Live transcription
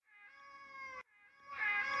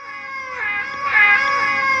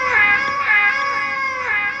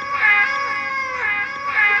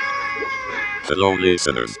Hello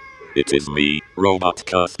listeners, it is me, Robot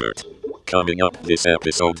Cuthbert. Coming up this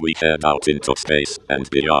episode we head out into space and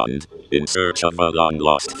beyond, in search of a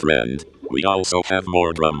long-lost friend. We also have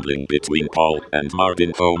more grumbling between Paul and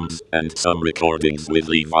Marvin Holmes, and some recordings with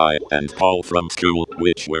Levi and Paul from school,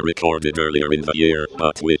 which were recorded earlier in the year,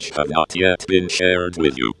 but which have not yet been shared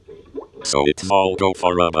with you. So it's all go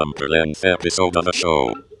for a bumper-length episode of the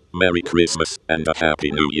show. Merry Christmas and a Happy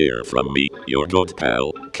New Year from me, your good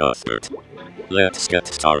pal, Cuthbert. Let's get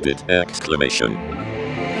started! Exclamation.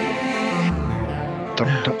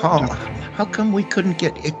 Paul, how come we couldn't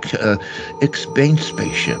get Ix's main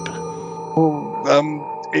spaceship?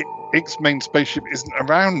 Well, Ix's main spaceship isn't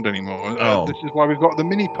around anymore. This is why we've got the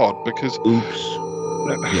mini pod, because... Oops.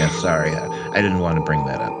 Yeah, sorry. I didn't want to bring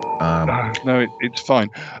that up. No, it's fine.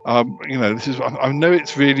 This is... I know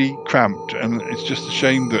it's really cramped, and it's just a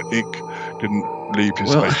shame that Ix didn't leave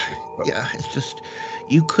his spaceship. But... Yeah, it's just...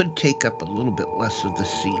 You could take up a little bit less of the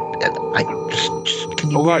seat. And I just can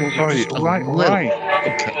you? All right, sorry. All right.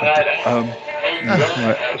 Okay.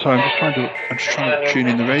 Right. So I'm just trying to tune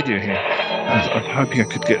in the radio here. I'm hoping I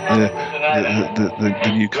could get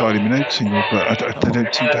the new Kylie Minogue single, but they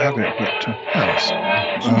don't seem to have it. But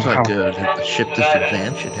seems like the ship this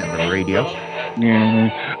advance should have a radio. Yeah.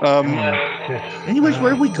 Anyways,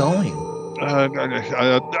 where are we going? We're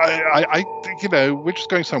just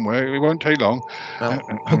going somewhere. It won't take long.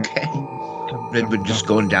 Okay. We're just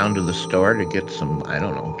going down to the store to get some, I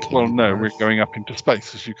don't know. Well, no, we're going up into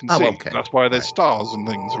space, as you can see. Okay. That's why there's stars and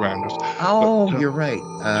things around us. Oh, you're right.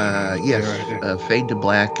 Yes, fade to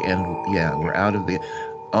black, and we're out of the...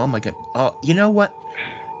 Oh, my God. Oh, you know what?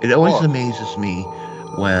 It always amazes me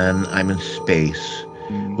when I'm in space,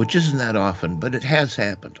 which isn't that often, but it has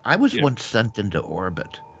happened. I was once sent into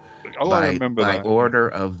orbit. I remember by that. order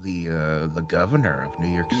of the governor of New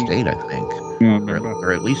York State, I think,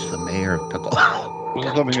 or at least the mayor of Pickle. Was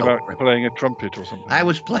it something about playing a trumpet or something? I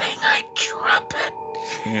was playing a trumpet,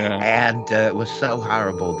 and it was so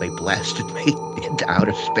horrible. They blasted me into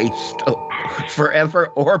outer space to forever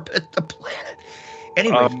orbit the planet.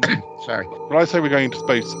 Anyway, sorry. When I say we're going into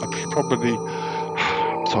space, I should probably.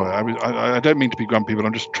 Sorry, I don't mean to be grumpy, but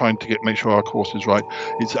I'm just trying to make sure our course is right.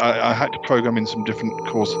 I had to program in some different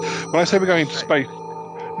courses. When I say we're going into space,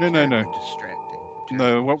 no. Distracting.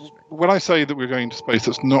 No, when I say that we're going to space,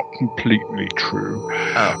 that's not completely true.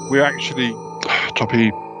 We're actually,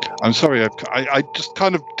 Toppy, I'm sorry, I just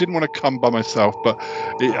kind of didn't want to come by myself, but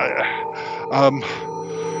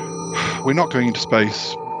we're not going into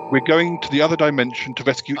space. We're going to the other dimension to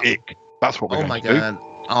rescue Ick. That's what we're going to do. Oh my God.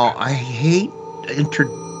 Oh, I hate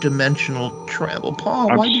interdimensional travel. Paul,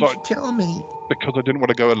 why did you tell me? Because I didn't want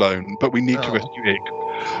to go alone, but we need to rescue Ick.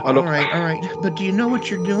 All right. But do you know what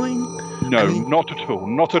you're doing? No, not at all.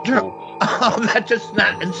 Not at all. Oh, that does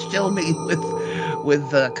not instill me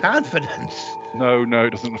with confidence. No, it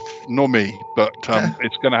doesn't. Nor me, but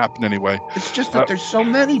it's going to happen anyway. It's just that there's so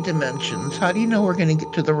many dimensions. How do you know we're going to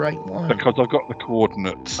get to the right one? Because I've got the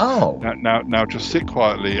coordinates. Oh. Now just sit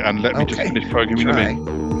quietly and let me just finish programming them in.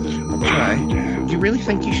 Try. Do you really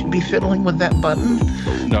think you should be fiddling with that button?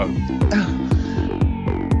 No.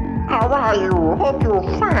 How are you? Hope you're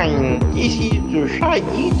fine. This is the Shy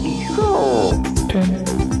Yeti Show. 10,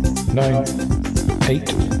 9, 8,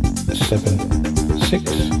 7, 6,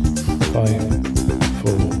 5,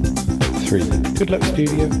 4, 3. Good luck,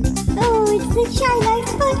 studio. Oh, it's the Shy Life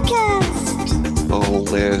Podcast. Oh,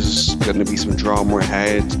 there's going to be some drama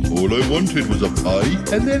ahead. All I wanted was a pie.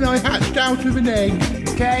 And then I hatched out of an egg.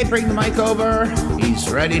 Okay, bring the mic over. He's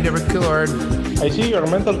ready to record. I see your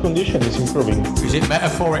mental condition is improving. Is it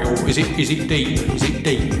metaphorical? Is it deep? Is it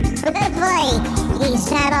deep? Boy, he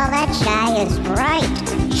said all that shy is right.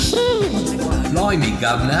 Blimey,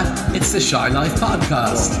 Governor. It's the Shy Life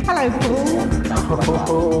Podcast. Hello, Paul.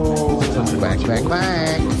 Back. I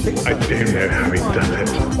don't know how he does it.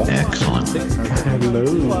 Excellent. Hello.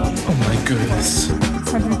 Oh my goodness.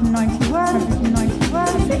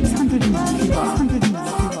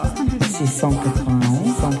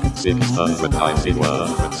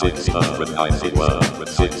 191,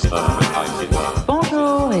 691.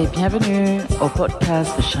 Bonjour et bienvenue au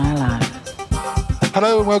podcast The Shy Life.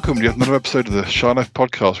 Hello and welcome to yet another episode of the Shy Life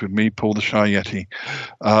Podcast with me, Paul the Shy Yeti.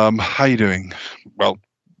 How you doing? Well,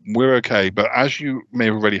 we're okay, but as you may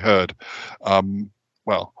have already heard,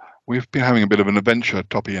 we've been having a bit of an adventure,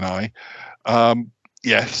 Toppy and I.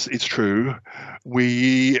 Yes, it's true.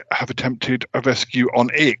 We have attempted a rescue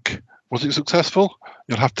on Ick. Was it successful?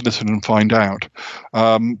 You'll have to listen and find out.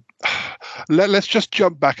 Let's just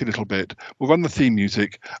jump back a little bit. We'll run the theme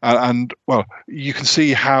music, and you can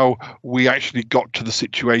see how we actually got to the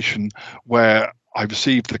situation where I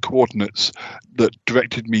received the coordinates that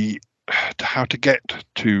directed me to how to get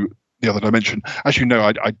to the other dimension. As you know,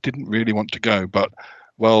 I didn't really want to go, but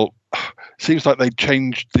well, seems like they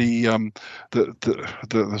changed the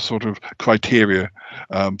sort of criteria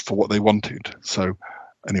for what they wanted. So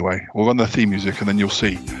anyway, we'll run the theme music and then you'll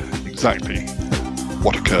see exactly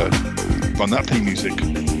what occurred. Run that theme music.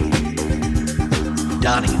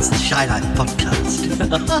 Darling, it's the Shy Life podcast.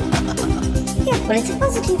 Yeah, well, it's a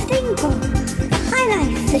positive thing, Paul. The high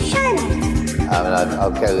life, the shy life. I mean,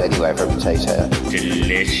 I'll go anywhere for a potato.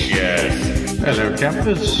 Delicious. Hello,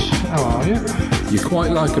 campers. How are you? You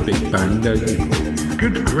quite like a big bang, don't you?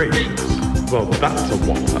 Good gracious. Well, that's a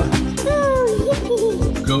whopper. Oh,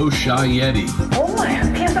 yippee. Go Shy Yeti. Oh, I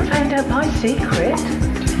hope he hasn't found out my secret.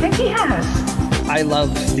 Do you think he has? I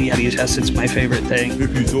love the Yeti test. It's my favorite thing.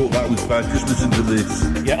 If you thought that was bad, just listen to this.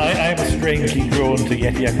 Yeah, I'm strangely drawn to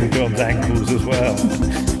Yeti Angry John's ankles as well.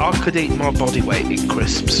 I could eat my body weight in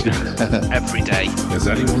crisps every day. Has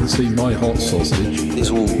anyone seen my hot sausage? It's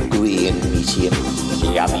all gooey and meaty and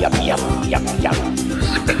yum, yum, yum, yum, yum.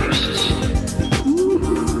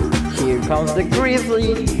 Here comes the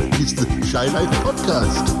grizzly. It's the Shy Life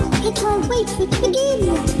podcast. I can't wait for it to begin.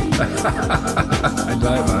 I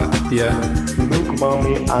like that, yeah. Look,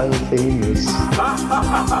 mommy, I'm famous.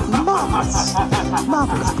 Marvelous.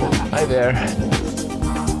 Marvelous, Paul. Hi there.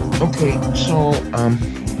 Okay, so,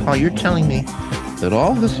 Paul, you're telling me that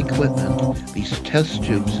all this equipment, these test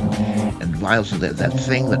tubes and vials of that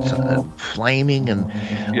thing that's flaming and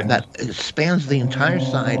that spans the entire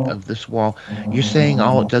side of this wall, you're saying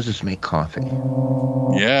all it does is make coffee?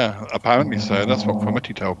 Yeah, apparently so. That's what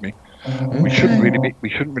Cromitty told me. We shouldn't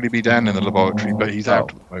really be down in the laboratory, but he's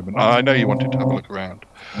out at the moment. I know you wanted to have a look around.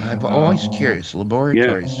 I'm always curious.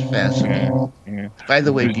 Laboratory is fascinating. Yeah. By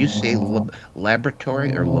the way, do you say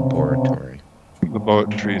laboratory or laboratory?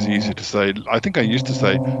 Laboratory is easy to say. I think I used to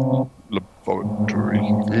say laboratory.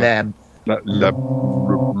 Lab. Yeah,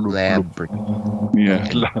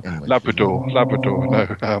 Labrador.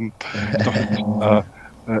 No.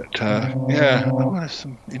 There's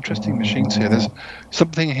some interesting machines here. There's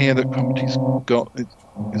something here that Cromitty's got.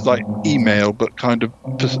 It's like email, but kind of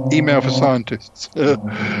just email for scientists. Just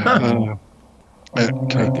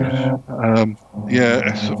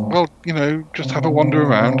have a wander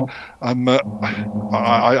around.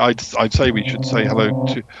 I'd say we should say hello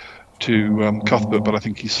to Cuthbert, but I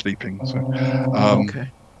think he's sleeping. So, okay.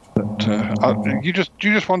 But you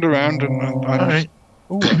just wander around, and I'm just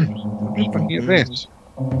looking at this.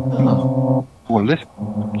 Oh. Well,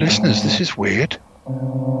 listeners, this is weird.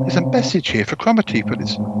 There's a message here for Cromitty, but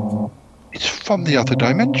it's from the other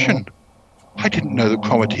dimension. I didn't know that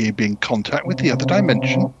Cromitty had been in contact with the other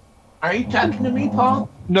dimension. Are you talking to me, Paul?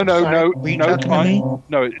 No, it's fine.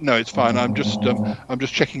 No, it's fine. I'm just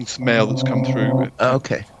checking some mail that's come through.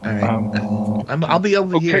 Okay, all right. I'll be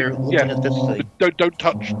over here looking at this thing. Don't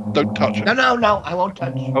touch it. No, I won't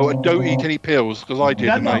touch. Oh, and don't eat any pills, because I did,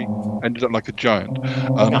 and I ended up like a giant.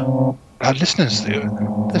 Listeners,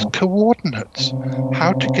 there's coordinates.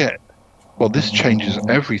 How to get? Well, this changes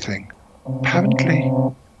everything. Apparently,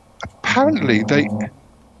 they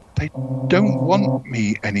don't want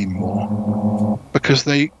me anymore because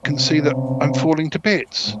they can see that I'm falling to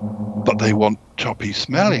bits, but they want Toppy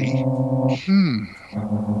Smelly.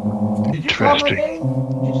 Interesting.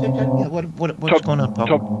 What's going on,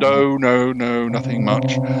 Paul? No, nothing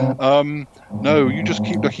much. No, you just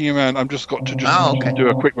keep looking around. I've just got to do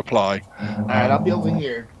a quick reply. All right, I'll be over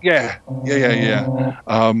here. Yeah. They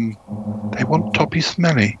want Toppy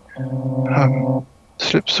Smelly.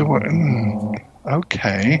 Slips away.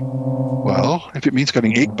 Okay. Well, if it means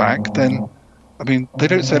getting Ig back, then, I mean, they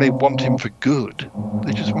don't say they want him for good.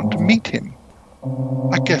 They just want to meet him.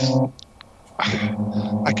 I guess we've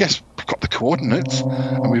got the coordinates,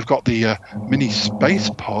 and we've got the mini space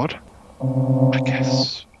pod. I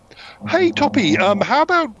guess. Hey, Toppy, how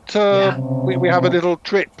about we have a little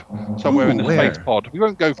trip somewhere in the space pod? We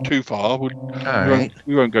won't go too far. We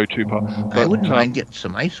won't go too far. But, I wouldn't mind getting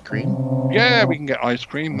some ice cream. Yeah, we can get ice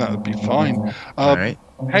cream. That would be fine. All right.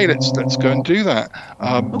 Hey, let's go and do that.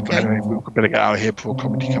 Okay. Anyway, we better get out of here before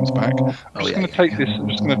Cromitty comes back. I'm just going to take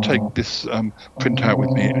this printout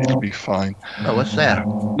with me. It'll be fine. Oh, what's that?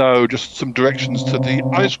 No, just some directions to the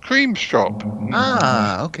ice cream shop.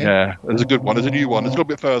 Ah, okay. Yeah, there's a good one. There's a new one. It's a little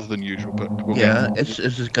bit further than usual, but we'll get it.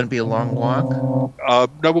 Is it going to be a long walk?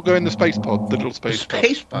 No, we'll go in the space pod, the little space pod.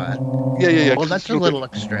 Space pod? Yeah. Well, that's a little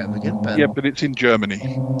extravagant, but... Yeah, but it's in Germany,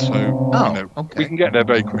 so okay. We can get there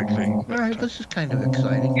very quickly. All right, this is kind of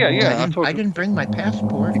exciting. Yeah. I didn't bring my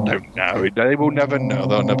passport. They don't know. They will never know.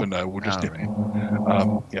 They'll never know. We'll just dip in.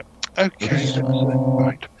 Okay,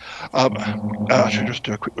 right. I should just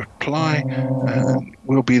do a quick reply, and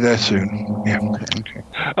we'll be there soon. Yeah. Okay.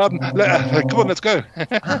 Come on, let's go.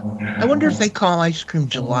 I wonder if they call ice cream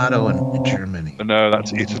gelato in Germany. No,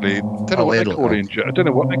 that's Italy. I don't know what they call it in. I don't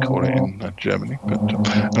know what they call it in Germany.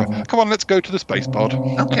 But come on, let's go to the space pod.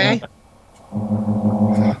 Okay.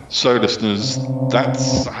 So, listeners,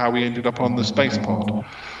 that's how we ended up on the space pod.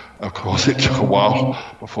 Of course, it took a while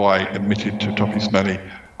before I admitted to Toppy Smelly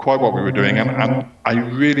quite what we were doing, and I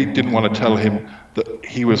really didn't want to tell him that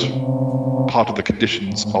he was part of the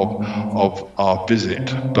conditions of our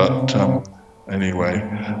visit. But anyway,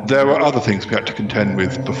 there were other things we had to contend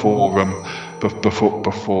with before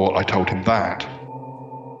I told him that.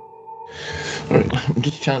 I'm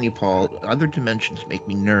just telling you, Paul, other dimensions make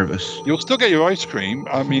me nervous. You'll still get your ice cream.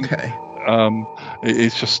 I mean, okay.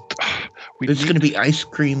 It's just... There's going to be ice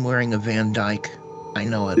cream wearing a Van Dyke. I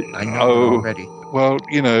know it. I know it already. Well,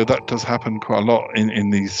 that does happen quite a lot in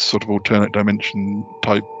these sort of alternate dimension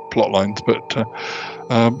type plot lines, but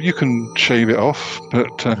you can shave it off.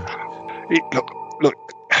 But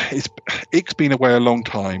look, Ick's been away a long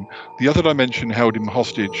time. The other dimension held him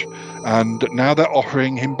hostage, and now they're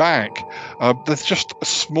offering him back. There's just a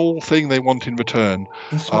small thing they want in return.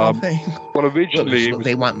 A small thing? Well, originally...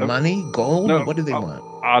 they want money? Gold? No, what do they want?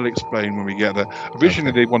 I'll explain when we get there.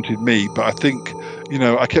 Originally, they wanted me, but I think,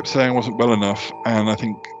 I kept saying I wasn't well enough, and I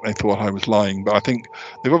think they thought I was lying. But I think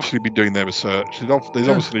they've obviously been doing their research. They've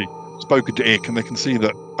obviously spoken to Ick, and they can see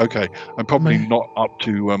that, okay, I'm probably not up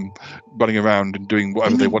to running around and doing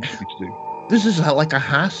whatever they wanted me to do. This is like a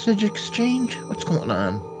hostage exchange? What's going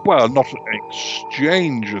on? Well, not an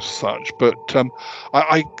exchange as such, but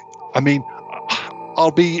I mean,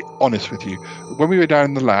 I'll be honest with you. When we were down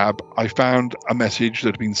in the lab, I found a message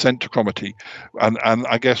that had been sent to Cromitty, and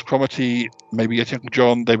I guess Cromitty, maybe Yeti Uncle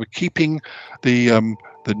John, they were keeping the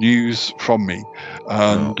news from me,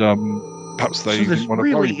 and perhaps they didn't want to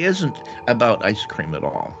worry. So this really isn't about ice cream at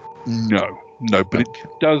all. No, but it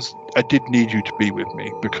does. I did need you to be with me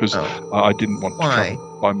because I didn't want to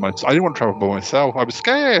travel by myself. I didn't want to travel by myself. I was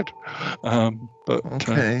scared. But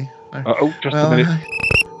okay. Just a minute.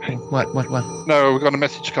 What? No, we've got a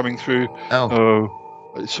message coming through. Oh,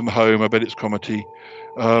 it's from home. I bet it's Cromitty.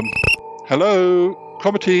 Hello,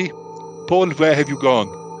 Cromitty. Paul, where have you gone?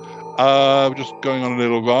 We're just going on a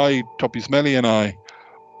little ride, Toppy Smelly and I.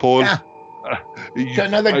 Paul. Yeah. To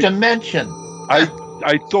another dimension.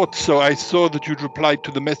 I thought so. I saw that you'd replied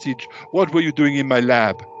to the message. What were you doing in my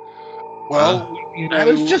lab? Well, I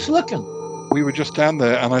was just looking. We were just down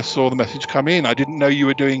there, and I saw the message come in. I didn't know you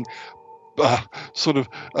were doing sort of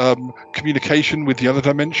communication with the other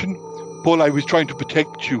dimension. Paul, I was trying to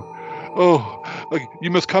protect you. Oh, you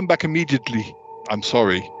must come back immediately. I'm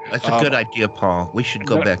sorry. That's a good idea, Paul. We should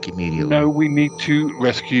go back immediately. No, we need to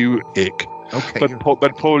rescue Ick. Okay.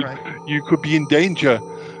 But Paul, you could be in danger.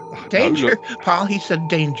 Danger? Paul, he said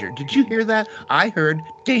danger. Did you hear that? I heard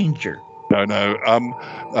danger. No.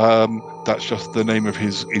 That's just the name of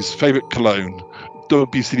his favorite cologne.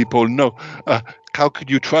 Don't be silly, Paul. No. How could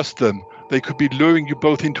you trust them? They could be luring you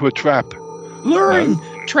both into a trap. Luring?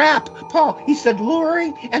 Trap? Paul, he said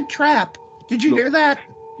luring and trap. Did you hear that?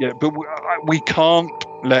 Yeah, but we can't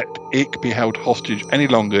let Ick be held hostage any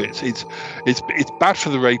longer. It's bad for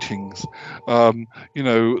the ratings. There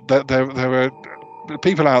are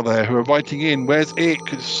people out there who are writing in, where's Ick?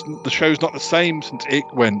 The show's not the same since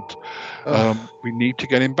Ick went. We need to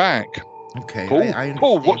get him back. Okay.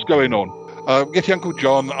 Paul, what's going on? Yeti Uncle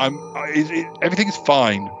John, everything's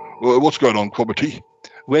fine. What's going on, Cromitty?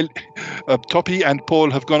 Well, Toppy and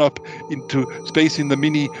Paul have gone up into space in the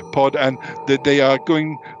mini pod, and they are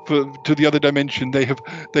going to the other dimension. They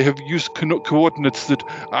have used coordinates that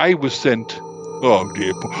I was sent. Oh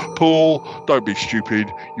dear, Paul! Don't be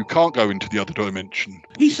stupid. You can't go into the other dimension.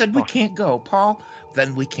 He said we can't go, Paul.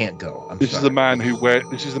 Then we can't go. This is the man who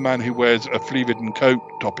wears a flea-ridden coat,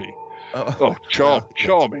 Toppy.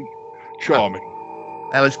 Charming.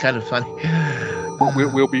 That was kind of funny.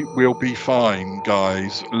 We'll be fine,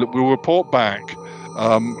 guys. We'll report back.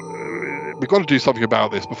 We've got to do something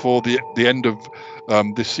about this before the end of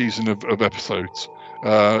this season of episodes.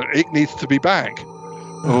 It needs to be back.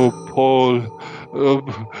 Oh, Paul.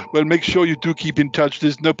 Well, make sure you do keep in touch.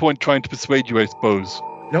 There's no point trying to persuade you, I suppose.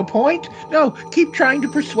 No point? No, keep trying to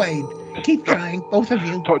persuade. Keep trying, both of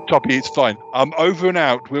you. Toppy, it's fine. I'm over and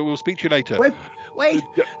out. We'll speak to you later. Wait.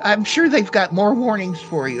 I'm sure they've got more warnings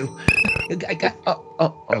for you.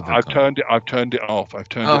 I've turned it off.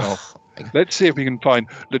 It off. Let's see if we can find.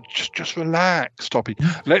 Just relax, Toppy.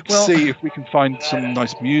 Let's see if we can find some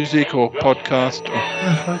nice music or podcast.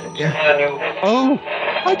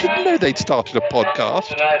 I didn't know they'd started a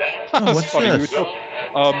podcast. Oh, what's funny. this?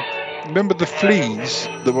 Remember the fleas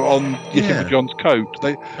that were on Yeti Uncle John's coat?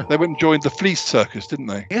 They went and joined the flea circus, didn't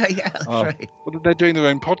they? Yeah, that's right. Well, they're doing their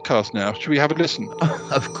own podcast now. Should we have a listen?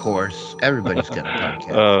 Of course. Everybody's got a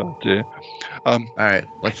podcast. Oh, dear. All right,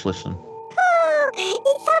 let's listen.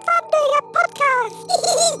 It's a Monday podcast.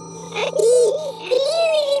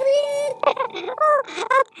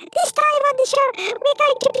 This time on the show, we're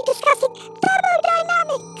going to be discussing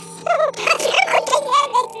thermodynamics. I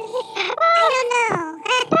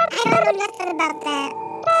don't know nothing about that.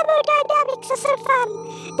 Thermodynamics are so fun.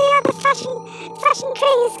 They are the fashion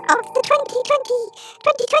craze of the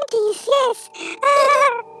 2020s, yes.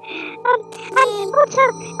 And also,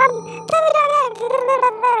 I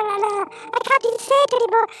can't even say it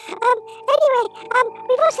anymore. Anyway,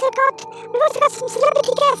 we've also got some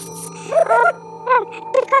celebrity guests.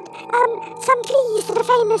 We've got some fleas that are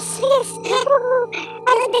famous. Yes.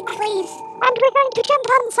 And big fleas. And we're going to jump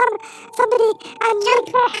on somebody and make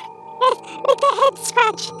their heads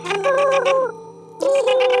scratch.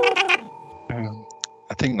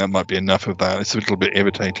 I think that might be enough of that. It's a little bit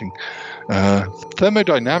irritating.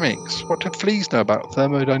 Thermodynamics. What do fleas know about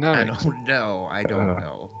thermodynamics? I don't know.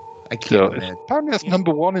 I can't imagine. Apparently that's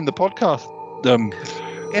number one in the podcast.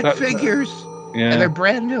 It figures. Yeah. And they're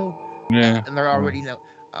brand new. Yeah. And they're already know.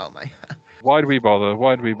 Oh, my. Why do we bother?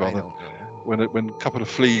 I don't know. When a couple of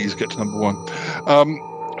fleas get to number one.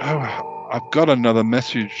 I've got another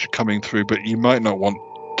message coming through, but you might not want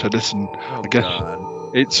to listen. Oh, I guess God.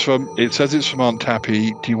 it says it's from Aunt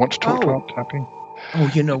Tappy. Do you want to talk to Aunt Tappy? Oh,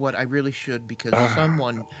 you know what? I really should, because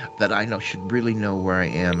someone that I know should really know where I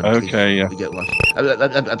am. Okay, yeah. We get lost.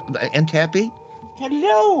 Aunt Tappy?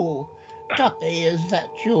 Hello. Tappy, is that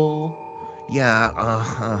you? Yeah,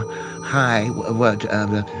 hi. What?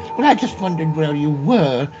 Well, I just wondered where you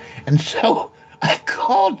were, and so I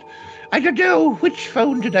called. I don't know, which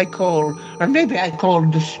phone did I call? Or maybe I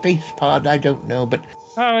called the space pod, I don't know, but...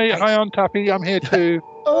 Hi, Aunt Tappy, I'm here too.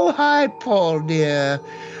 Oh, hi, Paul, dear.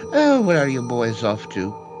 Oh, where are you boys off to?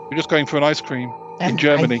 We're just going for an ice cream in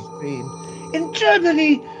Germany. Ice cream. In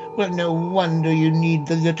Germany? Well, no wonder you need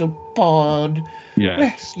the little pod.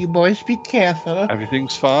 Yes. Well, you boys be careful.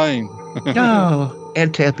 Everything's fine. No,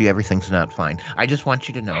 Aunt Tappy, everything's not fine. I just want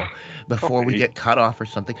you to know before we get cut off or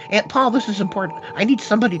something. Aunt Paul, this is important. I need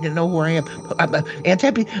somebody to know where I am. Aunt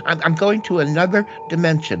Tappy, I'm going to another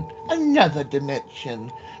dimension. Another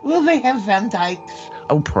dimension? Will they have Van Dykes?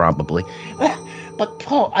 Oh, probably. But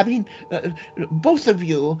Paul, I mean, both of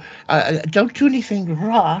you, don't do anything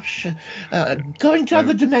rash. Going to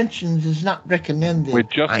other dimensions is not recommended.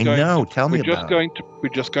 Tell me about it. We're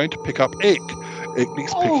just going to pick up Ick. Ick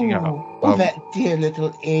needs picking up. Oh, that dear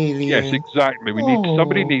little alien. Yes, exactly.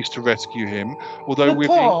 Somebody needs to rescue him. Although we're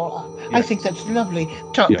Paul, I think that's lovely.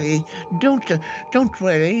 Toppy, don't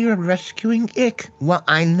worry, you're rescuing Ick. Well,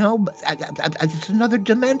 I know, but it's another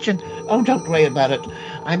dimension. Oh, don't worry about it.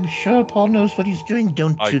 I'm sure Paul knows what he's doing,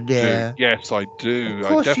 don't you dare? Yes, I do. Of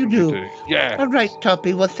course I definitely you do. Yeah. All right,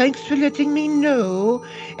 Toppy. Well, thanks for letting me know.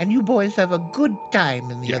 And you boys have a good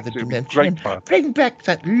time in the other dimension. Great fun. Bring back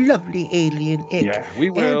that lovely alien Ick. Yeah,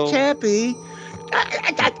 we will. And Tappy.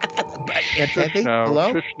 Aunt Tappy,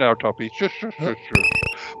 hello? Shush now, Toppy. Shush, shush, shush,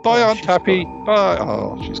 shush. Bye, Aunt Tappy. Bye.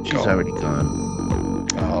 Oh, she's gone. Already gone.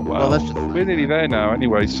 Oh, well we're nearly there now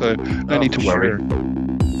anyway, so no need to worry.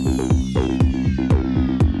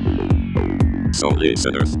 So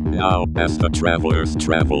listeners, now as the travelers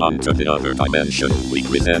travel onto the other dimension, we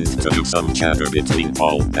present to you some chatter between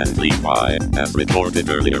Paul and Levi, as recorded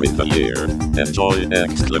earlier in the year. Enjoy!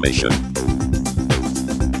 Exclamation.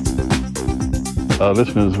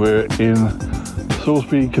 Listeners, we're in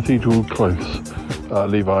Salisbury Cathedral Close,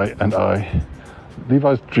 Levi and I.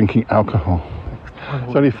 Levi's drinking alcohol.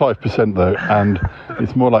 It's only 5% though, and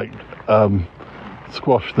it's more like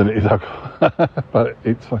squash than it is alcohol. But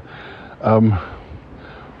it's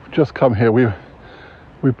just come here.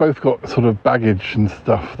 We've both got sort of baggage and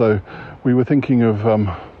stuff, though. We were thinking of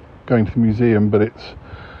going to the museum, but it's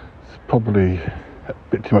probably a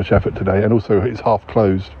bit too much effort today, and also it's half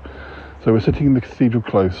closed. So we're sitting in the Cathedral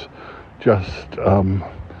Close, just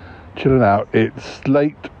chilling out. It's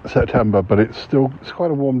late September, but it's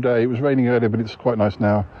quite a warm day. It was raining earlier, but it's quite nice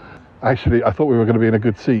now. Actually, I thought we were going to be in a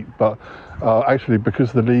good seat, but actually,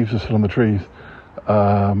 because the leaves are still on the trees,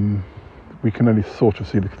 we can only sort of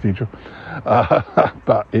see the cathedral,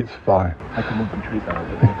 but it's fine. I can move the trees out.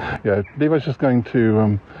 Yeah, Levi's just going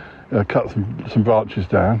to cut some branches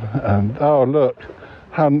down, and oh look,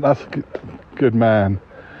 that's a good man.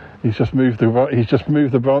 He's just moved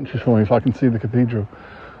the branches for me so I can see the cathedral.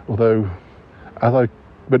 Although, as I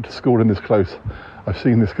went to school in this close, I've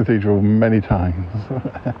seen this cathedral many times.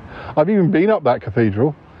 I've even been up that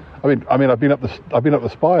cathedral. I mean, I've been up the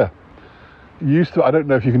spire. Used to. I don't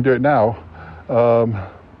know if you can do it now,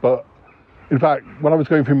 but in fact, when I was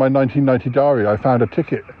going through my 1990 diary, I found a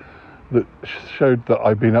ticket that showed that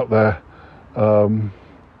I'd been up there on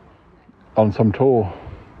some tour.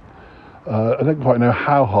 I don't quite know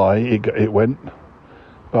how high it went,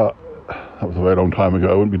 but that was a very long time ago.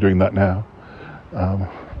 I wouldn't be doing that now.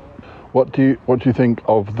 What do you think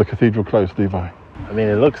of the cathedral close, Levi? I mean,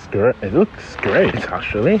 it looks great. It looks great,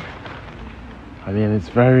 actually. I mean, it's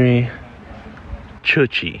very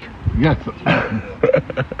churchy. Yes, that's right.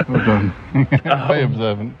 Well done. Very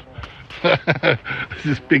observant. There's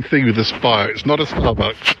this big thing with the spire. It's not a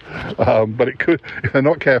Starbucks, but it could. If they're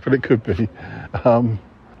not careful, it could be.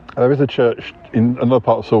 There is a church in another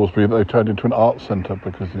part of Salisbury that they turned into an art centre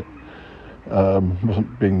because it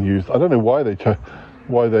wasn't being used. I don't know why they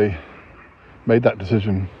made that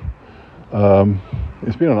decision.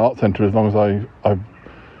 It's been an art centre as long as I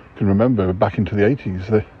can remember, back into the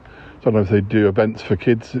 80s. Sometimes they do events for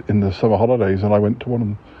kids in the summer holidays, and I went to one of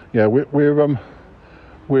them. Yeah,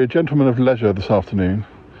 we're gentlemen of leisure this afternoon.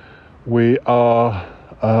 We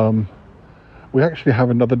actually have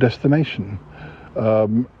another destination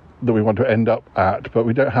that we want to end up at, but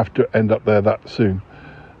we don't have to end up there that soon.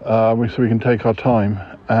 So we can take our time,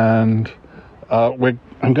 and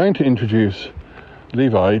I'm going to introduce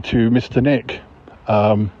Levi to Mr. Nick,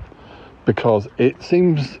 because it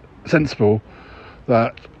seems sensible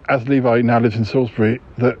that as Levi now lives in Salisbury,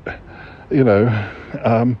 that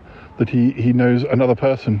that he knows another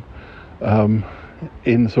person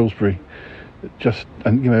in Salisbury.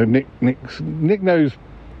 Nick knows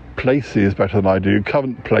places better than I do,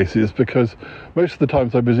 current places, because most of the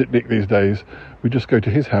times I visit Nick these days, we just go to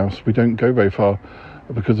his house. We don't go very far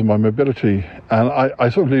because of my mobility, and I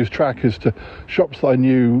sort of lose track as to shops that I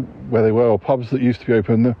knew where they were, or pubs that used to be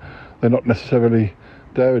open. They're not necessarily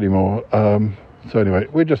there anymore. So anyway,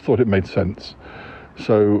 we just thought it made sense.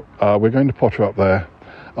 So we're going to potter up there.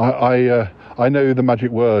 I know the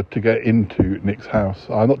magic word to get into Nick's house.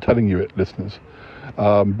 I'm not telling you it, listeners,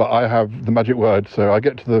 but I have the magic word. So I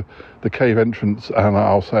get to the cave entrance and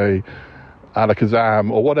I'll say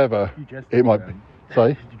Alakazam or whatever it might be.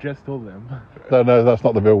 Sorry? You just told them. No, that's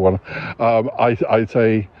not the real one. I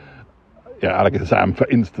say, yeah, Alakazam, for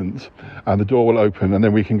instance, and the door will open, and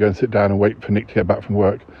then we can go and sit down and wait for Nick to get back from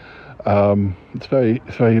work. It's very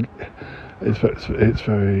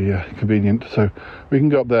convenient. So we can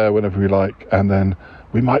go up there whenever we like, and then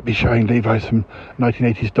we might be showing Levi some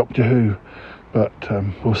 1980s Doctor Who, but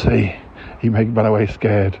we'll see. He may run away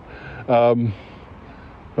scared.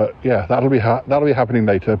 But yeah, that'll be happening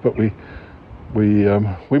later. But we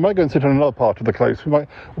might go and sit on another part of the close. We'll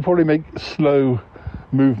probably make slow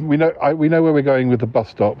move. We know where we're going with the bus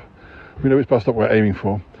stop. We know which bus stop we're aiming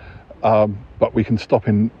for. But we can stop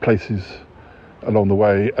in places along the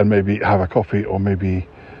way and maybe have a coffee, or maybe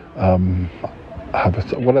have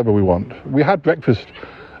whatever we want. We had breakfast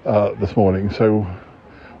this morning, so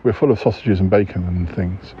we're full of sausages and bacon and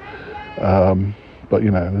things. But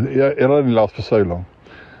it'll only last for so long.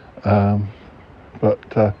 But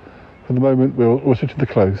for the moment, we'll sit in the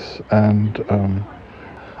close, and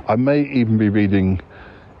I may even be reading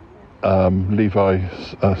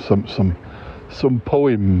Levi's some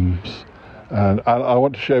poems, and I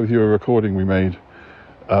want to share with you a recording we made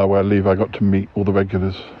where Levi got to meet all the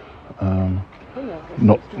regulars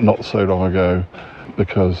not so long ago,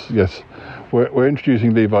 because yes, we're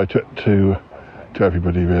introducing Levi to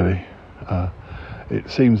everybody, really. It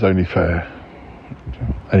seems only fair.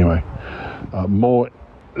 Anyway, more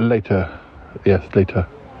later. Yes, later.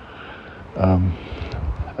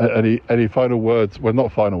 Any final words? Well,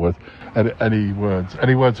 not final words. Any words?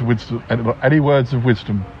 Any words of wisdom? Any words of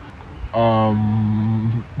wisdom?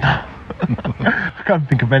 I can't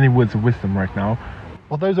think of any words of wisdom right now.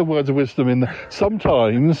 Well, those are words of wisdom.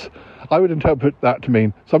 Sometimes I would interpret that to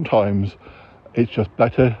mean sometimes it's just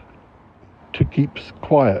better to keep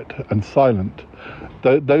quiet and silent.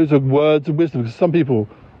 Those are words of wisdom, because some people,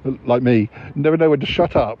 like me, never know when to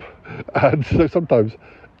shut up, and so sometimes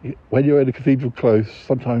when you're in a cathedral close,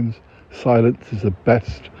 sometimes silence is the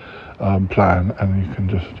best plan, and you can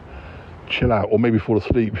just chill out, or maybe fall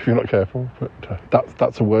asleep if you're not careful. But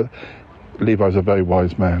that's a word. Levi's a very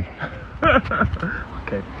wise man.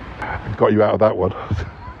 Okay, got you out of that one.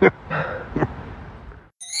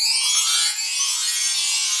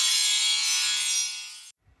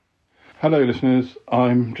 Hello, listeners.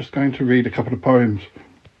 I'm just going to read a couple of poems.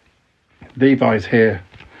 Levi's here.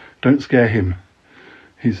 Don't scare him.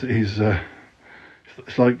 He's it's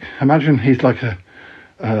like, imagine he's like a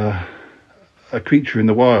a creature in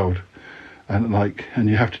the wild, and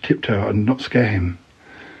you have to tiptoe and not scare him.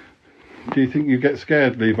 Do you think you get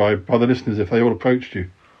scared, Levi, by the listeners if they all approached you?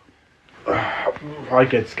 I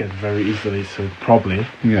get scared very easily, so probably.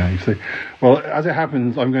 Yeah, you see. Well, as it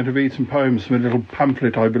happens, I'm going to read some poems from a little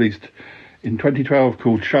pamphlet I released in 2012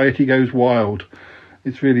 called Yeti Goes Wild.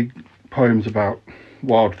 It's really poems about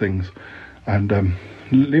wild things. And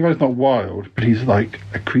Levi's not wild, but he's like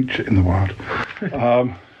a creature in the wild.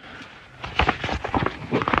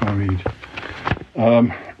 What can I read?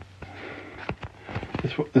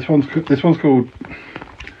 This one's called.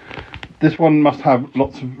 This one must have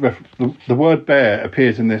lots of the word bear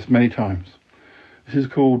appears in this many times. This is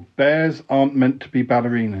called Bears Aren't Meant to be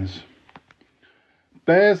Ballerinas.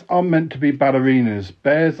 Bears aren't meant to be ballerinas.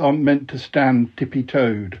 Bears aren't meant to stand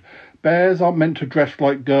tippy-toed. Bears aren't meant to dress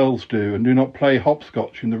like girls do and do not play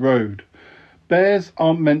hopscotch in the road. Bears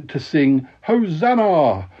aren't meant to sing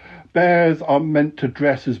Hosanna. Bears aren't meant to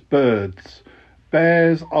dress as birds.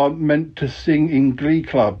 Bears aren't meant to sing in glee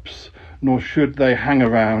clubs, nor should they hang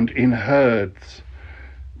around in herds.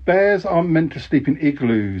 Bears aren't meant to sleep in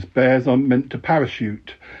igloos. Bears aren't meant to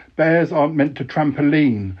parachute. Bears aren't meant to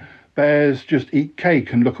trampoline. Bears just eat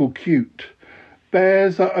cake and look all cute.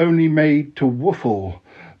 Bears are only made to woofle.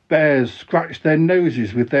 Bears scratch their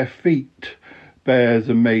noses with their feet. Bears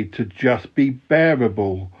are made to just be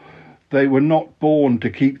bearable. They were not born to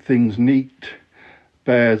keep things neat.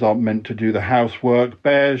 Bears aren't meant to do the housework.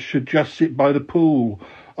 Bears should just sit by the pool.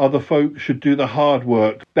 Other folk should do the hard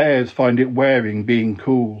work. Bears find it wearing being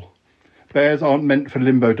cool. Bears aren't meant for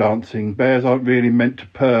limbo dancing. Bears aren't really meant to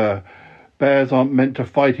purr. Bears aren't meant to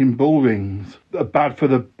fight in bull rings. They're bad for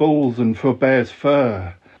the bulls and for bears'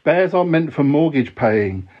 fur. Bears aren't meant for mortgage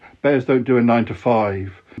paying. Bears don't do a 9 to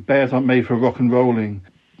 5. Bears aren't made for rock and rolling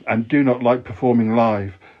and do not like performing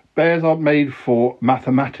live. Bears aren't made for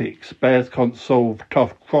mathematics. Bears can't solve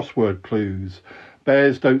tough crossword clues.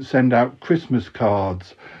 Bears don't send out Christmas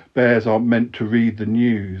cards. Bears aren't meant to read the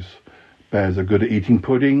news. Bears are good at eating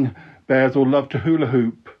pudding. Bears all love to hula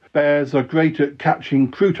hoop. Bears are great at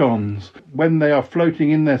catching croutons when they are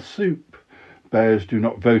floating in their soup. Bears do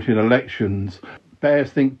not vote in elections.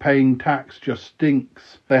 Bears think paying tax just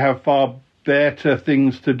stinks. They have far better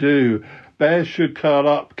things to do. Bears should curl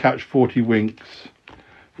up, catch 40 winks.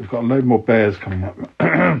 We've got a load more bears coming up.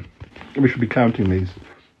 We should be counting these.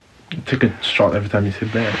 Take a shot every time you say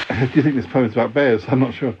bear. Do you think this poem's about bears? I'm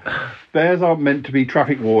not sure. Bears aren't meant to be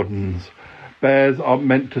traffic wardens. Bears aren't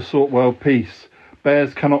meant to sort world peace.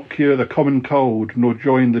 Bears cannot cure the common cold, nor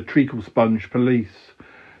join the treacle sponge police.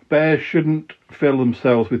 Bears shouldn't fill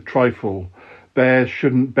themselves with trifle. Bears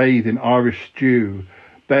shouldn't bathe in Irish stew.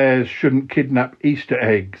 Bears shouldn't kidnap Easter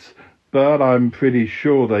eggs, but I'm pretty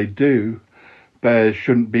sure they do. Bears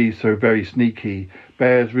shouldn't be so very sneaky.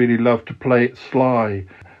 Bears really love to play it sly.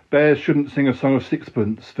 Bears shouldn't sing a song of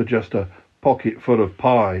sixpence for just a pocket full of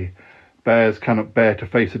pie. Bears cannot bear to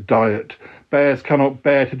face a diet. Bears cannot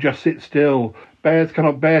bear to just sit still. Bears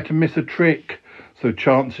cannot bear to miss a trick, so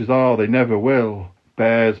chances are they never will.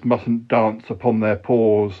 Bears mustn't dance upon their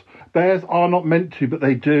paws. Bears are not meant to, but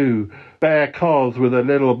they do. Bear cars with a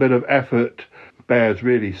little bit of effort. Bears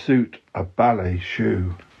really suit a ballet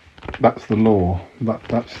shoe. That's the law.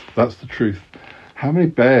 That's the truth. How many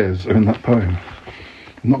bears are in that poem?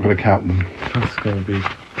 I'm not going to count them. That's going to be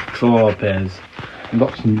a lot of bears.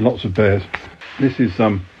 Lots and lots of bears. This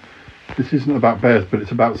isn't about bears, but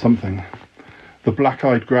it's about something. The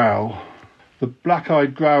black-eyed growl. The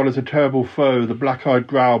black-eyed growl is a terrible foe. The black-eyed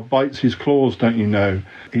growl bites his claws, don't you know?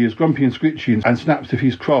 He is grumpy and scritchy and snaps if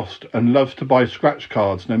he's crossed, and loves to buy scratch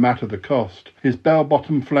cards no matter the cost. His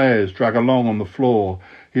bell-bottom flares drag along on the floor.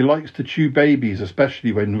 He likes to chew babies,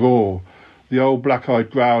 especially when raw. The old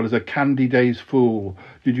black-eyed growl is a candy day's fool.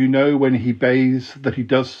 Did you know when he bathes that he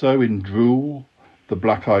does so in drool? The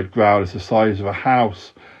black-eyed growl is the size of a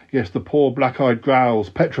house. Yes, the poor black-eyed growl's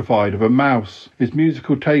petrified of a mouse. His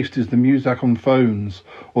musical taste is the music on phones,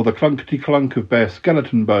 or the clunkety-clunk of bare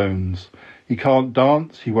skeleton bones. He can't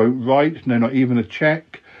dance, he won't write, no, not even a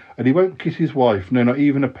check, and he won't kiss his wife, no, not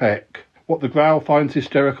even a peck. What the growl finds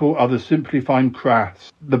hysterical, others simply find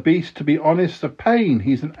crass. The beast, to be honest, a pain,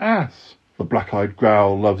 he's an ass. The black-eyed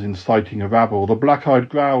growl loves inciting a rabble. The black-eyed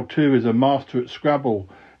growl, too, is a master at Scrabble.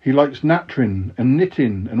 He likes nattering and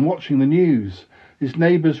knitting and watching the news. His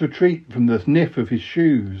neighbours retreat from the sniff of his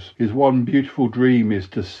shoes. His one beautiful dream is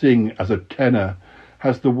to sing as a tenor.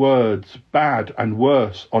 Has the words bad and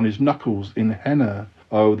worse on his knuckles in henna.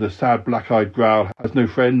 Oh, the sad black-eyed growl has no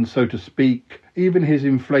friends, so to speak. Even his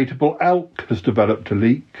inflatable elk has developed a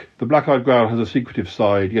leak. The black-eyed growl has a secretive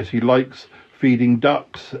side. Yes, he likes feeding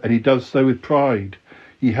ducks, and he does so with pride.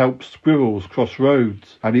 He helps squirrels cross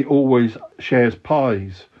roads, and he always shares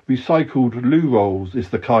pies. Recycled loo rolls is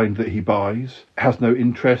the kind that he buys. Has no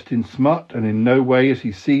interest in smut, and in no way is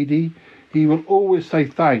he seedy. He will always say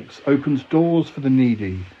thanks, opens doors for the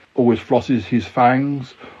needy. Always flosses his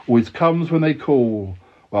fangs, always comes when they call.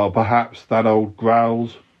 Well, perhaps that old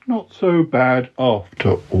growls, not so bad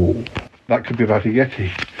after all. That could be about a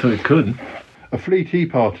Yeti. So it could. A flea tea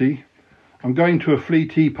party. I'm going to a flea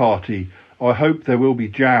tea party. I hope there will be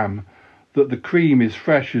jam, that the cream is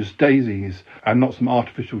fresh as daisies and not some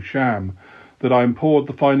artificial sham, that I'm poured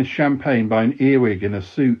the finest champagne by an earwig in a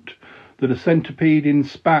suit, that a centipede in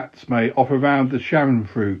spats may offer round the Sharon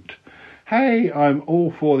fruit. Hey, I'm all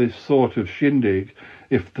for this sort of shindig,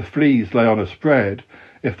 if the fleas lay on a spread,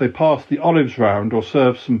 if they pass the olives round or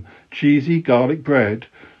serve some cheesy garlic bread.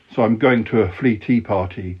 So I'm going to a flea tea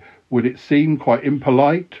party. Would it seem quite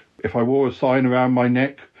impolite if I wore a sign around my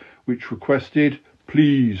neck which requested,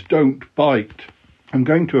 please don't bite? I'm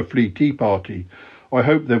going to a flea tea party. I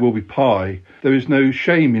hope there will be pie. There is no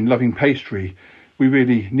shame in loving pastry. We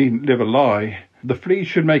really needn't live a lie. The fleas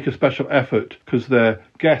should make a special effort because their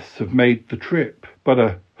guests have made the trip. But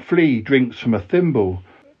a flea drinks from a thimble.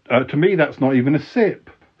 To me, that's not even a sip.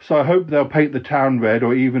 So I hope they'll paint the town red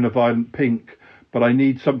or even a violent pink. But I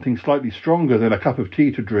need something slightly stronger than a cup of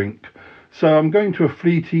tea to drink. So I'm going to a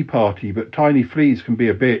flea tea party, but tiny fleas can be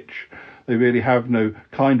a bitch. They really have no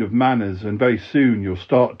kind of manners, and very soon you'll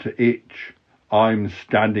start to itch. I'm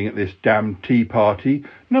standing at this damn tea party.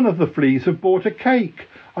 None of the fleas have bought a cake.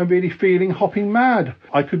 I'm really feeling hopping mad.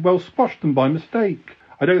 I could well squash them by mistake.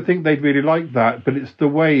 I don't think they'd really like that, but it's the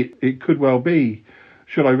way it could well be.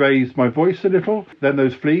 Should I raise my voice a little? Then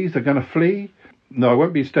those fleas are going to flee? No, I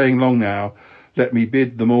won't be staying long now. Let me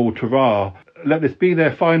bid them all ta-ra. Let this be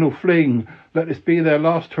their final fling. Let this be their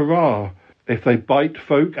last hurrah. If they bite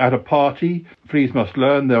folk at a party, fleas must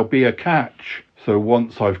learn there'll be a catch. So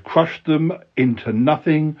once I've crushed them into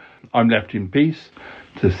nothing, I'm left in peace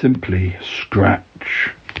to simply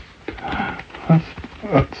scratch.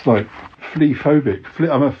 That's like flea phobic.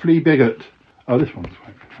 I'm a flea bigot. Oh, this one's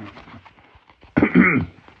right.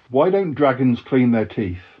 Why don't dragons clean their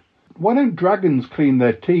teeth? Why don't dragons clean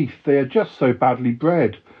their teeth? They are just so badly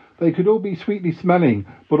bred. They could all be sweetly smelling,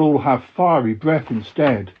 but all have fiery breath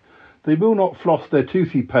instead. They will not floss their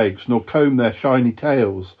toothy pegs, nor comb their shiny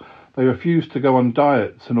tails. They refuse to go on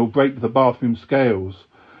diets, and will break the bathroom scales.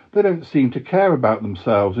 They don't seem to care about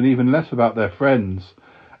themselves, and even less about their friends.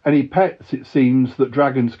 Any pets, it seems, that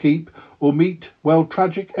dragons keep, will meet, well,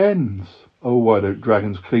 tragic ends. Oh, why don't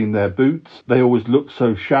dragons clean their boots? They always look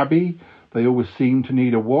so shabby. They always seem to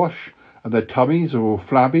need a wash, and their tummies are all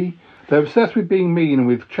flabby. They're obsessed with being mean and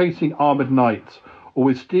with chasing armoured knights, or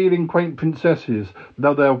with stealing quaint princesses,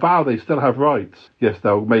 though they'll vow they still have rights. Yes,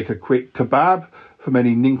 they'll make a quick kebab from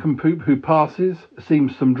any nincompoop who passes.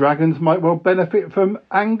 Seems some dragons might well benefit from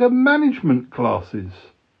anger management classes.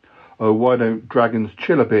 Oh, why don't dragons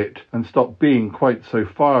chill a bit and stop being quite so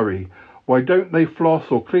fiery? Why don't they floss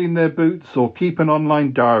or clean their boots or keep an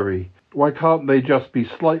online diary? Why can't they just be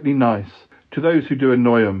slightly nice to those who do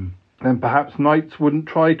annoy them? Then perhaps knights wouldn't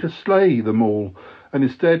try to slay them all, and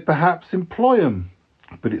instead perhaps employ them.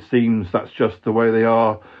 But it seems that's just the way they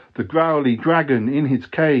are. The growly dragon in his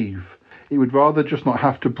cave. He would rather just not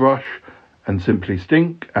have to brush and simply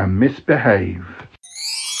stink and misbehave.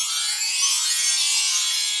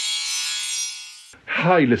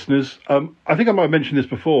 Hi, listeners. I think I might have mentioned this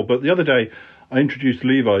before, but the other day I introduced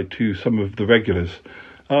Levi to some of the regulars.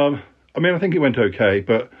 I think it went okay,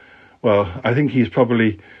 but, well, I think he's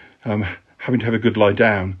probably having to have a good lie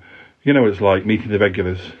down. You know what it's like meeting the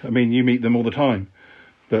regulars. I mean, you meet them all the time,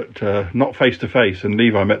 but not face-to-face, and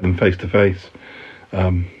Levi met them face-to-face.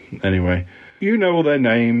 Anyway, you know all their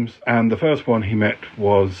names, and the first one he met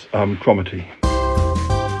was Cromitty.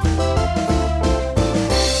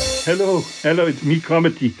 Hello, it's me,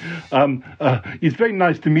 Cromitty. It's very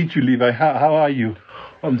nice to meet you, Levi. How are you?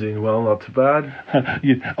 I'm doing well, not too bad.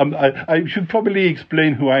 I should probably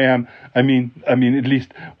explain who I am. I mean, at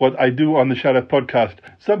least what I do on the Shout Out podcast.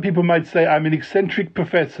 Some people might say I'm an eccentric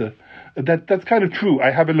professor. That's kind of true.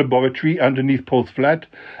 I have a laboratory underneath Paul's flat,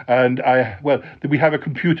 and we have a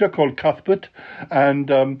computer called Cuthbert,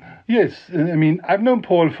 and yes, I've known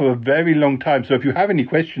Paul for a very long time, so if you have any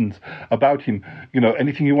questions about him,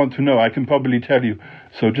 anything you want to know, I can probably tell you.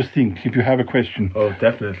 So just think, if you have a question. Oh,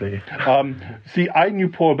 definitely. See, I knew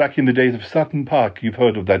Paul back in the days of Sutton Park. You've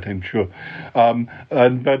heard of that, I'm sure.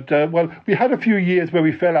 We had a few years where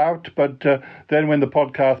we fell out, but then when the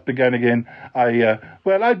podcast began again,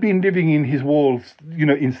 I'd been living in his walls,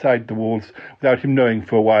 inside the walls, without him knowing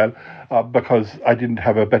for a while. because I didn't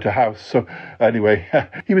have a better house. So anyway,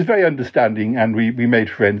 he was very understanding, and we made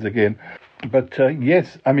friends again. But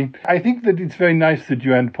yes, I mean, I think that it's very nice that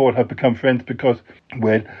you and Paul have become friends because,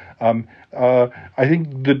 well, I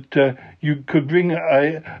think that you could bring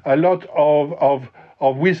a lot of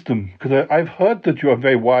wisdom, because I've heard that you're a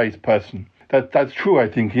very wise person. That's true, I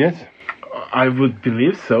think, yes? I would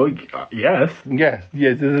believe so, yes.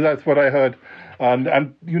 Yes, that's what I heard.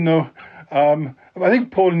 And you know, I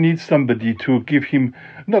think Paul needs somebody to give him,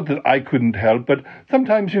 not that I couldn't help, but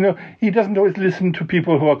sometimes, you know, he doesn't always listen to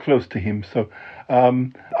people who are close to him. So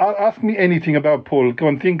ask me anything about Paul. Go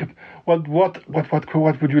and think, what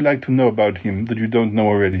would you like to know about him that you don't know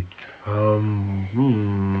already?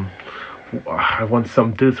 I want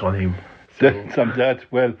some dirt on him. Some dirt.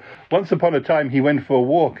 Well, once upon a time he went for a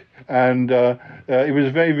walk, and it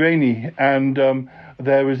was very rainy, and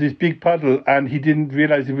there was this big puddle, and he didn't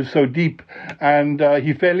realize it was so deep, and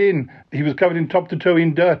he fell in. He was covered in top to toe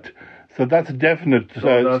in dirt. So that's a definite.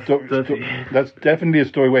 That's definitely a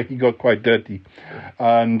story where he got quite dirty,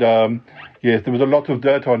 and yes, there was a lot of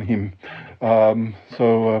dirt on him.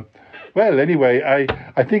 Well, anyway,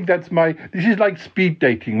 I think this is like speed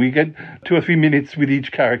dating. We get 2 or 3 minutes with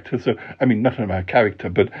each character. So, I mean, not about character,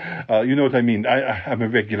 but you know what I mean. I'm a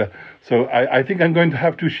regular. So I think I'm going to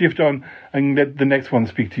have to shift on and let the next one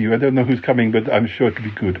speak to you. I don't know who's coming, but I'm sure it'll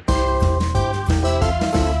be good.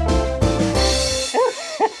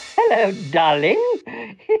 Hello, darling.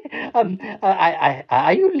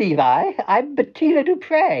 Are you Levi? I'm Bettina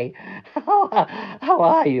Dupre. How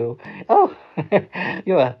are you? Oh,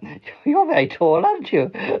 you're very tall, aren't you?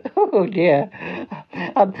 Oh dear.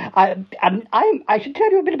 I should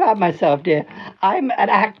tell you a bit about myself, dear. I'm an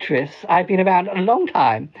actress. I've been around a long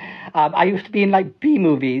time. I used to be in like B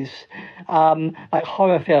movies, like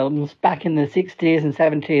horror films back in the 60s and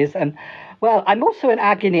 70s, and well, I'm also an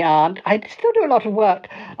agony aunt. I still do a lot of work,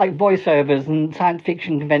 like voiceovers and science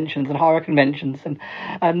fiction conventions and horror conventions, and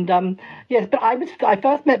yes. But I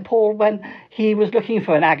first met Paul when he was looking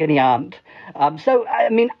for an agony aunt. So I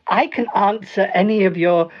mean, I can answer any of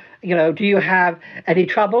your. You know, do you have any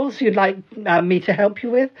troubles you'd like me to help you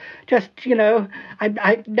with? Just, you know,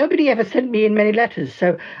 nobody ever sent me in many letters,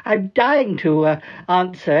 so I'm dying to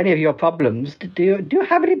answer any of your problems. Do you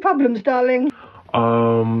have any problems, darling?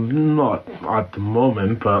 Not at the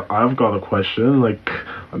moment, but I've got a question. Like,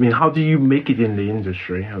 I mean, how do you make it in the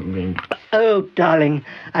industry? I mean... Oh, darling,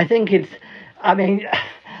 I think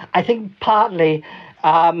partly,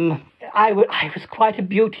 I was quite a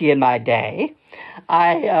beauty in my day.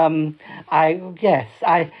 I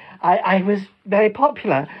was very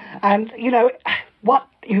popular. And, you know, what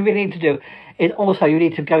you really need to do is also you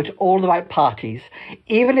need to go to all the right parties.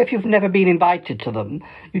 Even if you've never been invited to them,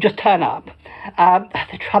 you just turn up.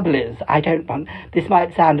 The trouble is, this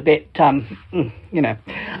might sound a bit, you know,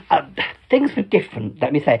 things were different,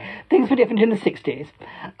 let me say. Things were different in the 60s.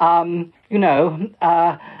 You know,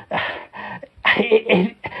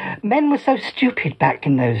 men were so stupid back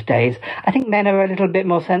in those days. I think men are a little bit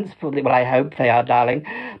more sensible. Well, I hope they are, darling.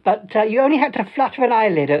 But you only had to flutter an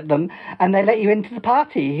eyelid at them, and they let you into the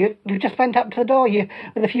party. You just went up to the door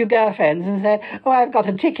with a few girlfriends and said, "Oh, I've got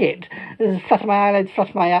a ticket." Flutter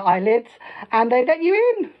my eyelids, and they let you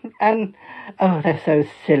in. And oh, they're so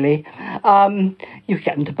silly. You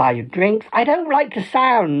get them to buy you drinks. I don't like to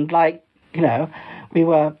sound like, you know, we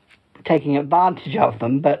were taking advantage of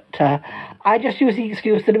them, but I just use the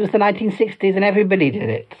excuse that it was the 1960s and everybody did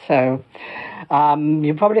it. So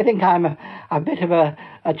you probably think I'm a bit of a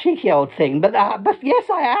cheeky old thing, but yes,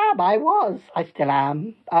 I am. I still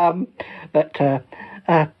am.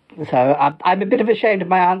 So I'm a bit of ashamed of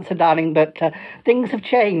my answer, darling, but things have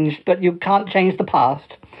changed, but you can't change the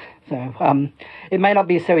past. So it may not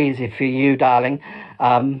be so easy for you, darling,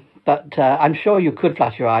 but I'm sure you could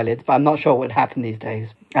flutter your eyelids, but I'm not sure what would happen these days.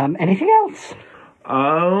 Anything else?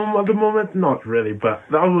 At the moment, not really, but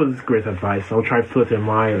that was great advice. I'll try fluttering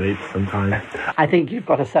my eyelids sometime. I think you've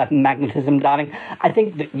got a certain magnetism, darling. I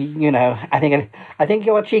think that, you know, I think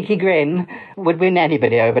your cheeky grin would win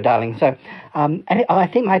anybody over, darling. So, I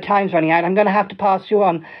think my time's running out. I'm going to have to pass you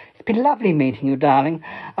on. It's been lovely meeting you, darling.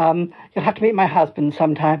 You'll have to meet my husband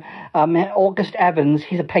sometime. August Evans,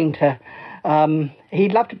 he's a painter.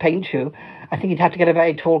 He'd love to paint you. I think he'd have to get a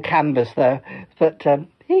very tall canvas, though. But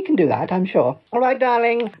he can do that, I'm sure. All right,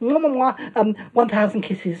 darling. 1,000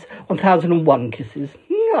 kisses. 1,001 kisses.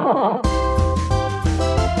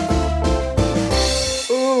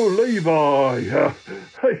 Oh, Levi.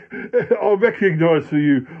 I recognise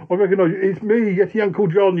you. It's me, Yeti Uncle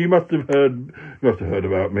John. You must have heard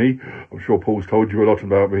about me. I'm sure Paul's told you a lot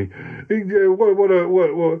about me.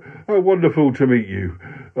 What wonderful to meet you.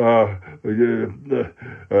 how's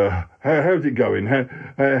it going? How's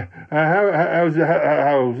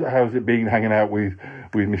it been hanging out with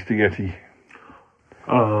Mr. Yeti?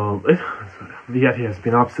 The Yeti has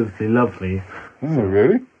been absolutely lovely. Oh,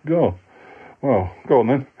 really? Go. Well, go on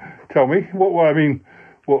then. Tell me.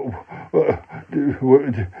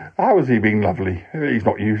 How has he been lovely? He's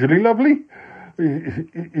not usually lovely.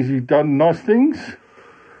 Has he done nice things?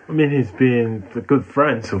 I mean, he's been a good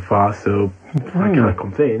friend so far, so I can't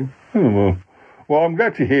complain. Well, I'm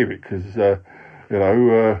glad to hear it because,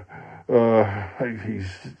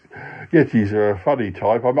 Yetis are a funny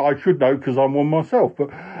type. I should know because I'm one myself. But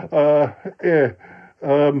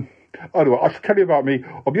anyway, I should tell you about me.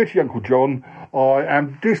 I'm Yeti Uncle John. I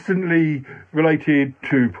am distantly related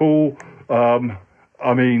to Paul.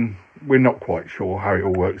 I mean, we're not quite sure how it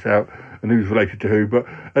all works out and who's related to who. But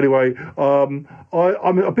anyway, I'm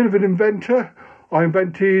a bit of an inventor. I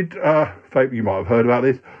invented, you might have heard about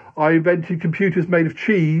this, I invented computers made of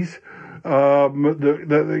cheese.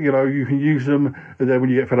 That you can use them, and then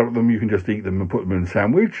when you get fed up with them, you can just eat them and put them in a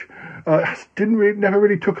sandwich. Never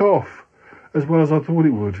really took off as well as I thought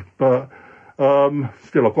it would, but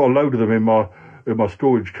still, I've got a load of them in my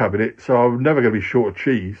storage cabinet, so I'm never going to be short of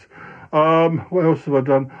cheese. What else have I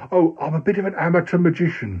done? Oh, I'm a bit of an amateur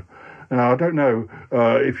magician. Now, I don't know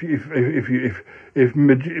if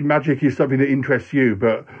magic is something that interests you,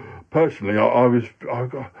 but personally, I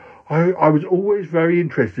was always very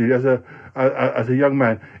interested as a young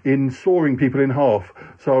man in sawing people in half.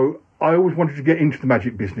 So I always wanted to get into the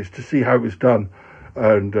magic business to see how it was done.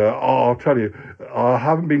 And I'll tell you, I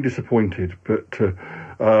haven't been disappointed. But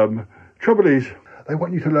trouble is, they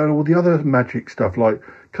want you to learn all the other magic stuff like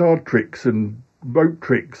card tricks and rope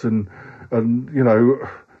tricks and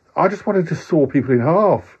I just wanted to saw people in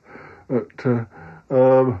half. But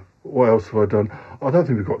what else have I done? I don't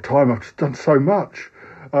think we've got time. I've just done so much.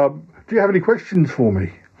 Do you have any questions for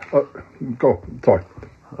me? Go on, sorry.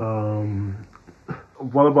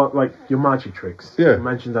 What about like your magic tricks? Yeah. You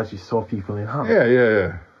mentioned that you saw people in half.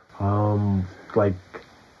 Yeah. Like,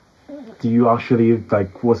 do you actually do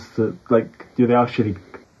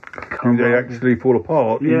they actually fall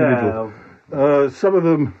apart in the middle? Some of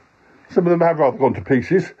them have rather gone to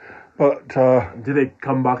pieces, but do they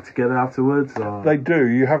come back together afterwards? Or? They do.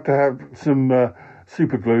 You have to have some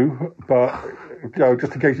super glue, but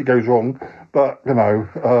just in case it goes wrong. But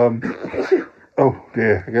oh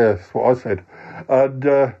dear, yeah, that's what I said. And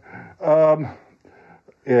the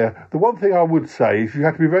one thing I would say is you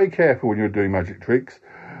have to be very careful when you're doing magic tricks,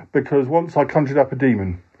 because once I conjured up a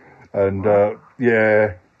demon, and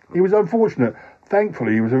he was unfortunate.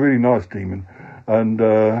 Thankfully, he was a really nice demon. And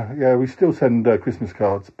we still send Christmas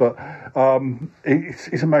cards, but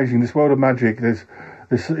it's amazing. This world of magic, it's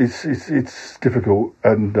difficult,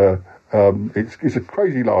 and it's a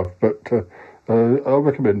crazy life. But I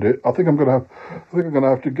recommend it. I think I'm gonna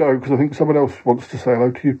have to go because I think someone else wants to say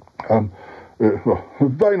hello to you.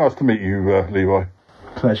 Very nice to meet you, Levi.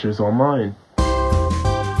 Pleasure's all mine.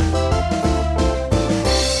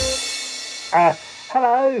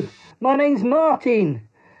 Hello, my name's Martin.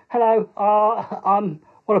 Hello, I'm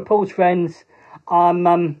one of Paul's friends.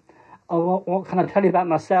 What can I tell you about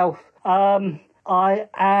myself? I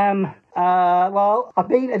am, I've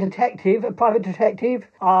been a detective, a private detective.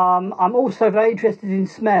 I'm also very interested in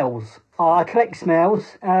smells. I collect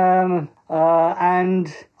smells. And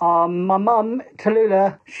my mum,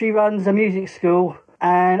 Tallulah, she runs a music school,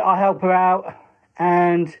 and I help her out.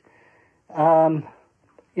 And I'm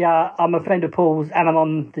a friend of Paul's, and I'm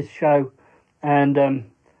on this show. And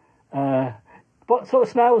what sort of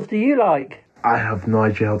smells do you like? I have no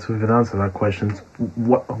idea how to even answer that question.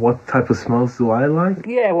 What type of smells do I like?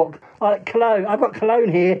 Yeah, I like cologne. I've got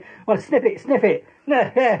cologne here. Well, sniff it.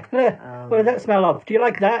 Yeah. What does that smell of? Do you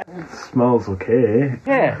like that? It smells okay.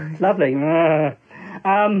 Yeah, it's lovely. I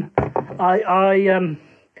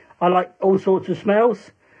like all sorts of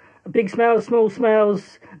smells. Big smells, small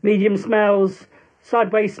smells, medium smells,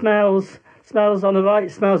 sideways smells, smells on the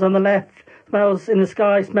right, smells on the left, smells in the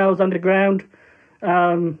sky, smells underground,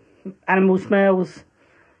 animal smells,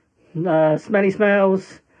 smelly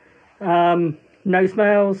smells, no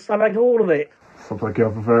smells. I like all of it. Sounds like you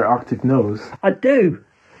have a very active nose. I do,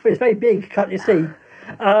 but it's very big, can't you see?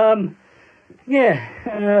 I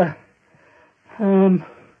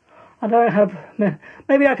don't have...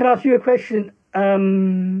 Maybe I can ask you a question.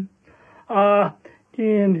 I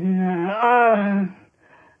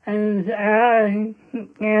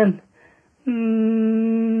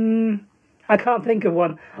can't think of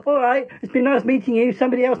one. All right, it's been nice meeting you.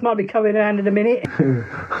 Somebody else might be coming around in a minute.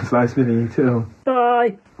 It's nice meeting you too.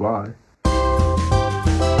 Bye. Bye.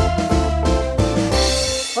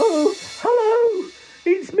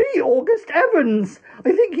 August Evans.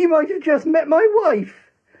 I think you might have just met my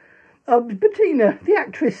wife. Bettina, the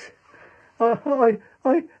actress. You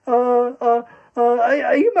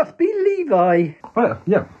must be Levi.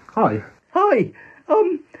 Yeah. Hi. Hi.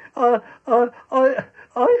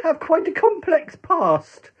 I have quite a complex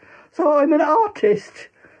past. So I'm an artist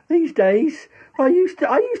these days. I used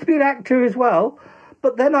to be an actor as well,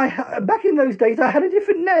 but then back in those days I had a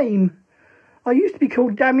different name. I used to be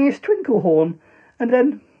called Damius Twinklehorn, and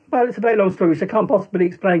then, well, it's a very long story which I can't possibly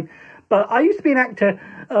explain. But I used to be an actor.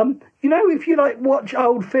 You know, if you watch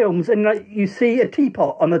old films and you see a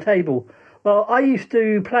teapot on the table. Well, I used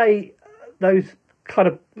to play those kind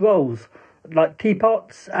of roles, like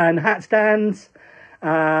teapots and hat stands,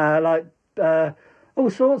 all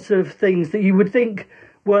sorts of things that you would think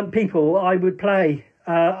weren't people. I would play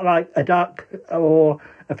like a duck or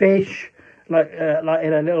a fish, like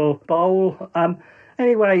in a little bowl.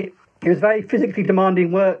 Anyway, it was very physically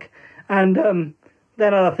demanding work, and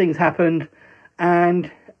then other things happened,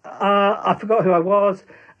 and I forgot who I was.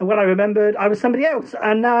 And when I remembered, I was somebody else,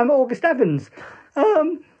 and now I'm August Evans.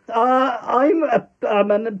 I'm a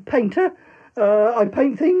painter. I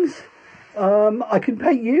paint things. I can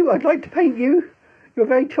paint you. I'd like to paint you. You're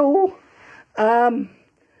very tall.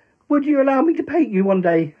 Would you allow me to paint you one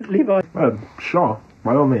day, Levi? Sure,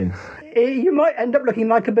 by all means. You might end up looking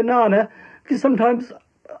like a banana, because sometimes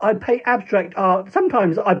I paint abstract art.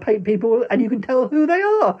 Sometimes I paint people and you can tell who they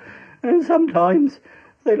are. And sometimes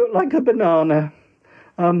they look like a banana.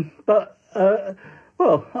 Well,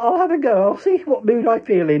 I'll have a go. I'll see what mood I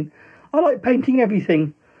feel in. I like painting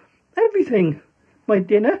everything. Everything. My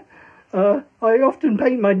dinner. I often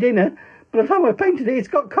paint my dinner. By the time I painted it, it's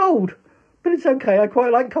got cold. But it's okay. I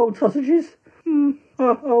quite like cold sausages. I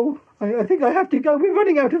think I have to go. We're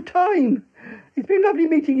running out of time. It's been lovely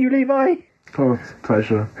meeting you, Levi. Oh, it's a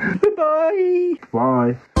pleasure. Goodbye.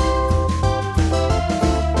 Bye.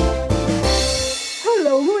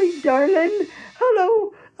 Hello, my darling.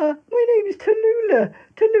 Hello. My name is Tallulah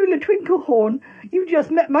Twinklehorn. You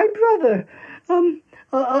just met my brother.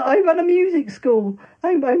 I run a music school.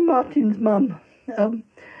 I'm Martin's mum.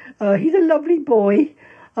 He's a lovely boy.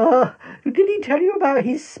 Did he tell you about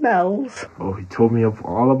his smells? Oh, he told me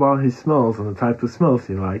all about his smells and the type of smells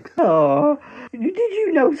he likes. Oh, did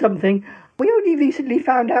you know something? We only recently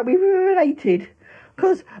found out we were related.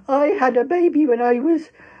 'Cause I had a baby when I was,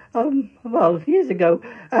 years ago.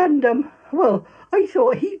 And, I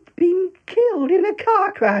thought he'd been killed in a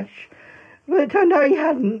car crash. But it turned out he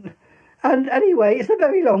hadn't. And anyway, it's a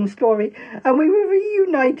very long story. And we were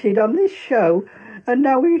reunited on this show. And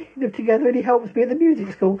now we live together and he helps me at the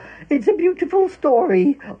music school. It's a beautiful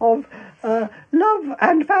story of love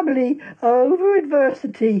and family over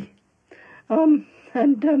adversity.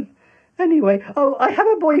 Anyway, I have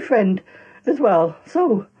a boyfriend as well.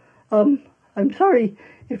 So, I'm sorry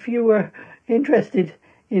if you were interested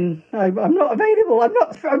in... I'm not available. I'm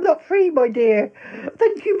not free, my dear.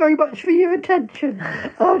 Thank you very much for your attention.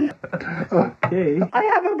 Okay. I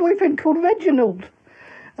have a boyfriend called Reginald.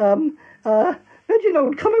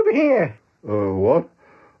 Reginald, come over here. What?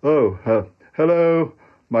 Hello.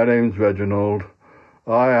 My name's Reginald.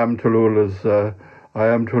 I am Tallulah's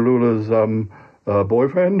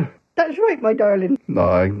boyfriend. That's right, my darling. No,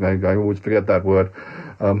 I always forget that word.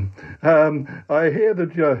 I hear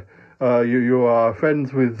that you are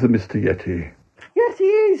friends with Mr. Yeti. Yes, he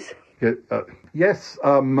is. Yes,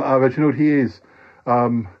 Reginald, he is.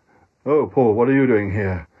 Paul, what are you doing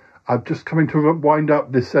here? I'm just coming to wind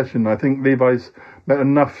up this session. I think Levi's met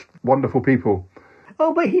enough wonderful people.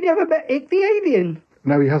 Oh, but he never met Ick the alien.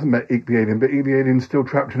 No, he hasn't met Ick the alien, but Ick the alien's still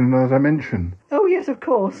trapped in another dimension. Oh, yes, of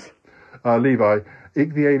course. Levi,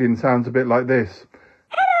 Ick the alien sounds a bit like this.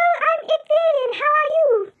 Hello, I'm Ick the alien. How are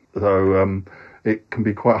you? So, it can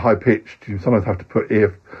be quite high-pitched. You sometimes have to put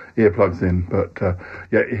earplugs in. But,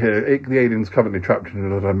 Ick the alien's currently trapped in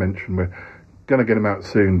another dimension. We're going to get him out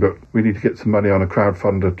soon, but we need to get some money on a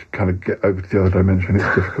crowdfunder to kind of get over to the other dimension.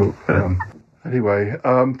 It's difficult. Anyway,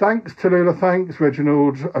 thanks, Tallulah. Thanks,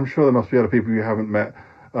 Reginald. I'm sure there must be other people you haven't met.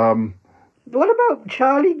 What about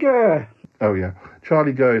Charlie Gurr? Oh, yeah.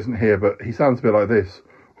 Charlie Gurr isn't here, but he sounds a bit like this.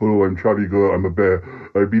 Hello, I'm Charlie Gurr. I'm a bear.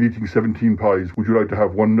 I've been eating 17 pies. Would you like to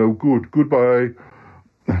have one? No, good. Goodbye.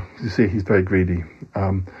 You see, he's very greedy.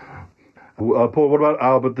 Paul, what about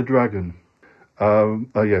Albert the Dragon?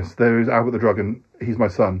 Yes, there is Albert the Dragon. He's my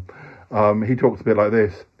son. He talks a bit like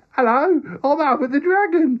this. Hello, I'm Albert the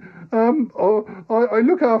Dragon. I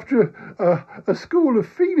look after a school of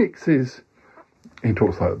phoenixes. He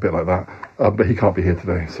talks a bit like that, but he can't be here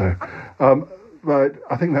today. So, right,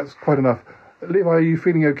 I think that's quite enough. Levi, are you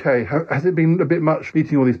feeling okay? Has it been a bit much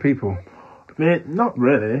meeting all these people? Not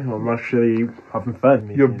really. I'm actually having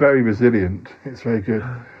fun. You're very resilient. It's very good.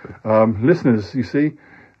 Listeners, you see,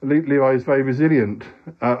 Levi is very resilient,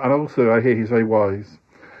 and also I hear he's very wise,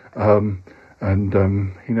 and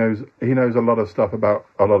he knows a lot of stuff about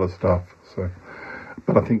a lot of stuff. So,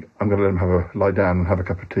 but I think I'm going to let him lie down and have a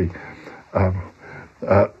cup of tea.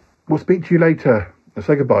 We'll speak to you later.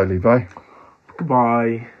 Say goodbye, Levi.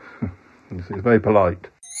 Goodbye. He's very polite.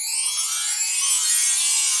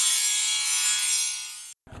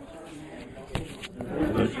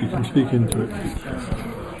 You can speak into it.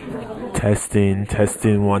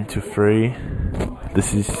 Testing 1, 2, 3.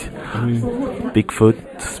 This is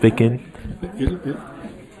Bigfoot speaking.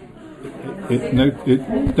 It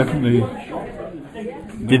definitely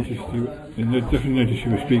noticed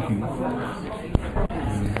you were speaking.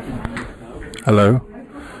 Hello,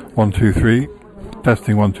 1, 2, 3.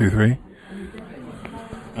 Testing 1, 2, 3.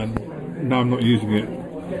 And now I'm not using it.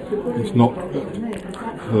 It's not.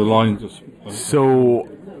 The lines are. So,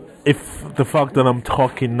 if the fact that I'm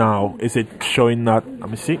talking now, is it showing that? Let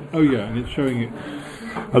me see. Oh yeah, and it's showing it.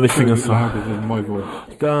 Let me sing a song. Louder than my voice.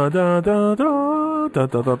 Da da da da da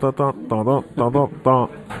da da da da da da da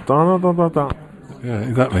da da da da. Yeah,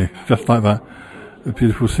 exactly. Just like that. The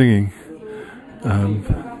beautiful singing.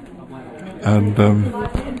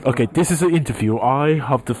 Okay, this is an interview. I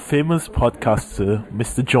have the famous podcaster,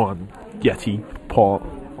 Mr. John Yeti Paul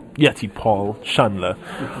Chandler.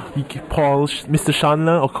 Mr.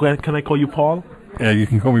 Chandler, or can I call you Paul? Yeah, you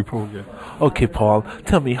can call me Paul, yeah. Okay, Paul,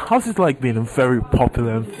 tell me, how's it like being a very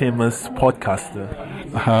popular and famous podcaster?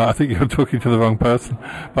 I think you're talking to the wrong person,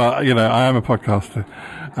 but, I am a podcaster.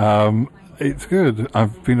 It's good.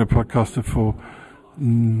 I've been a podcaster for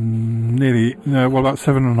about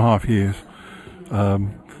 7.5 years.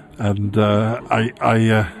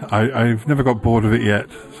 I've never got bored of it yet,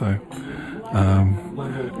 so...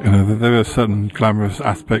 there are certain glamorous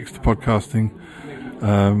aspects to podcasting.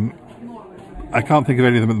 I can't think of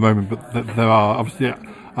any of them at the moment, but there are. Obviously,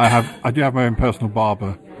 I do have my own personal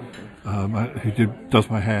barber who does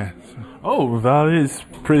my hair. So. Oh, that is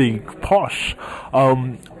pretty posh.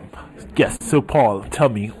 Yes. So, Paul, tell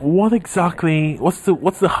me, what's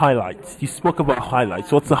the highlights? You spoke about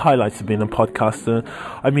highlights. What's the highlights of being a podcaster?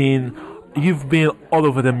 I mean, you've been all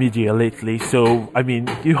over the media lately, so,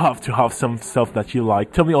 you have to have some stuff that you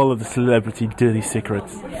like. Tell me all of the celebrity dirty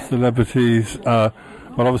secrets. Celebrities,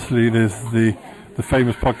 well, obviously there's the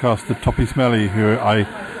famous podcaster Toppy Smelly, who I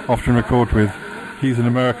often record with. He's an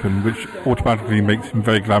American, which automatically makes him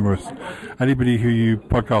very glamorous. Anybody who you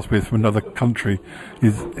podcast with from another country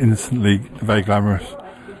is instantly very glamorous,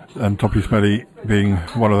 and Toppy Smelly being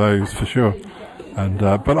one of those for sure. And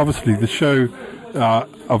but obviously the show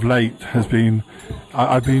of late has been,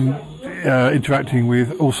 I've been interacting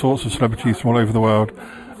with all sorts of celebrities from all over the world.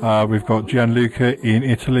 We've got Gianluca in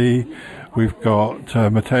Italy, we've got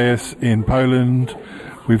Mateus in Poland,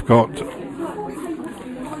 we've got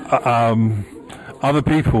other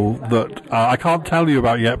people that I can't tell you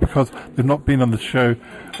about yet because they've not been on the show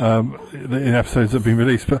in episodes that have been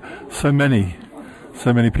released, but so many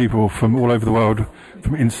people from all over the world,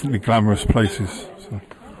 from instantly glamorous places. So.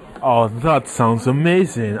 Oh, that sounds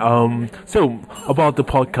amazing. So, about the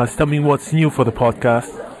podcast, tell me what's new for the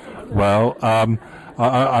podcast. Well,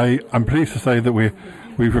 I'm pleased to say that we've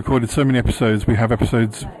recorded so many episodes. We have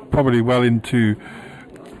episodes probably well into,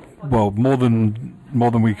 more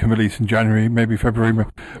than we can release in January, maybe February.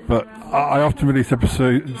 But I often release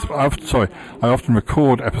episodes. I often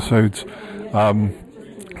record episodes.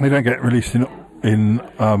 They don't get released in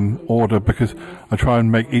order because I try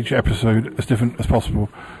and make each episode as different as possible.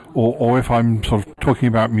 Or if I'm sort of talking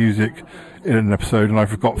about music in an episode and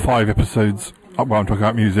I've got 5 episodes where I'm talking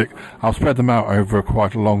about music, I'll spread them out over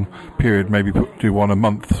quite a long period, maybe do one a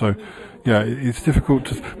month. So, yeah, it's difficult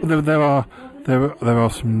to. But there are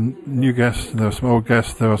some new guests, there are some old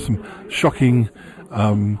guests, there are some shocking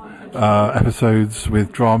episodes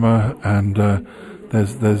with drama, and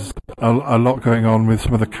there's a lot going on with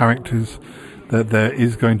some of the characters. That there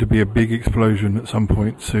is going to be a big explosion at some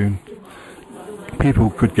point soon. People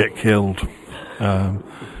could get killed,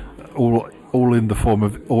 all in the form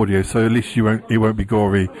of audio. So at least it won't be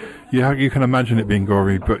gory. You can imagine it being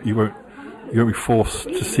gory, but you won't be forced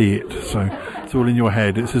to see it. So it's all in your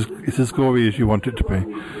head. It's as gory as you want it to be.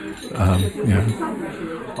 Yeah.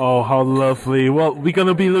 Oh, how lovely! Well, we're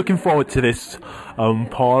gonna be looking forward to this,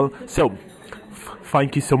 Paul. So,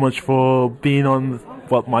 thank you so much for being on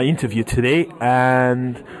my interview today,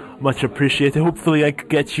 and much appreciated. Hopefully I could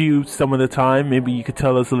get you some of the time. Maybe you could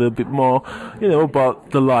tell us a little bit more,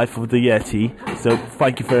 about the life of the Yeti. So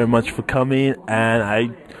thank you very much for coming, and I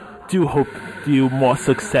do hope you more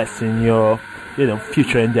success in your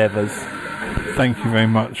future endeavours. Thank you very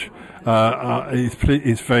much.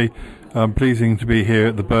 It's very pleasing to be here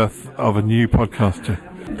at the birth of a new podcaster.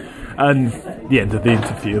 And the end of the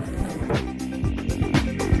interview.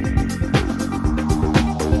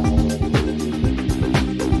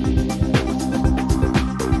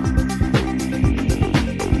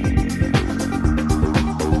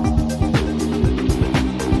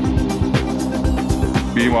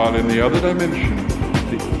 Meanwhile, in the other dimension,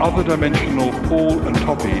 the other dimensional Paul and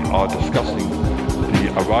Toppy are discussing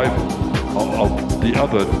the arrival of the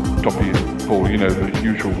other Toppy and Paul, the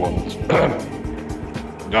usual ones.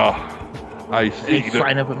 I see Any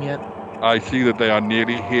sign of them yet? I see that they are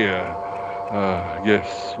nearly here.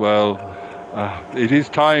 Yes, well, it is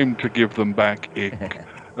time to give them back Ick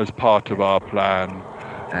as part of our plan.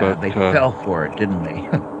 But they fell for it, didn't they?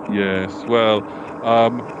 Yes, well,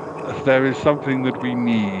 there is something that we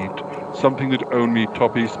need, something that only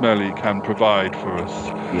Toppy Smelly can provide for us.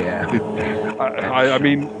 Yeah. I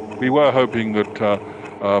mean, we were hoping that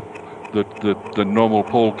the normal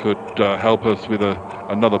Paul could help us with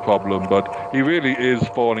another problem, but he really is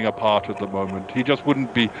falling apart at the moment. He just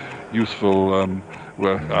wouldn't be useful.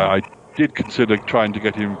 I did consider trying to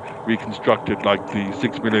get him reconstructed like the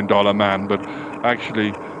 $6 million man, but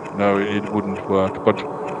actually, no, it wouldn't work. But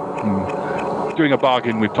doing a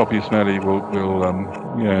bargain with Toppy Smelly will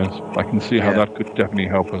yes, I can see how that could definitely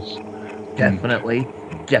help us. Definitely.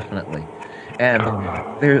 And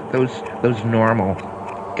those normal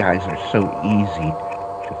guys are so easy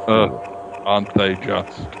to fool. Aren't they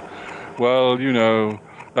just? Well,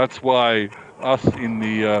 that's why us in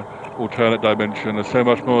the alternate dimension are so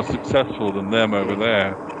much more successful than them over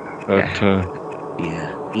there. But,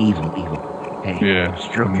 evil. Hey,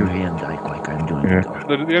 stroke your hand, Ike, like I'm doing.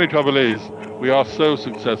 The only trouble is, we are so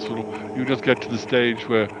successful, you just get to the stage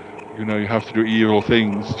where, you have to do evil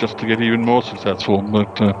things just to get even more successful.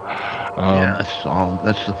 But that's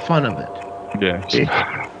the fun of it. Yes.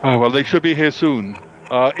 Well, they should be here soon.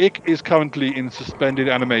 Ick is currently in suspended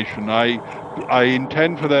animation. I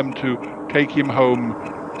intend for them to take him home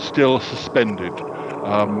still suspended.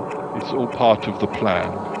 It's all part of the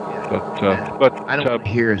plan. But I don't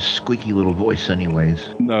hear his squeaky little voice anyways.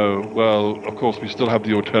 No, well, of course we still have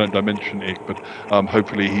the alternate dimension Ick, but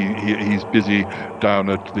hopefully he's busy down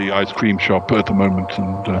at the ice cream shop at the moment.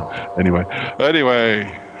 And anyway,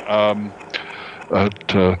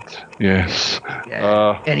 yes.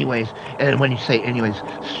 Anyways, and when you say anyways,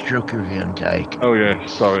 stroke your Van Dyke. Oh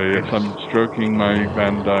yes, sorry, yes, I'm stroking my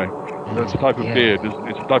Van Dyke. That's a type of beard.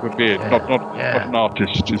 It's a type of beard, not an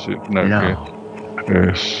artist, is it? No.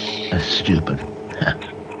 Yes. That's stupid.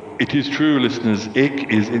 It is true, listeners.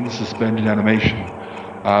 Ick is in suspended animation.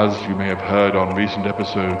 As you may have heard on recent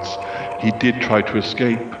episodes, he did try to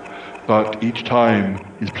escape, but each time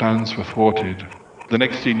his plans were thwarted. The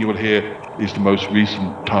next scene you will hear is the most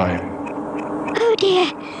recent time. Oh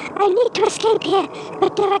dear, I need to escape here,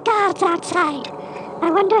 but there are guards outside.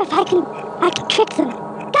 I wonder if I can trick them.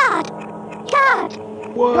 Guard!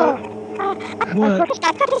 What? I've got a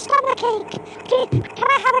stomachache. Can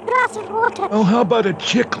I have a glass of water? Oh, how about a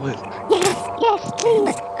chiclet? Yes,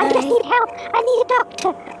 please. I just need help. I need a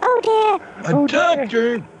doctor. Oh dear. A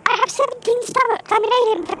doctor? I have 17 stomachs. I'm an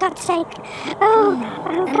alien, for God's sake. Oh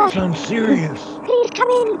God. Sounds serious. Please come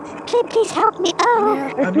in. Please help me.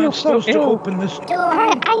 Oh. I'm not supposed to open this door.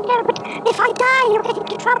 I know, but if I die, you'll get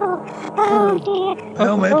into trouble. Oh dear.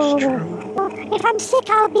 Well, that's true. If I'm sick,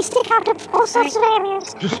 I'll be sick out of all sorts of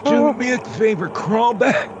areas. Just do me a favor. Crawl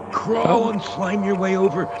back. Crawl and slime your way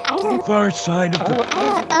over to the far side of the...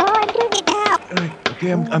 I'm doing it now.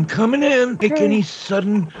 Okay, I'm coming in. Make any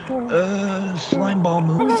sudden slime ball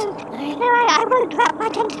moves. No, I won't wrap my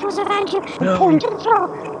tentacles around you and pull you to the floor.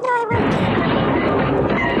 No, I won't.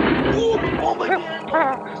 Oh my God.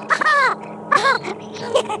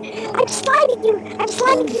 I'm sliding you to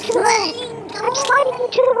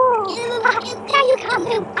the wall. Now you can't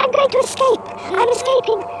move. I'm going to escape. I'm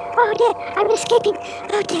escaping. Oh dear, I'm escaping.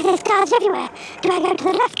 Oh dear, there's guards everywhere. Do I go to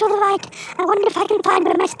the left or the right? I wonder if I can find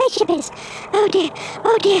where my spaceship is. Oh dear,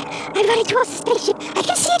 I'm running towards the spaceship. I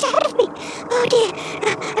can see it ahead of me. Oh dear,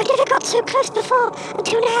 I've never got so close before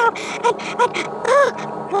until now.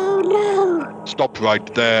 Oh no. Stop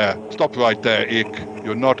right there, Ick.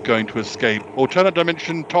 You're not going to escape. Alternate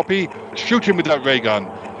dimension, Toppy. Shoot him with that ray gun.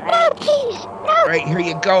 No, please, no. Right, here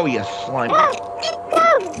you go, you slime. No.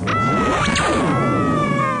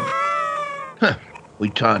 We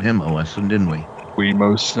taught him a lesson, didn't we? We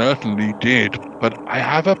most certainly did, but I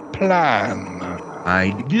have a plan.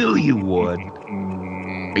 I knew you would.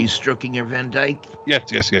 Are you stroking your Van Dyke?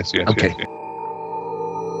 Yes. Okay.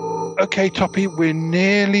 Yes. Okay, Toppy, we're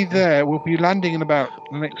nearly there. We'll be landing in about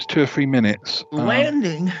the next 2 or 3 minutes.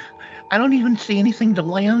 Landing? I don't even see anything to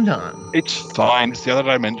land on. It's fine. It's the other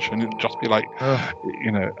dimension. It'll just be like,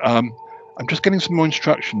 I'm just getting some more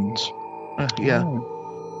instructions. Yeah.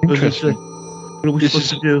 Interesting. What are we supposed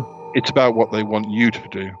to do? It's about what they want you to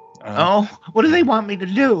do. What do they want me to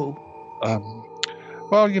do?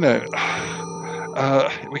 Well, we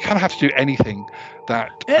kind of have to do anything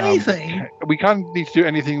that... Anything? We kind of need to do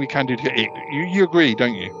anything we can do to get it. You agree,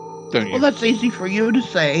 don't you? Don't you? Well, that's easy for you to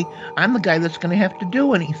say. I'm the guy that's going to have to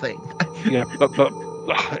do anything. Yeah, but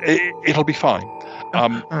it'll be fine.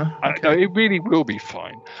 Okay. It really will be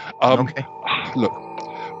fine. Okay. Look,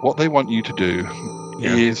 what they want you to do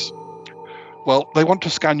is... Well, they want to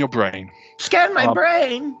scan your brain. Scan my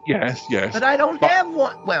brain? Yes. But I don't have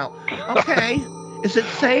one. Well, okay. Is it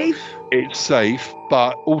safe? It's safe,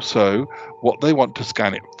 but also what they want to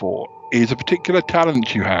scan it for is a particular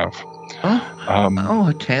talent you have.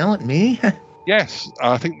 A talent? Me? Yes,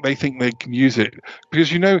 I think they can use it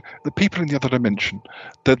because the people in the other dimension,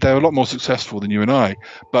 that they're a lot more successful than you and I.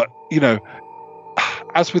 But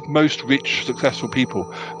as with most rich, successful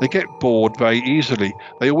people, they get bored very easily.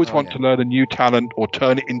 They always want to learn a new talent or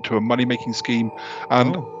turn it into a money-making scheme.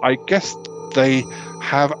 And I guess they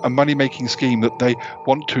have a money-making scheme that they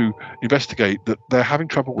want to investigate that they're having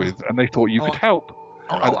trouble with, and they thought you could help.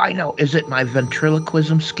 I know. Is it my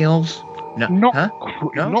ventriloquism skills? No,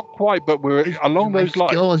 not quite, but we're along those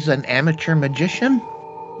lines. Skill as an amateur magician?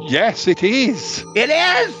 Yes, it is. It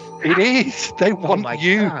is? It is. They want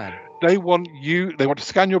you. God. They want you. They want to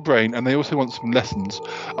scan your brain, and they also want some lessons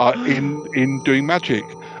in doing magic.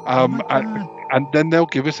 And then they'll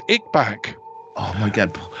give us it back. Oh my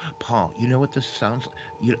God, Paul! You know what this sounds like?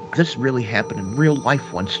 This really happened in real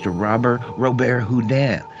life once to Robert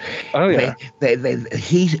Houdin. Oh yeah.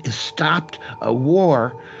 He stopped a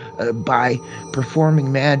war by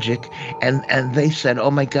performing magic, and they said, "Oh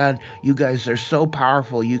my God, you guys are so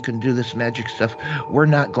powerful! You can do this magic stuff. We're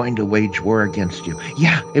not going to wage war against you."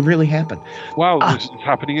 Yeah, it really happened. Wow, this is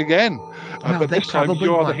happening again. But this time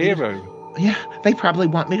you're the hero. They probably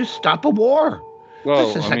want me to stop a war.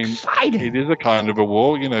 Well, this is exciting. It is a kind of a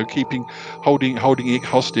war, holding it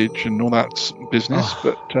hostage and all that business.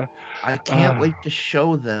 But I can't wait to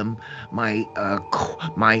show them my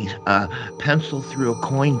pencil through a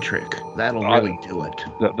coin trick. That'll really do it.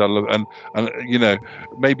 And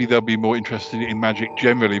maybe they'll be more interested in magic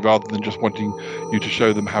generally rather than just wanting you to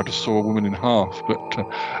show them how to saw a woman in half. But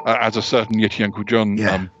as a certain Yeti Uncle John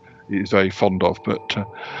is very fond of. But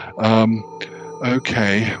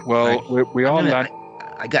okay, well, we are.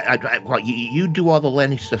 You do all the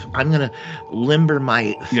landing stuff. I'm going to limber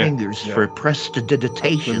my fingers for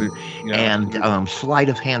prestidigitation and sleight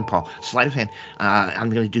of hand, Paul. Sleight of hand. I'm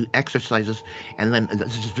going to do exercises, and then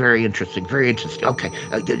this is very interesting. Very interesting. Okay,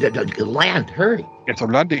 land. Hurry. Yes,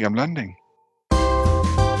 I'm landing.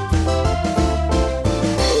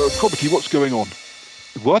 Property, what's going on?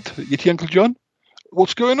 What? Yeti Uncle John?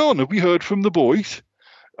 What's going on? Have we heard from the boys?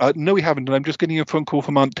 No, we haven't, and I'm just getting a phone call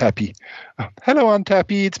from Aunt Tappy. Hello, Aunt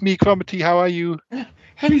Tappy. It's me, Cromitty. How are you?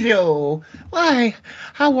 Hello. Why,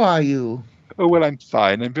 how are you? Oh, well, I'm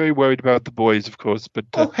fine. I'm very worried about the boys, of course, but...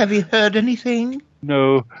 have you heard anything?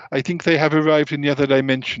 No, I think they have arrived in the other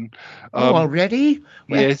dimension. Already?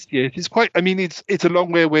 Well, yes. It's quite... I mean, it's a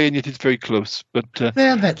long way away, and yet it's very close, but...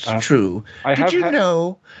 well, that's true. Did you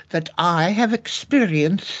know that I have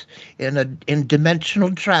experience in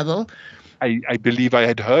dimensional travel? I believe I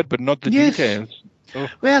had heard, but not the details. Oh.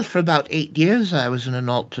 Well, for about 8 years, I was in an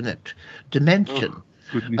alternate dimension.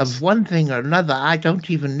 Of one thing or another, I don't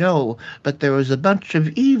even know, but there was a bunch of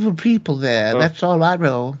evil people there. That's all I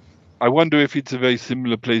know. I wonder if it's a very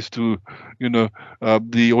similar place to,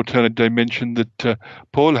 the alternate dimension that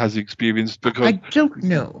Paul has experienced. Because I don't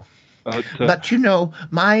know. But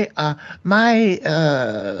my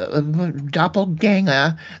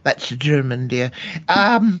doppelganger, that's German, dear,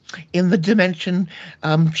 in the dimension,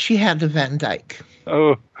 she had a Van Dyke.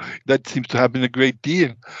 Oh, that seems to have been a great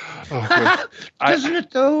deal. Oh, well, doesn't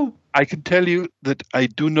it, though? I can tell you that I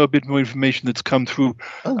do know a bit more information that's come through.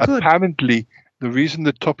 Oh, good. Apparently, the reason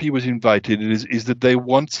that Toppy was invited is that they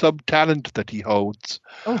want some talent that he holds.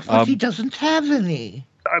 Oh, but he doesn't have any.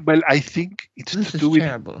 Well, I think it's this to do with...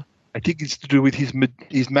 terrible. I think it's to do with his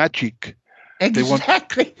magic.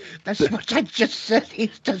 Exactly. That's what I just said.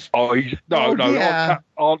 He's just... No.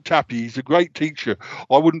 Aunt Tappy, he's a great teacher.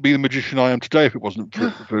 I wouldn't be the magician I am today if it wasn't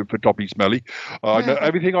for Toppy Smelly. I know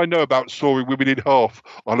everything I know about sawing women in half.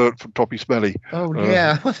 I learned from Toppy Smelly. Oh,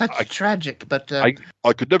 yeah. Well, that's tragic, but...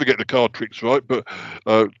 I could never get the card tricks right, but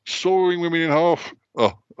sawing women in half,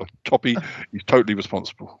 Toppy, he's totally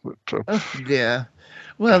responsible. But, Oh dear.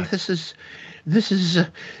 Well, this is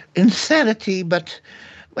insanity. But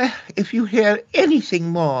well, if you hear anything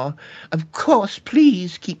more, of course,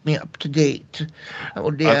 please keep me up to date.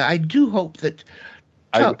 Oh dear, I do hope that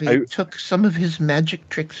Toppy took some of his magic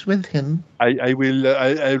tricks with him. I will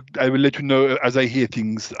let you know as I hear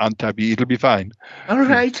things, Aunt Tabby. It'll be fine. All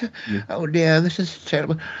right. Yeah. Oh dear, this is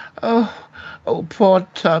terrible. Oh, poor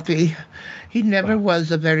Toppy. He never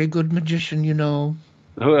was a very good magician, you know.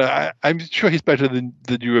 I'm sure he's better than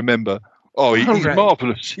you remember. Oh, he's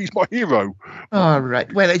marvelous. He's my hero. All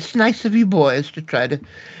right. Well, it's nice of you boys to try to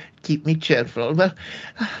keep me cheerful. Well,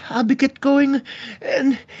 I'll get going,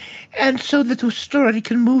 and so that the story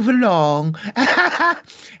can move along.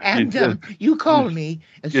 And you call me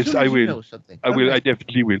as soon as you know something. I will. Right. I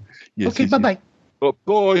definitely will. Yes. Okay. Bye-bye. Oh,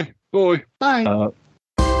 bye. Bye.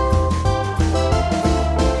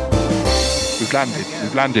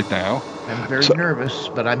 We've landed now. I'm very nervous,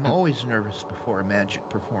 but I'm always nervous before a magic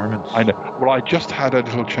performance. I know. Well, I just had a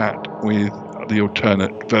little chat with the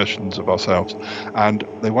alternate versions of ourselves, and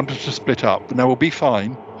they want us to split up. Now, we'll be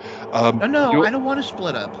fine. No, I don't want to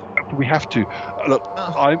split up. We have to. Look,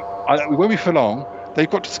 we won't be for long. They've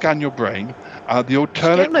got to scan your brain. The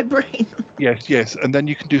alternate. Scan my brain. Yes, and then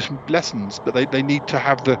you can do some lessons. But they need to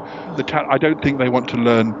have the I don't think they want to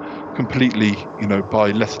learn completely,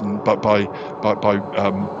 by lesson, but by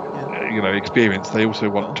experience. They also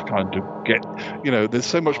want to kind of get, there's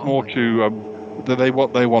so much more to that they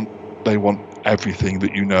want everything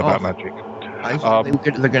that you know about magic.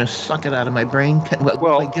 They're going to suck it out of my brain.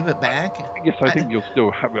 Will I give it back? Yes, I think you'll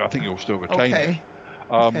still have it. I think you'll still retain it.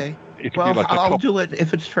 Okay. I'll do it.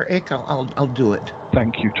 If it's for Ick, I'll do it.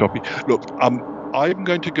 Thank you, Toppy. Look, I'm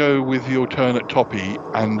going to go with the alternate Toppy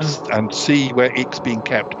and see where Ick's being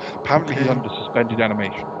kept. Apparently he's under suspended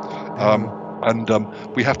animation. And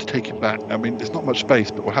we have to take him back. I mean, there's not much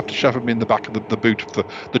space, but we'll have to shove him in the back of the boot of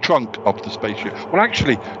the trunk of the spaceship. Well,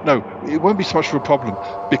 actually, no, it won't be so much of a problem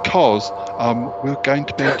because we're going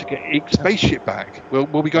to be able to get Ick's spaceship back.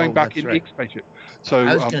 We'll be going back in Ick's spaceship. So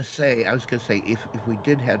I was going to say, if we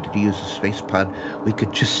did have to use a space pod, we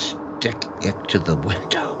could just stick Ick to the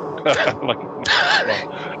window.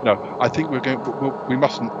 No, I think we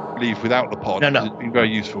mustn't leave without the pod. No. It's been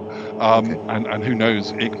very useful. And who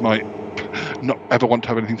knows, Ick might not ever want to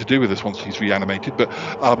have anything to do with us once he's reanimated. But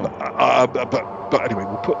anyway,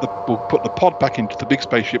 we'll put the pod back into the big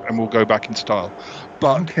spaceship and we'll go back in style.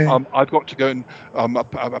 But I've got to go and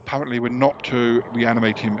apparently we're not to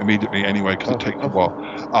reanimate him immediately anyway because it takes a while.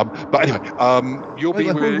 But anyway, you'll be.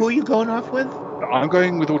 Who are you going off with? I'm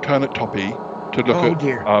going with alternate Toppy to look at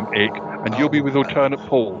Ick, and you'll be with alternate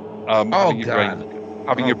Paul.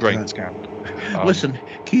 Having your brain scanned. Listen,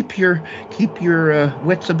 keep your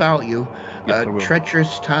wits about you. Yes,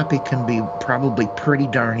 treacherous Toppy can be probably pretty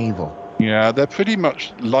darn evil. Yeah, they're pretty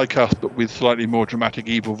much like us, but with slightly more dramatic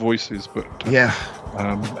evil voices. But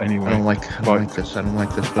anyway, I don't like this.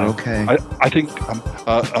 But okay. I think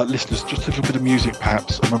listeners, just a little bit of music,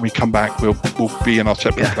 perhaps, and when we come back, we'll be in our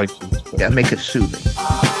separate places. Yeah, make it soothing.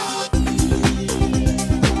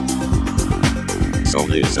 So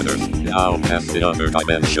listeners, now as the other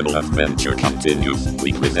dimensional adventure continues,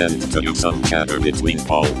 we present to you some chatter between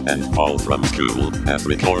Paul and Paul from school, as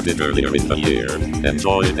recorded earlier in the year.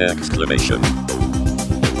 Enjoy! Exclamation.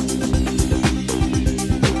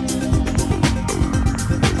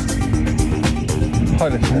 Hi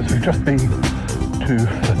listeners, we've just been to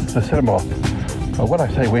the cinema. When I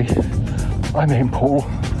say we, I mean Paul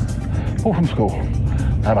from school,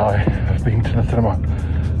 and I have been to the cinema.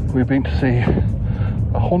 We've been to see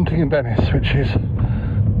A Haunting in Venice, which is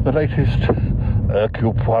the latest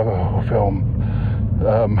Hercule Poirot film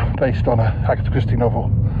based on an Agatha Christie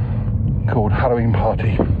novel called Halloween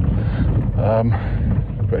Party,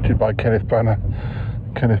 directed by Kenneth Branagh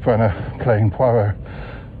playing Poirot.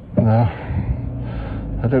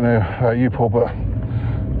 I don't know about you, Paul, but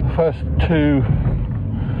the first two,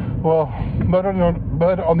 Murder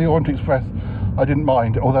on the Orient Express, I didn't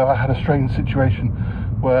mind, although I had a strange situation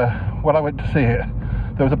where when I went to see it,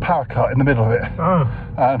 there was a power cut in the middle of it,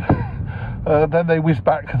 and then they whizzed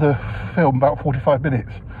back the film about 45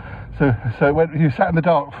 minutes. So you sat in the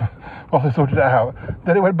dark while they sorted it out.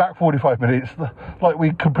 Then it went back 45 minutes, like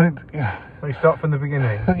we completely. They start from the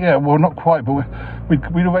beginning. Yeah, well, not quite, but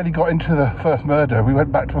we'd already got into the first murder. We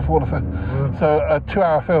went back to before the first. So a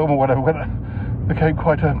 2-hour film or whatever became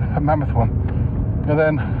quite a mammoth one. And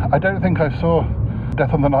then I don't think I saw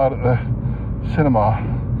Death on the Nile at the cinema.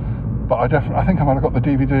 But I think I might have got the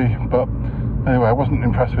DVD. But anyway, I wasn't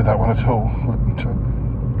impressed with that one at all.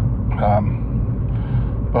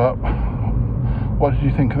 But What did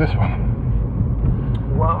you think of this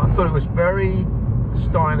one? Well, I thought it was very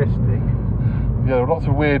stylistic. Yeah, there were lots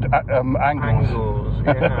of weird angles.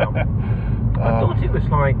 Yeah. I thought it was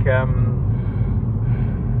like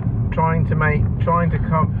trying to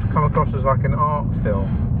come across as like an art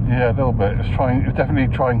film. Yeah, a little bit. It's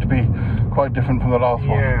definitely trying to be quite different from the last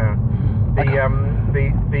one. Yeah.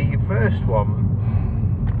 The first one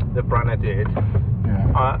that Branagh did,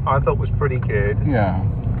 I thought was pretty good. Yeah.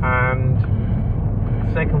 And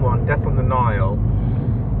the second one, Death on the Nile,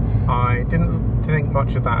 I didn't think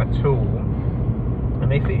much of that at all.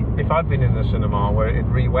 And if I'd been in the cinema where it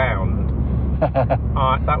rewound,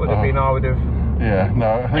 that would have been, I would have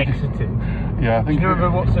exited. Yeah, I think. Do you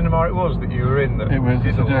remember what cinema it was that you were in? It was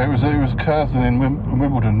Curzon in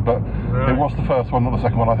Wimbledon, but it was the first one, not the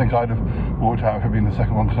second one. I think I'd have walked out if it had been the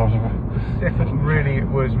second one because I was. It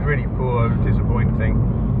was really poor, disappointing.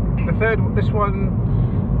 The third, this one,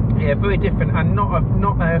 yeah, very different and not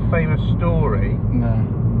a famous story.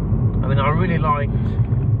 No. I mean, I really liked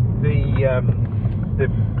the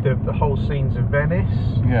whole scenes of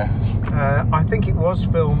Venice. Yes. I think it was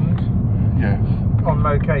filmed. Yes. On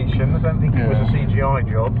location. I don't think it was a CGI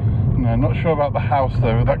job. No, not sure about the house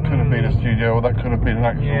though. That could have been a studio, or that could have been an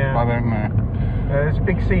actual. Yeah. I don't know. There's a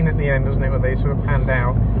big scene at the end, doesn't it, where they sort of panned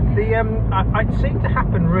out. It seemed to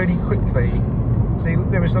happen really quickly. See,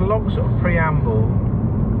 there was a long sort of preamble,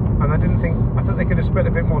 and I thought they could have spent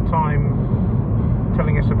a bit more time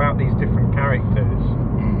telling us about these different characters.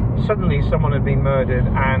 Suddenly, someone had been murdered,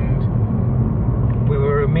 and we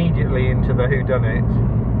were immediately into the whodunit.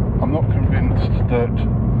 I'm not convinced that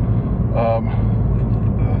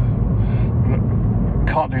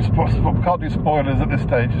can't do spoilers at this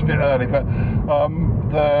stage. It's a bit early, but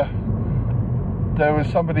there was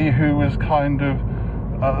somebody who was kind of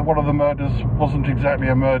one of the murders wasn't exactly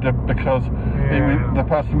a murder because the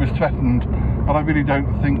person was threatened, and I really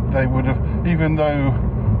don't think they would have, even though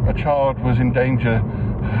a child was in danger.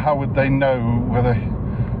 How would they know whether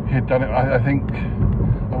he had done it? I think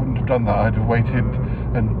I wouldn't have done that. I'd have waited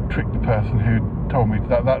and tricked the person who told me.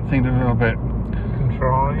 That seemed a little bit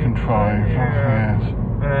contrived. Yeah. Yes.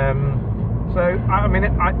 So I mean,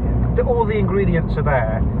 all the ingredients are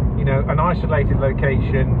there. You know, an isolated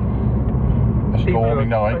location, a stormy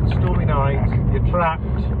night. You're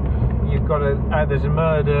trapped. You've got there's a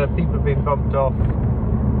murder. People have been bumped off.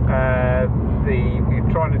 You're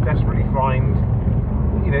trying to desperately find,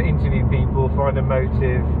 interview people, find a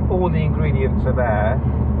motive. All the ingredients are there.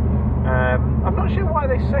 I'm not sure why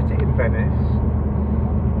they set it in Venice.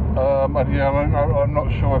 I'm not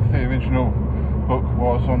sure if the original book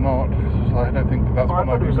was or not. I don't think that's one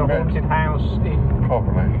I've read. I thought it was a haunted house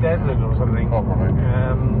in Devon or something. Probably.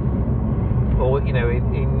 Or in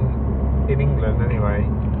England anyway.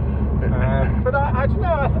 But I don't know.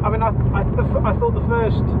 I thought the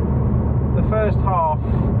first half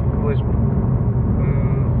was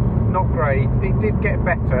not great. It did get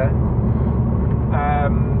better.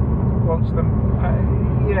 Once but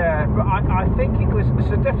I think it was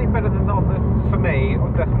definitely better than for me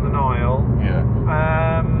on Death on the Nile. Yeah.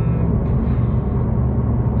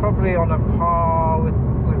 Probably on a par with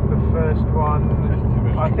the first one.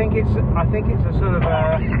 I think it's a sort of a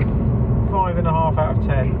 5.5 out of 10.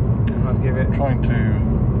 I'd give it. It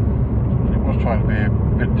was trying to be a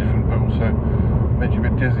bit different, but also made you a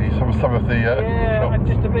bit dizzy. Some of the shots.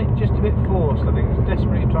 just a bit forced. I think it was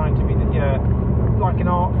desperately trying to be like an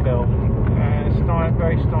art film.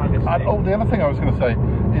 Very stylistic. And the other thing I was going to say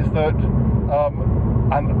is that,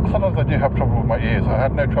 and sometimes I do have trouble with my ears. I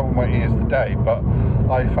had no trouble with my ears today, but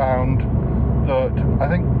I found that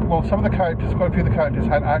some of the characters, quite a few of the characters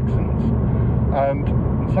had accents, and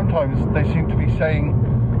sometimes they seemed to be saying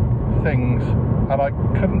things, and I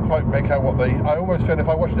couldn't quite make out what they. I almost felt if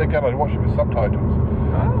I watched it again, I'd watch it with subtitles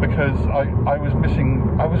because I was missing.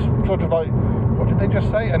 I was sort of like, what did they just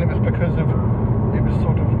say? And it was because of it was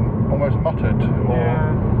sort of almost muttered,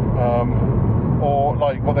 or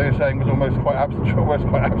like what they were saying was almost quite abstract.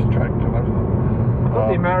 And I thought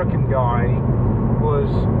the American guy was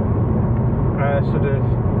sort of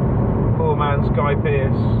poor man's Guy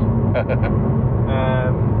Pearce.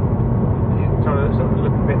 Trying to sort of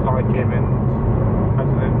look a bit like him, and I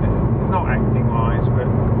don't know, not acting wise, but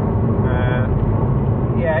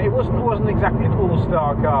it wasn't exactly an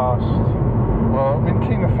all-star cast. Well, I mean,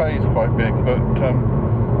 Tina Fey's quite big,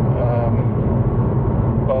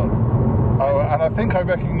 and I think I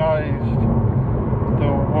recognised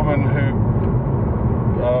the woman who,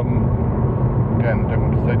 again, don't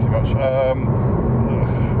want to say too much.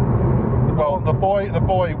 The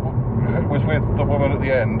boy was with the woman at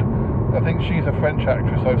the end. I think she's a French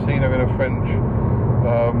actress. I've seen her in a French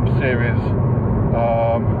series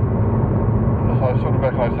As I sort of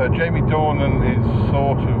recognise her. Jamie Dornan is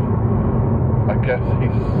sort of, I guess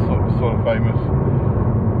he's sort of famous,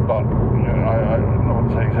 but you know, I not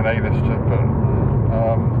to say he's an A-lister, but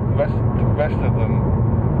the rest of them I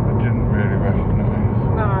didn't really recognise.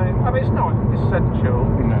 No, I mean it's not essential.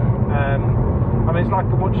 No. I mean it's like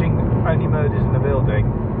watching Only Murders in the Building,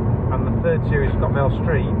 and the third series has got Mel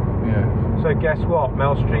Streep. Yeah. So guess what?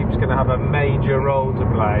 Mel Streep's going to have a major role to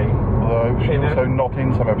play. Although she's also not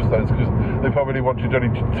in some episodes because they probably want you to only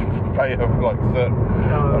pay her for like certain.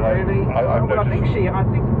 Oh, really? I think she has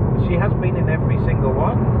been in every single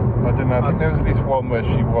one. I don't know. I think there was at least one where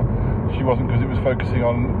she wasn't because it was focusing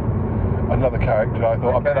on another character. I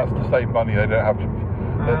thought I bet that's to save money. They don't have to.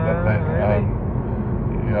 Really?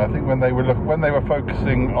 Yeah, I think when they were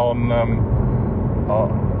focusing on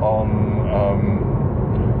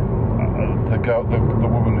the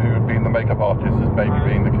woman who had been the makeup artist as maybe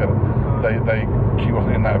being the killer. She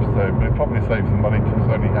wasn't in that episode, but it probably saves them money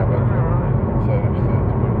to only have certain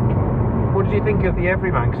episodes. What did you think of the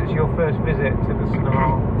Everyman? Because it's your first visit to the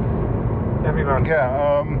cinema. Everyman.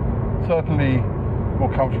 Yeah, certainly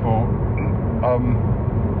more comfortable.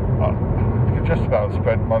 I could just about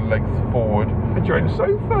spread my legs forward. And you're in a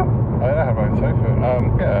sofa. I have my own sofa.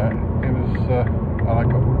 Yeah, it was.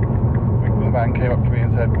 The man came up to me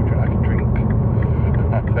and said, "Would you like a drink?"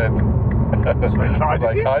 I said, "That's very kind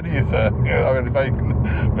of you." Kind of you, sir. Yeah, I mean, very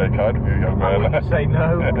kind of you, young man. I wouldn't say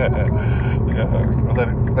no. Yeah.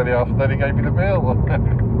 Then he gave me the bill.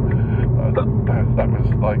 that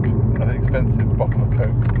was like an expensive bottle of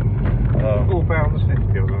Coke.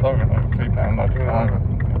 £4.50 or something.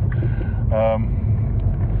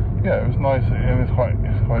 £3.95. Yeah, it was nice. It was quite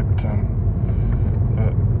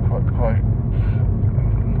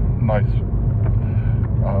nice.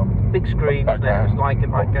 Big screen, wasn't it? It was like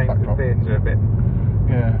going to the theatre a bit.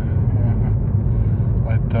 Yeah.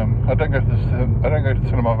 I don't go to the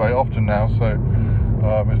cinema very often now, so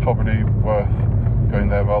it's probably worth going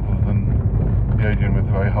there rather than the Odeon with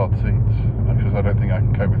the very hard seats, because I don't think I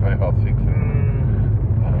can cope with very hard seats.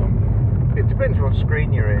 It depends what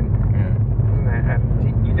screen you're in, doesn't it?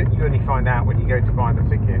 And you only find out when you go to buy the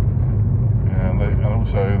ticket. Yeah, and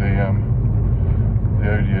also the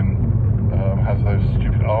Odeon has those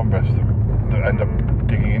stupid armrests that end up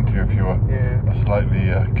digging into you if you're a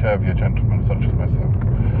slightly curvier gentleman such as myself.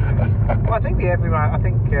 Well, I think the Everyman,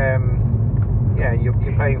 you're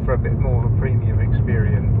paying for a bit more of a premium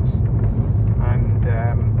experience, and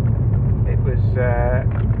it was.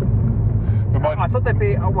 I thought there'd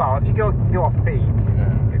be. If you go off peak,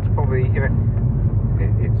 it's probably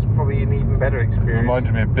it's probably an even better experience. It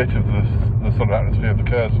reminded me a bit of the sort of atmosphere of the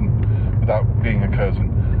Curzon, without being a Curzon,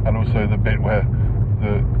 and also the bit where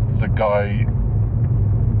the guy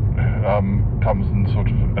comes and sort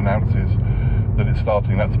of announces that it's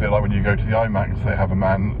starting. That's a bit like when you go to the IMAX, they have a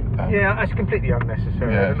man. That's completely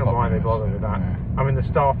unnecessary. I don't know why they bother with that. I mean, the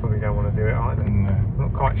staff probably don't want to do it either. I'm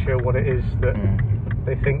not quite sure what it is that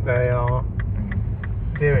they think they are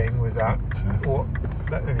doing with that.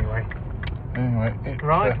 Anyway,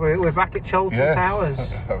 we're back at Cholton Towers.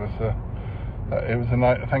 That was. It was a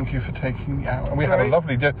night. Thank you for taking me out. And we had a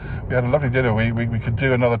lovely dinner. We could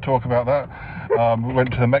do another talk about that. We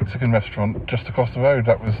went to the Mexican restaurant just across the road.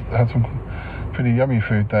 Had some pretty yummy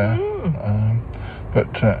food there.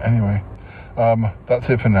 Anyway, that's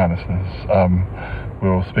it for now, listeners.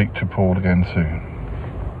 We'll speak to Paul again soon.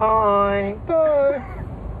 Bye.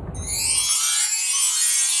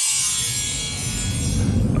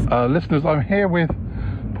 Listeners, I'm here with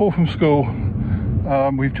Paul from school.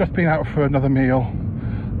 We've just been out for another meal.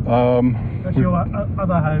 That's your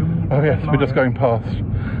other home. Oh yes, we're just going past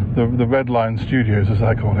the Red Lion Studios, as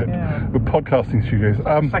I call it. Yeah. We're podcasting studios.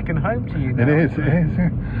 Second home to you now. It is.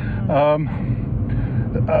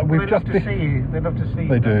 Yeah. We've just been. See you. They love to see you.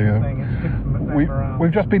 They do. Yeah. It's good for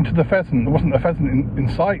We've just been to the Pheasant. There wasn't a pheasant in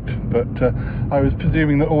sight, but I was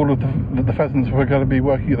presuming that all of the pheasants were going to be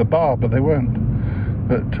working at the bar, but they weren't.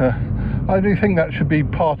 But I do think that should be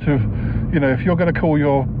part of. If you're going to call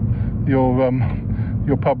your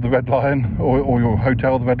pub the Red Lion, or your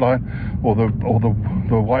hotel the Red Lion, or the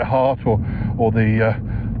White Hart, or the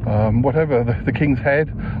whatever, the King's Head,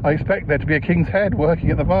 I expect there to be a King's Head working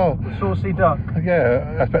at the bar. Saucy duck.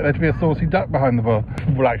 Yeah, I expect there to be a saucy duck behind the bar.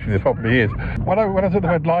 Well, actually, there probably is. When I was at the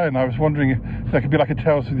Red Lion, I was wondering if there could be like a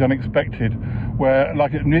Tales of the Unexpected, where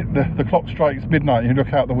like the clock strikes midnight, and you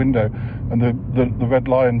look out the window, and the Red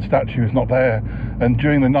Lion statue is not there, and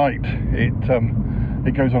during the night it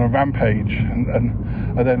goes on a rampage, and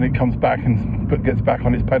then it comes back and gets back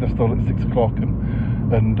on its pedestal at 6 o'clock, and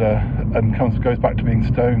goes back to being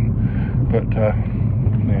stone. But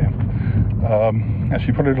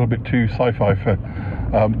Actually, probably a little bit too sci-fi for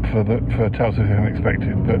Tales of the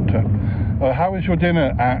Unexpected. But how was your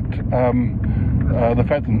dinner at the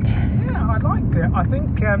Pheasant? Yeah, I liked it. I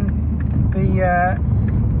think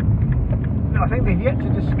I think they've yet to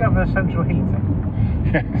discover central heating.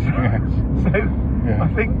 Yes. So I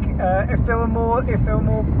think if there were more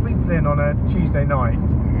people in on a Tuesday night,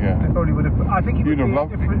 they probably would have. I think it would be a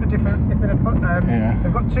different. If they'd have put,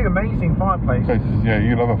 they've got two amazing fireplaces. Yeah,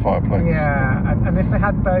 you love a fireplace. Yeah, and if they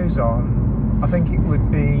had those on, I think it would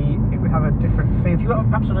have a different feel. If you got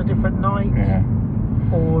perhaps on a different night. Yeah.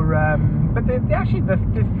 Or but I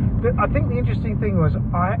think the interesting thing was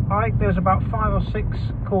there was about 5 or 6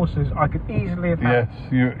 courses I could easily have had.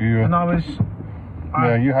 Yes, you and I was.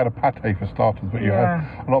 You had a pate for starters, but you had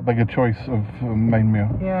a lot bigger choice of main meal.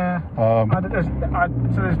 Yeah. So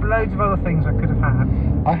there's loads of other things I could have had.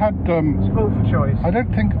 I had spoiled for choice. I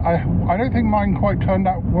don't think mine quite turned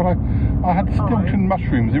out what I had Stilton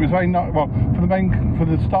mushrooms. It was very nice. Well, for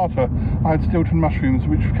the starter, I had Stilton mushrooms,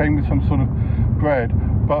 which came with some sort of bread,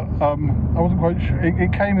 but I wasn't quite sure.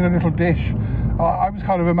 It came in a little dish. I was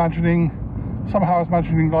kind of imagining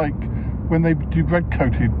like when they do bread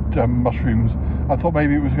coated mushrooms. I thought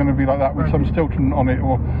maybe it was going to be like that with some Stilton on it,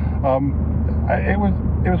 or it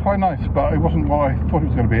was quite nice, but it wasn't what I thought it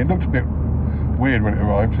was going to be. It looked a bit weird when it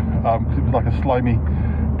arrived because it was like a slimy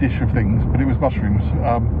dish of things, but it was mushrooms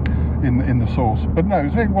in the sauce. But no,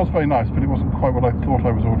 it was very nice, but it wasn't quite what I thought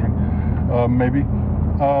I was ordering. Maybe,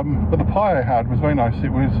 but the pie I had was very nice.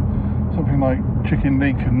 It was something like chicken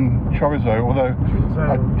leek and chorizo, although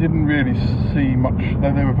I didn't really see much.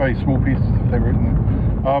 They were very small pieces if they were in there.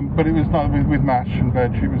 But it was nice with mash and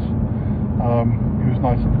veg. It was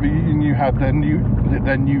nice. And you had their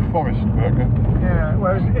new forest burger. Yeah,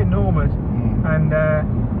 well, it was enormous, and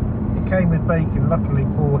it came with bacon. Luckily,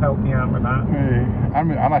 Paul helped me out with that. Yeah.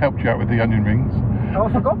 And I helped you out with the onion rings. Oh,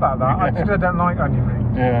 I forgot about that. I still don't like onion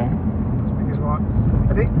rings. Yeah. Because what?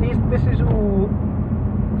 I think this is all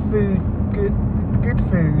good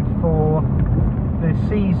food for the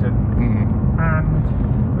season, and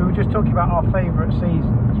we were just talking about our favourite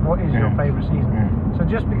seasons. What is your favourite season? Yeah. So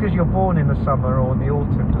just because you're born in the summer or the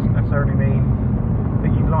autumn doesn't necessarily mean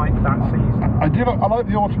that you like that season. I like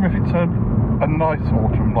the autumn if it's a nice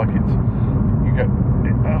autumn, like you get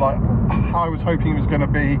like how I was hoping it was going to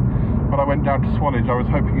be when I went down to Swanage. I was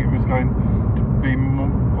hoping it was going to be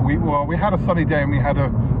we had a sunny day and we had a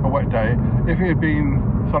wet day. If it had been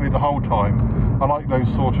sunny the whole time, I like those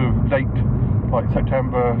sort of late, like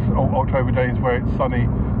September or October days where it's sunny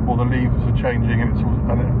or the leaves are changing, and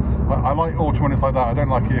I like autumn when it's like that. I don't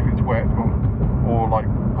like it if it's wet or like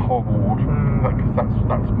horrible autumn, because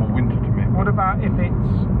that's more winter to me. What about if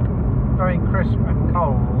it's very crisp and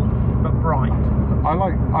cold but bright? I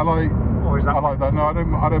like that. No, I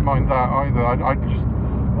don't mind that either. I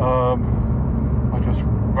just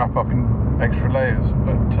wrap up in extra layers,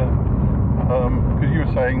 but because you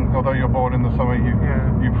were saying, although you're born in the summer, you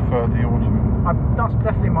prefer the autumn. That's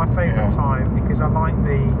definitely my favourite time, because I like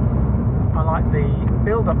the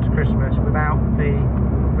build up to Christmas without the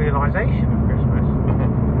realisation of Christmas.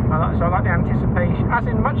 So I like the anticipation, as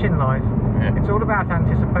in much in life. It's all about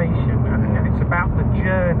anticipation, and it's about the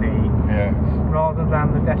journey rather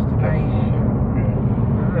than the destination.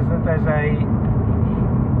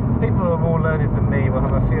 People who are more learned than me will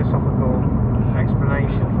have a philosophical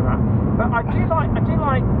explanation for that. But I do like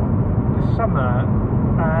the summer.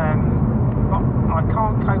 I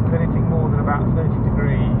can't cope with anything more than about 30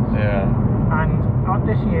 degrees. Yeah. And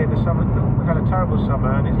this year, the summer, we've had a terrible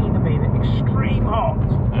summer, and it's either been extreme hot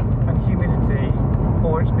and humidity,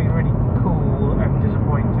 or it's been really cool and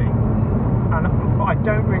disappointing. But I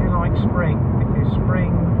don't really like spring, because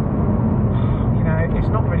spring,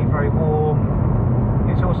 it's not really very warm.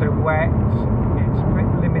 It's also wet. It's a bit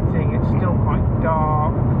limiting. It's still quite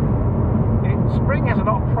dark. Spring has a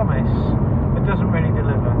lot of promise, but doesn't really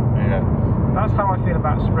deliver. Yeah. That's how I feel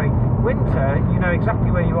about spring. Winter, you know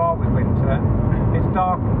exactly where you are with winter. It's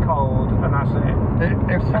dark and cold, and that's it.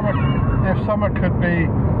 If summer could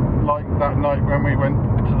be like that night when we went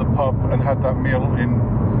to the pub and had that meal in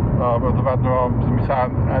the Wagner Arms, and we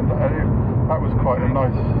sat, and that was quite a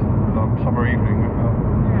nice summer evening.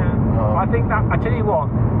 I think that, I tell you what,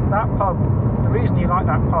 that pub, the reason you like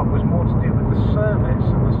that pub was more to do with the service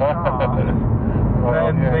and the staff.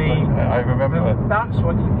 I remember. That's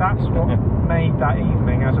what made that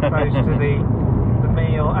evening, as opposed to the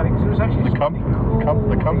meal, and it was actually the cup.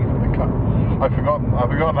 I've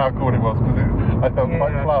forgotten how cold it was, because I felt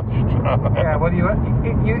quite flushed. Yeah, well,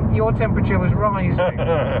 your temperature was rising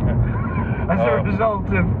as a result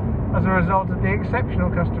of the exceptional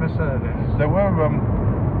customer service. There were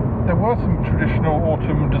there were some traditional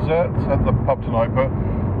autumn desserts at the pub tonight, but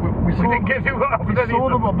we saw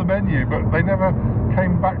them on the menu, but they never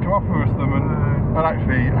came back to offer us them. And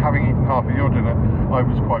actually, having eaten half of your dinner, I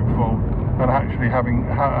was quite full. And actually having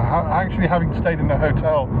stayed in a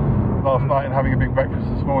hotel last night and having a big breakfast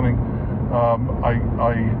this morning, I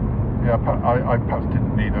perhaps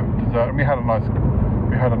didn't need a dessert. And we had a nice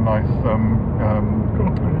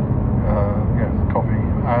coffee.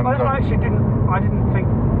 And I didn't think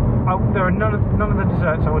there are none of the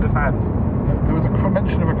desserts I would have had. There was a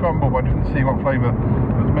mention of a crumble, but I didn't see what flavour.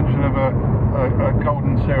 There was a mention of a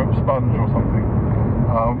golden syrup sponge or something.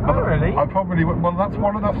 Really? I probably that's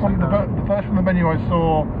one of the first from the menu I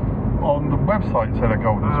saw on the website said a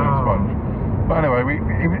golden syrup sponge. But anyway, we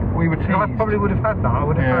were teased. I probably would have had that.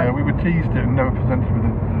 We were teased it and never presented with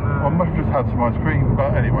it. I must have just had some ice cream,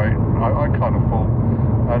 but anyway, I kind of full.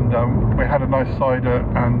 And we had a nice cider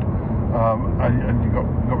and you got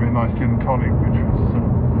me a nice gin and tonic, which was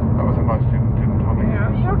that was a nice gin and tonic.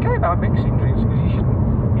 Yeah, you're okay about mixing drinks because you shouldn't.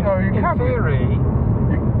 In theory.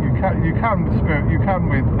 You can with spirit. You can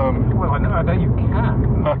with. Well, I know you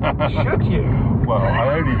can. Should you? Well,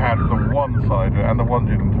 I only had the one cider and the one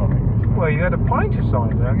gin and tonic. Well, you had a pint of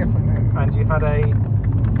cider. Yes, I did. And you had a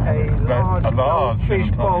large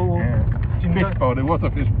fish bowl. Fish bowl. It was a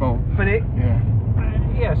fish bowl. But it. Yeah.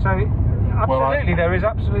 So absolutely, there is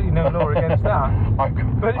absolutely no law against that. I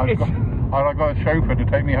got a chauffeur to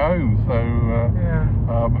take me home. So.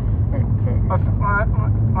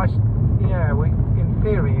 In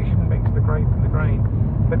theory, you shouldn't mix the grape and the grain,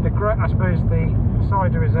 but I suppose the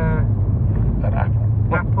cider is an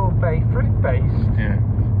apple-based,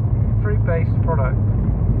 fruit-based product.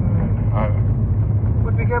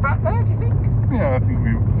 Would we go back there? Do you think? Yeah, I think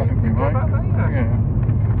we might. Go back there, yeah.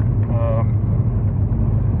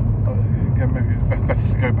 Again, maybe it's better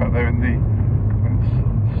to go back there when it's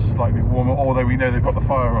slightly warmer. Although we know they've got the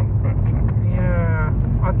fire on. But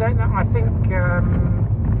I don't know. I think.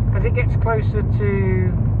 As it gets closer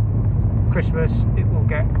to Christmas, it will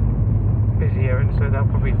get busier, and so they'll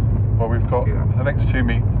probably. Well, we've got the next two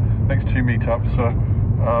meetups.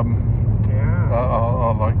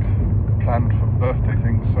 Are like planned for birthday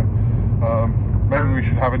things. So maybe we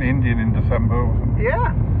should have an Indian in December. Or something.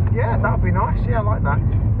 Yeah, that would be nice. Yeah, I like that.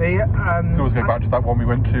 We always go back to that one we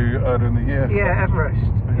went to earlier in the year. Yeah,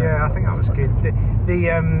 Everest. Yeah, I think that was good.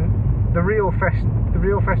 The real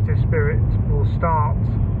festive spirit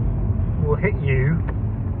will hit you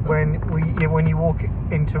when you walk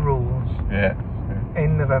into Rules. Yeah.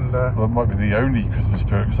 In November. Well, it might be the only Christmas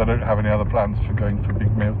spirit because I don't have any other plans for going for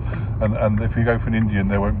big meals. And if we go for an Indian,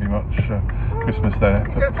 there won't be much Christmas there.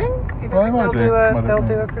 You don't think they'll do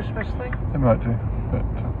a Christmas thing? They might do. But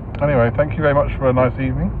anyway, thank you very much for a nice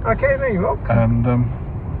evening. Okay, no, you're welcome. And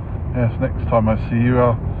yes, next time I see you,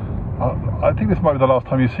 I think this might be the last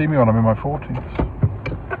time you see me when I'm in my 40s.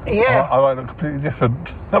 Yeah. I might look completely different.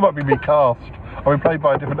 That might be me cast. I'll be played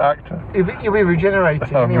by a different actor. You'll be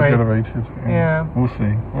regenerated anyway. Regenerated. Yeah. We'll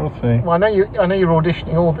see. Well, I know you're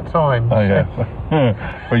auditioning all the time. Oh yeah.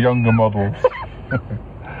 For younger models.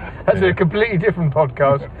 That's a completely different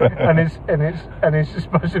podcast, and it's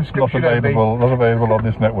subscription only. Not available on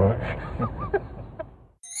this network.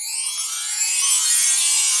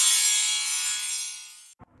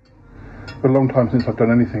 A long time since I've done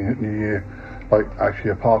anything at New Year, like actually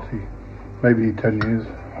a party, maybe 10 years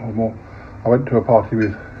or more. I went to a party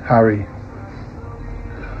with Harry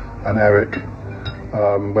and Eric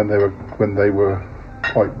when they were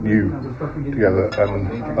quite new together, and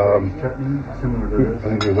I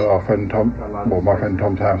think it was our friend Tom, well, my friend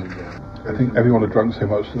Tom's house. I think everyone had drunk so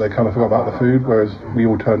much that they kind of forgot about the food, whereas we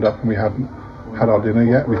all turned up and we hadn't had our dinner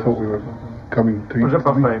yet. We thought we were coming to eat. Was it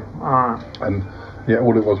buffet? Alright. And yeah,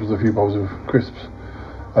 all it was a few bowls of crisps,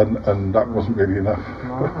 and that wasn't really enough.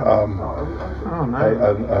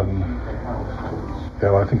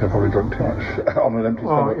 Yeah, I think I probably drunk too much on an empty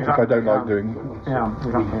stomach, which I don't like doing. Yeah,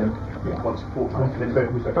 exactly.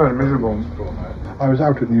 Very miserable. I was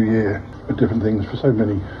out at New Year with different things for so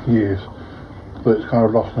many years that it's kind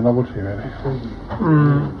of lost the novelty, really.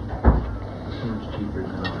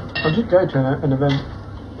 I did go to an event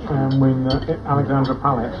at Alexandra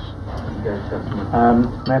Palace. They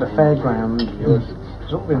had a fairground. It was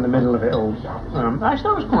sort of in the middle of it all. Actually,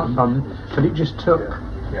 that was quite fun, but it just took.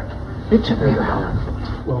 It took me about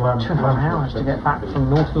 2.5 hours to get back from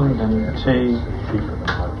North London to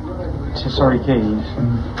Surrey Keys.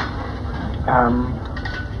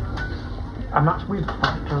 And that's with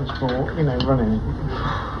public transport, running.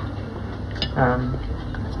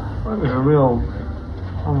 It was a real,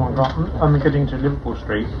 oh my god, I'm getting to Liverpool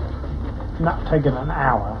Street, and that taken an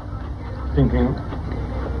hour, thinking,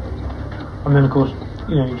 And then, of course,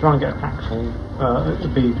 you try and get a taxi,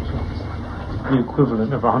 it'd be the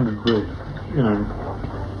equivalent of 100 quid,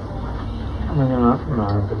 And then you're like,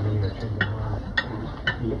 no,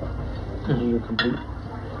 this is a complete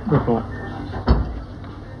rip-off.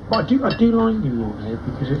 But I do like you here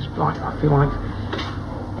because it's like, I feel like,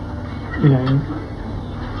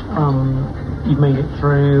 you've made it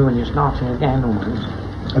through and you're starting again almost.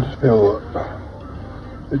 I just feel that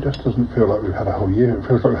it just doesn't feel like we've had a whole year. It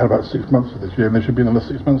feels like we've had about 6 months of this year, and there should be another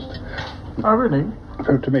 6 months. Oh, really?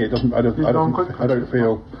 So to me, it doesn't. I don't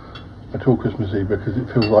feel at all Christmassy because it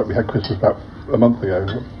feels like we had Christmas about a month ago.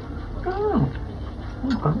 Oh,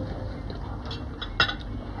 okay.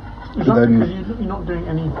 Is but that then, because you're not doing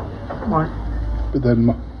any, like... But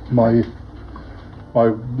then my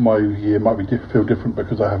year might feel different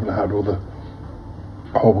because I haven't had all the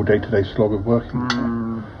horrible day-to-day slog of working.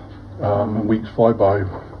 And weeks fly by,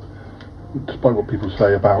 despite what people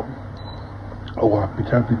say about, I'd be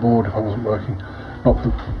terribly bored if I wasn't working.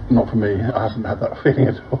 Not for me. I haven't had that feeling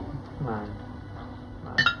at all. No.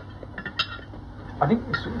 I think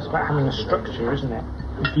it's about having a structure, isn't it?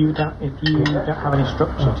 If you don't have any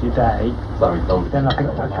structure to your day, then I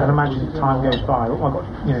can imagine time goes by. What have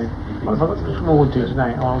I got to look forward to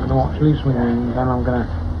today? I'm going to watch Loose Wing, then I'm going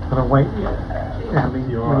to wait.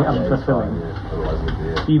 Really unfulfilling.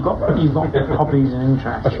 You've got hobbies and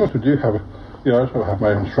interests. I sort of do have, I sort of have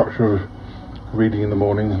my own structure of reading in the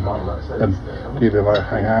morning, and either I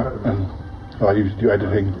hang out, and I usually do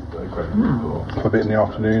editing for a bit in the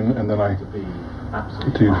afternoon, and then I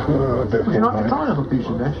do a bit of. Would you like to try a little piece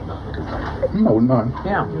of this? No, no.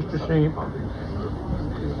 Yeah, just to see.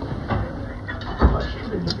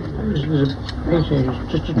 There's a piece here,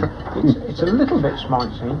 it's a little bit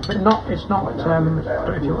spicy, but it's not. I don't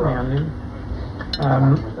know if you want the onion.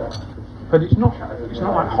 But it's not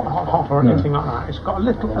like hot or anything like that. It's got a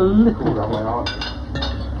little.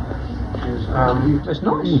 It's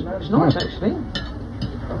nice. It's nice actually.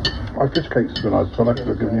 My fish cakes have been nice, so I could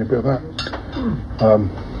have given you a bit of that.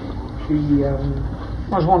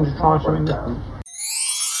 I was wanting to try something different.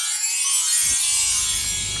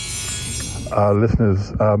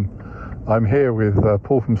 Listeners, I'm here with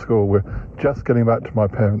Paul from school. We're just getting back to my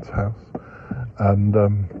parents' house, and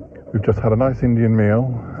we've just had a nice Indian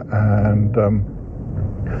meal. And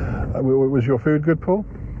was your food good, Paul?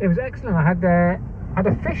 It was excellent. I had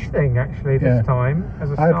a fish thing actually this time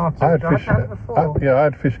as a starter. I had fish. I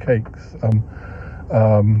had fish cakes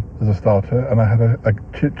as a starter, and I had a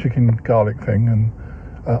chicken garlic thing and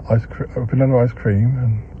vanilla ice cream,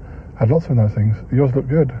 and had lots of nice things. Yours looked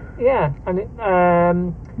good. Yeah, and it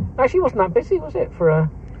actually wasn't that busy, was it, for a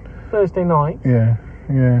Thursday night? Yeah.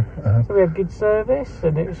 So we had good service,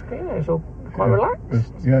 and it was all quite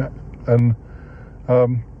relaxed. And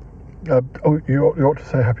you ought to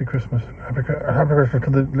say Happy Christmas. Happy Christmas to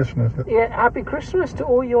the listeners. Yeah, Happy Christmas to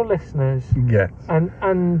all your listeners. Yes. And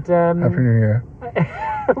Happy New Year.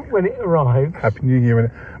 When it arrives. Happy New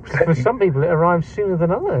Year. For some people, it arrives sooner than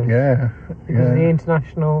others. Yeah. Because of the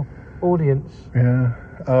international audience. Yeah.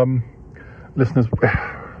 Listeners, I'm going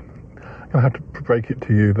to have to break it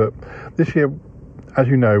to you that this year, as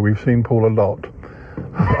you know, we've seen Paul a lot.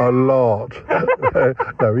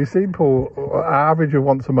 No, we've seen Paul an average of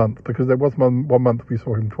once a month, because there was one month we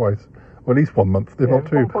saw him twice. Well, at least 1 month, if not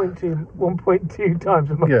two. 1.2 times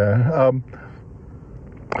a month. Yeah.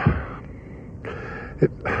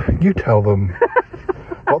 You tell them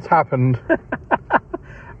what's happened.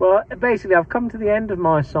 Well, basically, I've come to the end of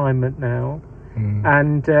my assignment now,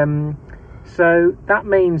 and so that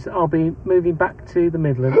means I'll be moving back to the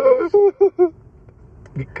Midlands.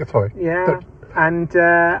 Sorry. Yeah, and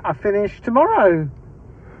I finish tomorrow.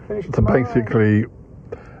 So basically,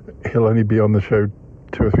 he'll only be on the show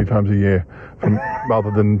 2 or 3 times a year, rather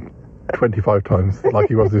than 25 times like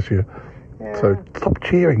he was this year. Yeah. So stop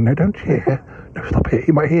cheering. No, don't cheer. No, stop it.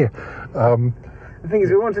 He might hear. The thing is,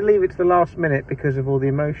 we want to leave it to the last minute because of all the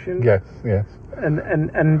emotion. Yes. And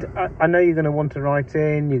I know you're going to want to write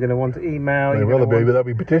in, you're going to want to email. There'll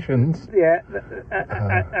be petitions. Yeah.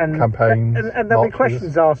 And campaigns. And there'll be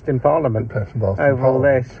questions asked in Parliament over all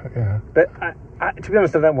this. Yeah. But to be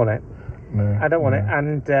honest, I don't want it. No. I don't want it.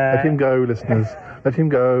 And let him go, listeners. Let him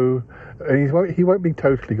go. He won't be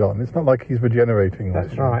totally gone. It's not like he's regenerating.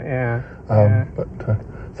 That's right, yeah. But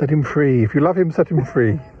set him free. If you love him, set him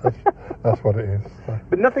free. That's what it is. So.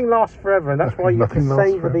 But nothing lasts forever, and that's why you have to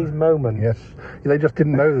savour these moments. Yes. They just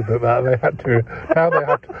didn't know that they had to.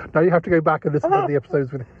 Now you have to go back and listen to the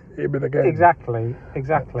episodes with him again. Exactly.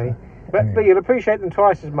 But you'll appreciate them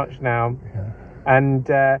twice as much now. Yeah. And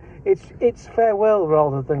it's farewell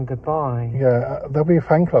rather than goodbye. Yeah, there'll be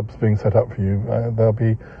fan clubs being set up for you. There'll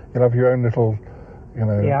be You'll have your own little, you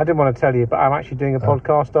know. Yeah, I didn't want to tell you, but I'm actually doing a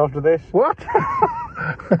podcast after this. What?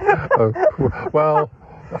 Oh, well.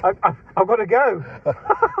 I've got to go.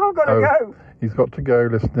 I've got to go. He's got to go,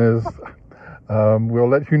 listeners. We'll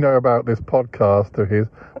let you know about this podcast of his,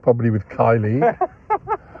 probably with Kylie.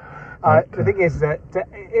 The thing is that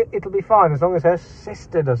it'll be fine as long as her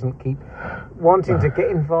sister doesn't keep wanting to get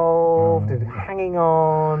involved and hanging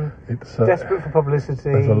on. It's desperate for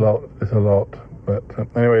publicity. There's a lot. But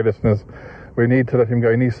anyway, listeners, we need to let him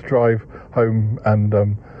go. He needs to drive home and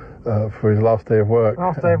for his last day of work.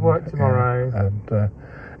 Last day of work tomorrow. And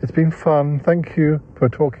it's been fun. Thank you for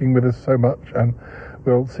talking with us so much, and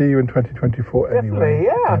we'll see you in 2024 anyway.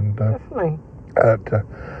 Definitely.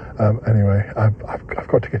 Anyway, I've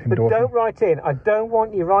got to get indoors. But don't write in. I don't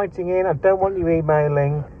want you writing in. I don't want you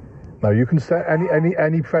emailing. No, you can send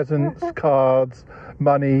any presents, cards,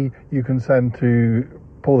 money. You can send to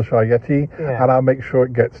Paul the Shy Yeti, and I'll make sure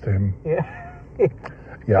it gets to him.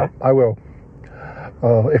 Yeah, I will.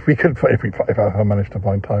 If I manage to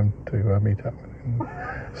find time to meet up with him,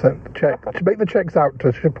 so to make the checks out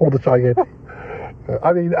to Paul the Shy Yeti.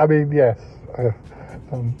 I mean, yes.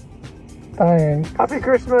 Thanks. Happy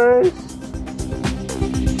Christmas.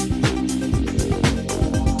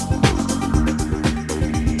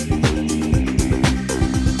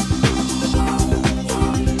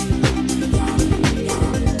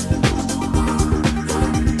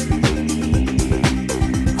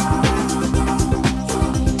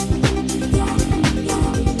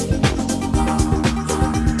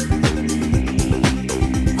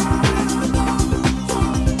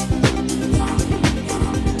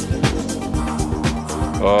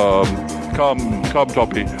 Come,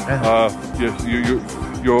 Toppy. Yes,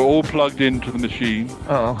 you're all plugged into the machine.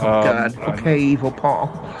 Oh, God. Okay, Evil Paul.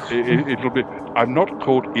 It'll be. I'm not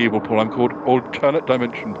called Evil Paul. I'm called Alternate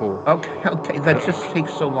Dimension Paul. Okay. That just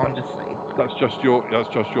takes so long to say. That's just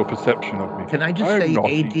your perception of me. Can I just say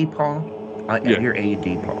AD Paul? You're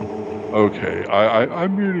AD Paul. Okay,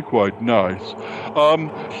 I'm really quite nice.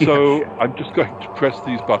 So I'm just going to press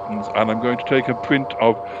these buttons, and I'm going to take a print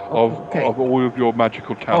of all of your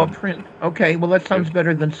magical talents. Oh, print. Okay, well that sounds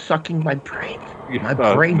better than sucking my brain. My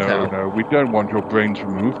brains out. No, we don't want your brains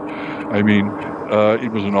removed. I mean,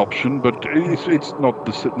 it was an option, but it's not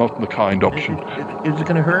the kind option. Is it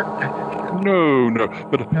going to hurt? No.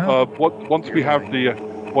 But once we have the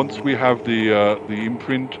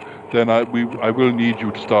imprint, then I will need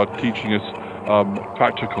you to start teaching us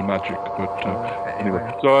practical magic. But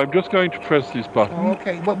anyway, so I'm just going to press this button. Oh,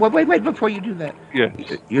 okay. Wait, before you do that. Yes.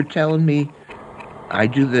 You're telling me I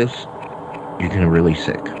do this, you're going to really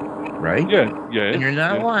sick, right? Yes. And you're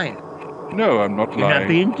not lying. No, I'm not lying. You're not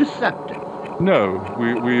being deceptive. No,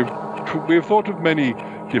 we've thought of many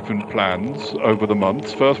different plans over the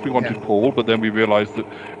months. First we wanted Paul, but then we realized that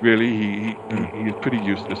really he is pretty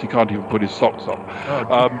useless. He can't even put his socks on.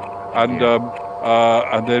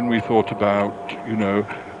 And then we thought about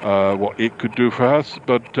what it could do for us,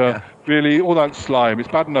 but really all that slime, it's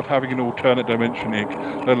bad enough having an alternate dimension ink,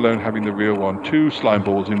 let alone having the real one. 2 slime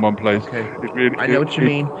balls in one place. Okay. I know what you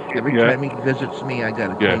mean. Every time he visits me, I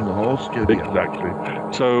gotta clean the whole studio. Exactly.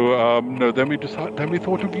 So then we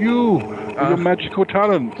thought of you with your magical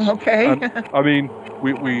talents. Okay. And, I mean,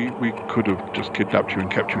 we could have just kidnapped you and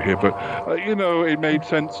kept you here, but it made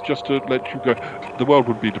sense just to let you go. The world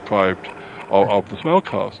would be deprived of the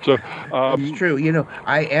smellcast. So that's true.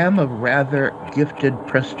 I am a rather gifted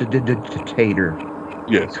prestidigitator.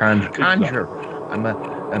 Yes. Conjurer.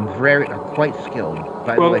 I'm quite skilled.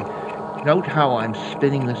 By the way, note how I'm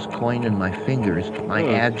spinning this coin in my fingers, my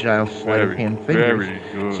agile sleight of hand fingers. Very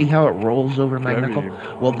good. See how it rolls over my knuckle?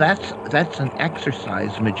 Well, that's an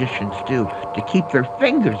exercise magicians do to keep their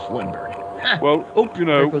fingers limber. Well,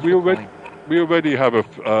 we already have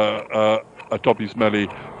a Dobby Smelly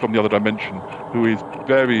from the other dimension who is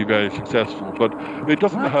very, very successful, but it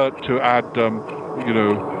doesn't hurt to add,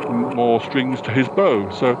 more strings to his bow.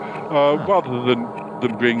 So rather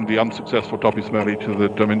than bring the unsuccessful Dobby Smelly to the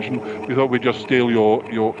dimension, we thought we'd just steal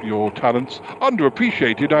your talents.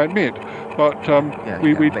 Underappreciated, I admit, but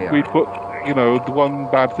we'd put, the one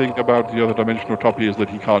bad thing about the other dimensional Toppy is that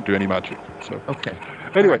he can't do any magic. So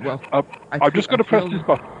anyway, I'm just going to press this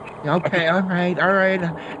button. Okay, all right.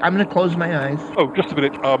 I'm going to close my eyes. Oh, just a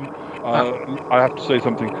minute. I have to say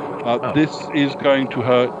something. This is going to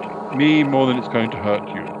hurt me more than it's going to hurt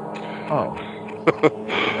you. Oh.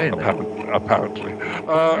 Apparently.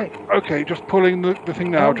 Okay, just pulling the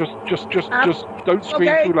thing now. Just don't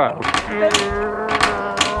scream too loud.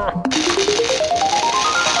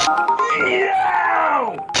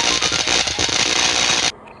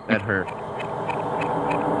 That hurt.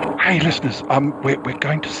 Hey, listeners, we're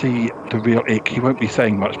going to see the real Ick. He won't be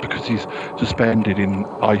saying much because he's suspended in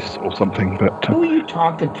ice or something. But who are you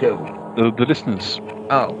talking to? The listeners.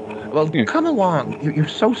 Oh, well, come along. You're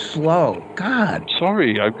so slow. God.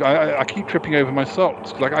 Sorry, I keep tripping over my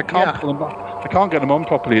socks. Like I can't pull them. I can't get them on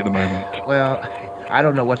properly at the moment. Well, I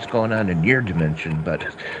don't know what's going on in your dimension,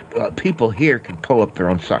 but people here can pull up their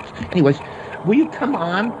own socks. Anyways, will you come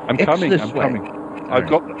on? I'm coming. I've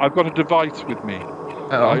got a device with me.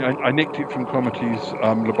 I nicked it from Cromity's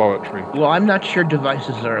laboratory. Well, I'm not sure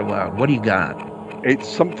devices are allowed. What do you got? It's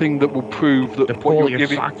something that will prove that to pull your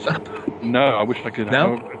socks up. No, I wish I could.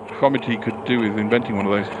 No? Cromity could do with inventing one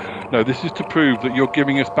of those. No, this is to prove that you're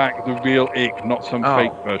giving us back the real Ick, not some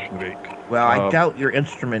fake version of Ick. Well, I doubt your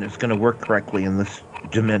instrument is going to work correctly in this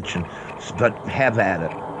dimension, but have at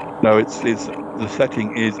it. No, it's the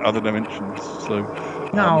setting is other dimensions. So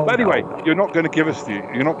no. But anyway, you're not going to give us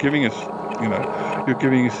you're not giving us. You're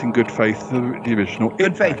giving us in good faith the original.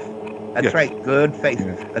 Good faith. That's right. Good faith.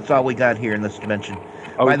 Yeah. That's all we got here in this dimension.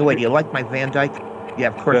 By the way, do you like my Van Dyke? Yeah,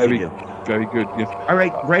 of course you do. Very good. Yes. All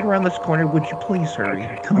right, right around this corner. Would you please hurry?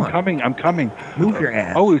 Come on. I'm coming. Move your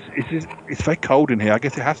ass. Oh, it's very cold in here. I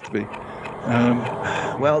guess it has to be.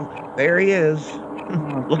 Well, there he is.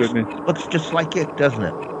 Goodness. Looks just like it, doesn't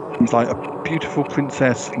it? He's like a beautiful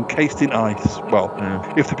princess encased in ice. Well,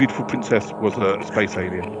 if the beautiful princess was a space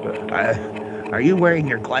alien. But are you wearing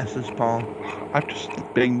your glasses, Paul? I'm just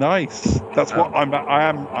being nice. That's what I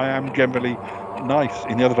am generally nice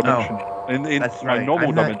in the other dimension. In my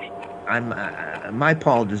normal dimension. My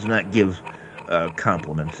Paul does not give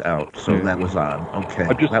compliments out, so that was odd. Okay,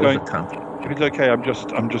 that was a compliment. If it's okay, I'm just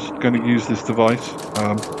going to use this device,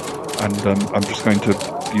 and I'm just going to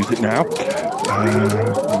use it now.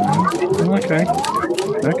 Okay.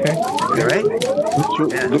 All right.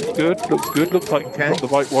 Looks good. Looks like we've got the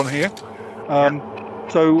right one here.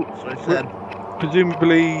 So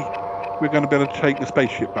presumably we're going to be able to take the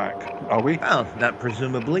spaceship back, are we? Well, not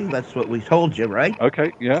presumably. That's what we told you, right?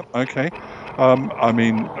 Okay. Yeah. Okay. I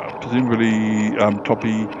mean, presumably,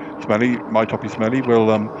 Toppy Smelly, my Toppy Smelly, will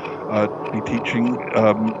be teaching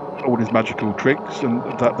all his magical tricks, and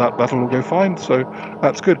that'll all go fine. So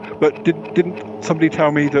that's good. But didn't somebody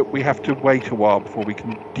tell me that we have to wait a while before we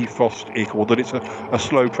can defrost Ick, or that it's a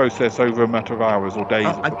slow process over a matter of hours or days?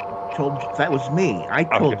 I told you that was me. I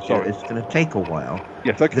told you it's going to take a while.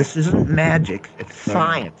 Yes. Okay. This isn't magic. It's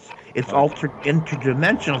science. It's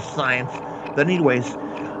interdimensional science. But anyways,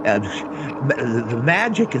 the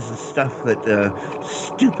magic is the stuff that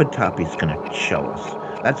stupid Toppy's going to show us.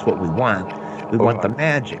 That's what we want. We want the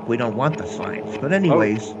magic. We don't want the science. But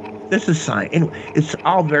anyways, this is science. Anyway, it's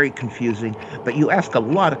all very confusing, but you ask a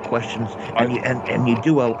lot of questions, and you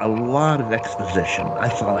do a lot of exposition.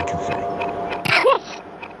 That's all I can say.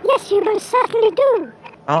 Yes, you most certainly do.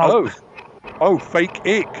 Oh, fake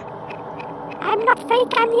Ick. I'm not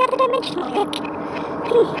fake, I'm the other dimensional Ick.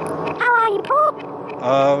 How are you, Paul?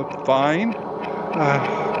 Fine.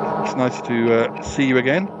 It's nice to see you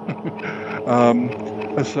again.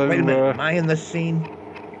 So, wait a minute, am I in this scene?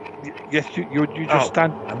 Yes, you just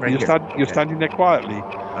stand. You're standing there quietly. All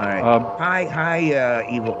right. Hi,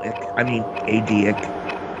 evil Ick. I mean, AD Ick.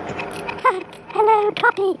 Hello,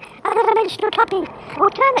 Toppy. Other dimensional Toppy.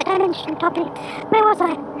 Alternate dimensional Toppy. Where was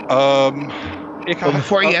I? Well,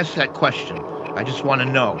 before you ask that question, I just want to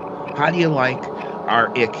know, how do you like our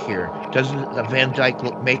Ick here? Doesn't the Van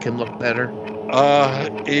Dyke make him look better?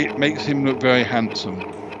 It makes him look very handsome.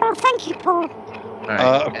 Well, thank you, Paul. All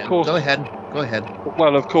right. Of course. Go ahead.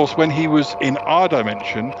 Well, of course, when he was in our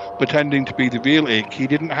dimension, pretending to be the real Ick, he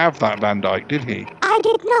didn't have that Van Dyke, did he? I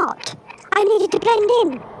did not. I needed to blend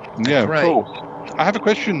in. Yeah, of course. I have a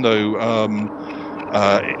question, though,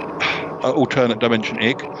 alternate dimension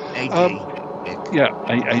Ick. AD Ick. Yeah,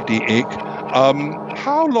 AD Ick.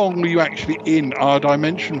 How long were you actually in our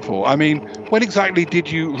dimension for? I mean, when exactly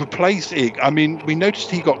did you replace Ick? I mean, we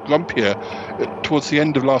noticed he got grumpier towards the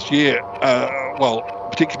end of last year, well,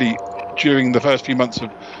 particularly during the first few months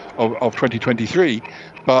of 2023.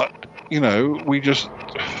 But, we just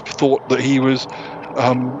thought that he was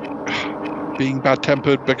being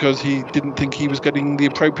bad-tempered because he didn't think he was getting the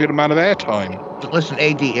appropriate amount of airtime. Listen,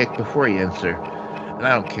 AD Ick, before you answer, and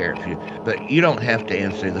I don't care but you don't have to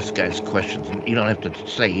answer this guy's questions. You don't have to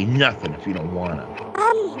say nothing if you don't want to.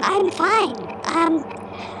 I'm fine.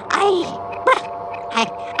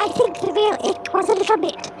 I think the real Ick was a little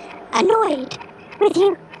bit annoyed with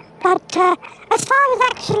you, but as far as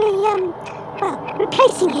actually,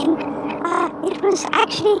 replacing him, it was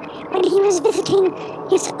actually when he was visiting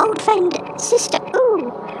his old friend Sister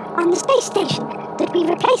Ooh on the space station that we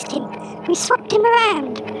replaced him. We swapped him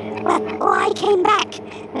around. Well, I came back.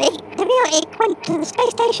 The real Ick went to the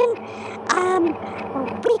space station.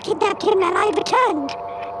 We kidnapped him and I returned,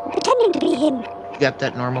 pretending to be him. You got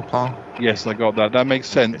that normal, Paul? Yes, I got that. That makes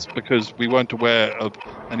sense because we weren't aware of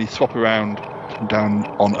any swap around down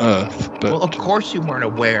on Earth. But well, of course you weren't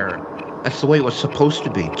aware. That's the way it was supposed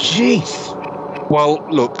to be. Jeez. Well,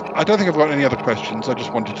 look, I don't think I've got any other questions. I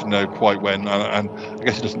just wanted to know quite when, and I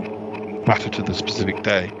guess it doesn't matter to the specific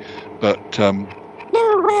day. But no,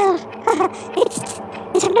 well, it's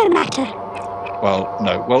no matter. Well,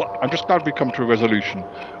 no. Well, I'm just glad we've come to a resolution.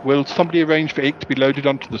 Will somebody arrange for Ick to be loaded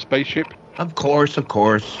onto the spaceship? Of course.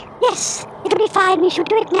 Yes, it'll be fine. We should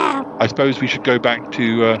do it now. I suppose we should go back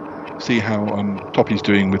to see how Toppy's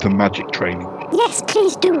doing with the magic training. Yes,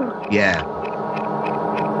 please do. Yeah.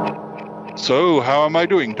 So, how am I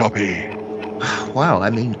doing, Toppy? Wow, I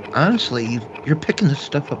mean, honestly, you're picking this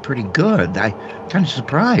stuff up pretty good. I'm kind of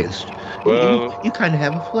surprised. Well, you kind of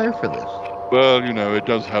have a flair for this. Well, you know, it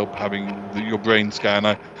does help having your brain scan.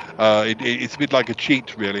 It's a bit like a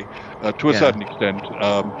cheat, really, to a certain extent.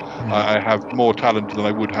 I have more talent than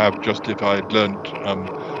I would have just if I had learned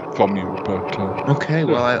from you. But okay,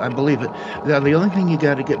 well, I believe it. The only thing you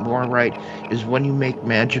got to get more right is when you make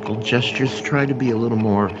magical gestures, try to be a little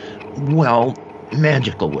more, well,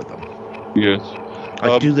 magical with them. Yes.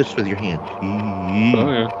 Like do this with your hand.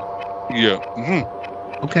 Oh, yeah.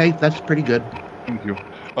 Mm-hmm. Okay, that's pretty good. Thank you.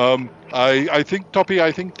 I think, Toppy,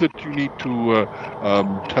 I think that you need to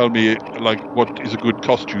tell me, like, what is a good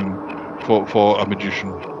costume for a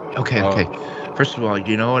magician. Okay. First of all, do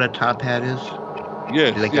you know what a top hat is?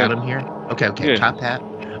 Yes. Do they got them here? Okay. Yes. Top hat.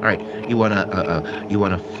 All right. You want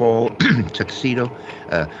a full tuxedo,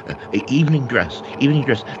 evening dress. Evening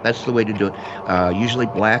dress. That's the way to do it. Usually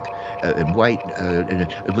black and white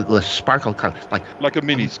with a sparkle color, like a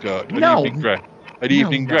mini skirt. No. Evening dress. An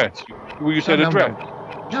evening dress. Well, you said a dress.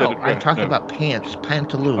 No, I'm talking about pants,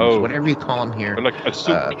 pantaloons, whatever you call them here. Like a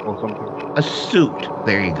suit or something. A suit.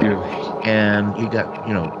 There you go. Yes. And you got,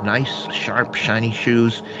 nice, sharp, shiny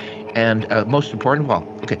shoes. And most important of all,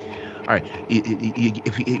 okay, all right,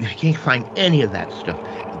 if you can't find any of that stuff,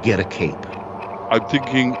 get a cape. I'm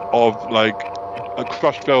thinking of, like, a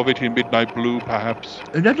crushed velvet in midnight blue, perhaps.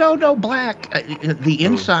 No, black. The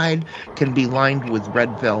inside can be lined with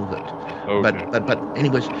red velvet. Okay. But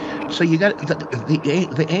anyways, so you got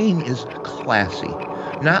the aim is classy,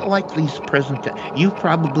 not like these present. You've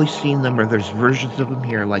probably seen them, or there's versions of them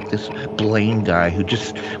here, like this Blaine guy who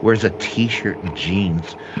just wears a T-shirt and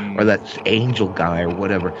jeans, or that Angel guy or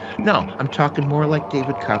whatever. No, I'm talking more like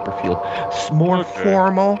David Copperfield, more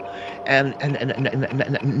formal, and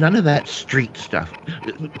none of that street stuff.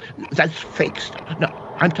 That's fake stuff. No,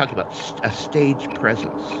 I'm talking about a stage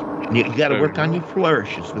presence. You got to work on your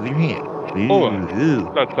flourishes with your hand.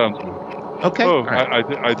 That sounds good. Okay. Oh, right.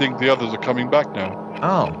 I think the others are coming back now.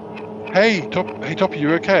 Oh. Hey, Toppy,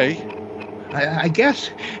 you okay? I guess.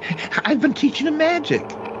 I've been teaching him magic.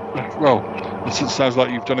 Well, it sounds like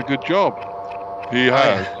you've done a good job. He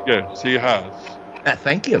has. Yes, he has.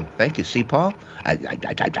 Thank you. See, Paul? I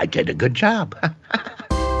did a good job.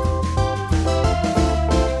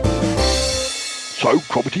 So,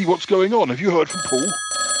 Cromitty, what's going on? Have you heard from Paul?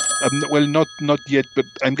 Well, not yet, but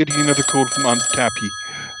I'm getting another call from Aunt Tappy.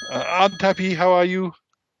 Aunt Tappy, how are you?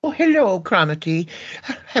 Oh, hello, Cromitty.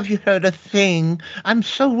 Have you heard a thing? I'm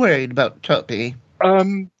so worried about Toppy.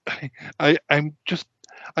 I'm just.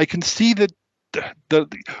 I can see that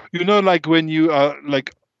like when you are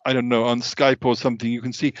like, I don't know, on Skype or something, you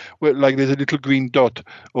can see where like there's a little green dot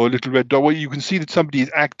or a little red dot where you can see that somebody is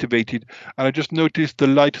activated, and I just noticed the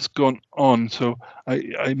light has gone on, so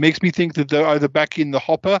it makes me think that they're either back in the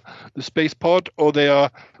hopper, the space pod, or they are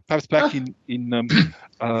perhaps back in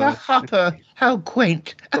the hopper. How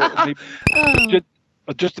quaint.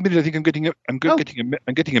 Just a minute. I think I'm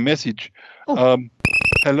getting a message.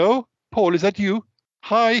 Hello, Paul. Is that you?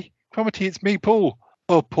 Hi, Cromitty. It's me, Paul.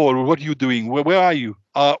 Oh, Paul. What are you doing? Where are you?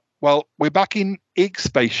 Well, we're back in Ick's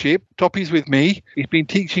spaceship. Toppy's with me. He's been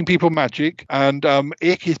teaching people magic, and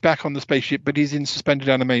Ick is back on the spaceship, but he's in suspended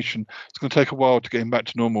animation. It's going to take a while to get him back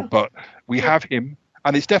to normal, but we have him,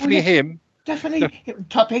 and it's definitely him. Definitely.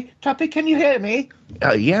 Toppy, can you hear me?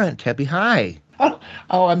 Yeah, Aunt Tappy, hi.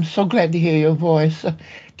 Oh, I'm so glad to hear your voice.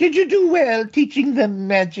 Did you do well teaching them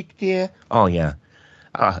magic, dear? Oh, yeah.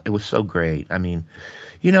 It was so great. I mean,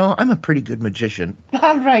 I'm a pretty good magician.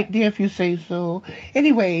 All right, dear, if you say so.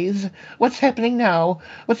 Anyways, what's happening now?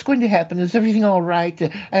 What's going to happen? Is everything all right?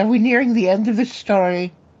 Are we nearing the end of this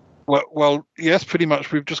story? Well, yes, pretty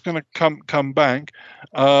much. We're just going to come back.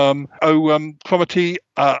 Cromitty,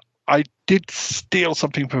 I did steal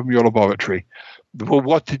something from your laboratory. Well,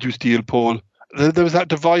 what did you steal, Paul? there was that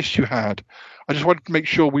device you had. I just wanted to make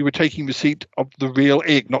sure we were taking receipt of the real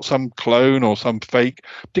Ig, not some clone or some fake,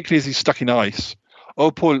 particularly as he's stuck in ice.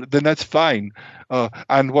 Oh, Paul, then that's fine.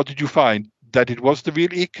 And what did you find? That it was the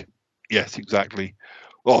real Ig? Yes, exactly.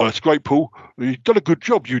 Oh, that's great, Paul. You've done a good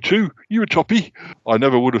job, you two. You were toppy. I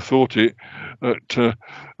never would have thought it. But,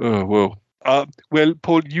 well,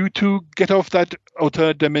 Paul, you two get off that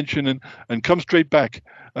alternate dimension and come straight back,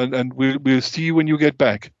 and we'll see you when you get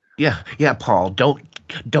back. Yeah, Paul.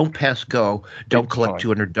 Don't pass go. Don't collect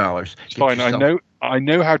 $200. It's fine. I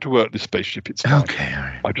know how to work this spaceship. It's fine. Okay. All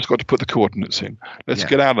right. I've just got to put the coordinates in. Let's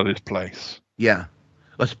get out of this place. Yeah.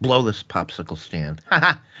 Let's blow this popsicle stand.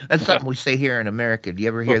 That's something we say here in America. Do you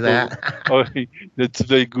ever hear that? That's a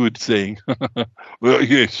very good saying. Well,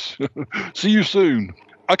 yes. See you soon.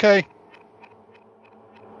 Okay.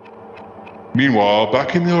 Meanwhile,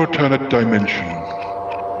 back in the alternate dimension.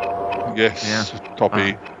 Yes,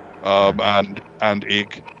 Toppy. And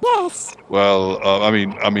Ig. Yes. Well, I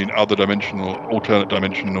mean, other dimensional, alternate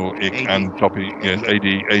dimensional Ig and Toppy. Yes, AD.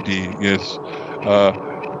 Yes.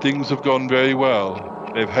 Things have gone very well.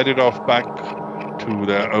 They've headed off back to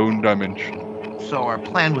their own dimension. So our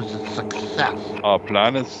plan was a success. Our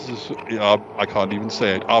plan is, I can't even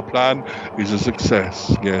say it. Our plan is a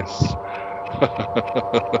success. Yes.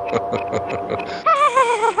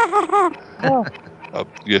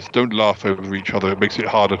 Yes, don't laugh over each other. It makes it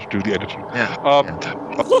harder to do the editing.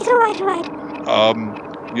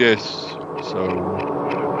 Yes,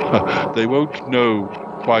 so they won't know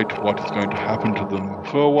quite what is going to happen to them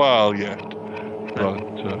for a while yet. But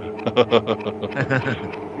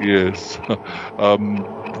yes,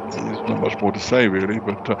 there's not much more to say really.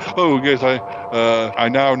 But yes, I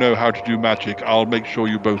now know how to do magic. I'll make sure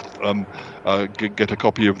you both get a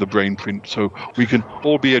copy of the brain print, so we can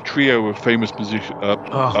all be a trio of famous magicians.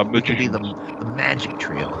 We can be the magic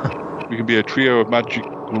trio. We can be a trio of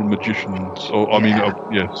magical magicians.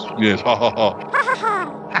 Yes. Ha ha ha.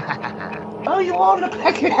 Oh, you all look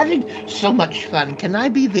like you're having so much fun. Can I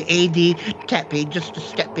be the AD Tappy just to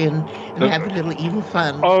step in and have a little evil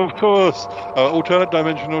fun? Of course. Alternate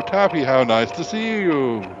dimensional Tappy, how nice to see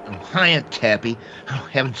you. Hiya, Tappy. Oh,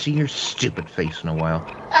 haven't seen your stupid face in a while.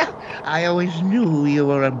 I always knew you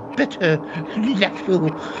were a bitter nephew.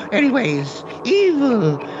 Anyways,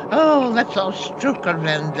 evil. Oh, let's all stroke our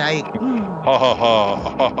Van Dyke. Ha ha ha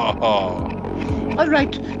ha ha ha. All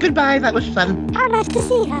right, goodbye. That was fun. How nice to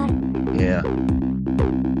see her. Yeah.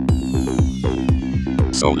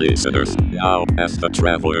 So listeners, now as the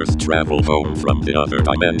travelers travel home from the other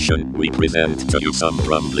dimension, we present to you some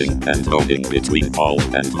grumbling and moaning between Paul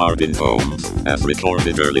and Martin Holmes, as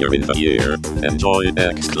recorded earlier in the year. Enjoy!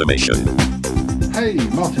 Hey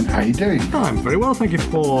Martin, how you doing? I'm very well, thank you,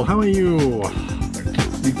 Paul. How are you?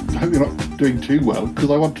 I hope you're not doing too well,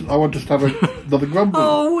 because I want us to have another grumble.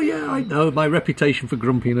 Oh yeah, I know my reputation for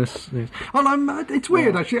grumpiness. Yes. Well, it's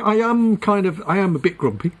weird actually. I am a bit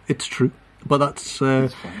grumpy. It's true, but that's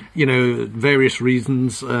various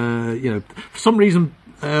reasons. For some reason,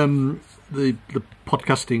 the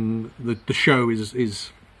podcasting, the show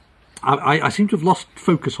is I seem to have lost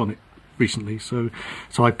focus on it recently, so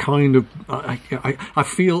I kind of I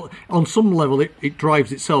feel on some level it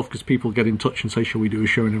drives itself, because people get in touch and say, shall we do a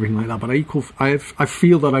show and everything like that, but I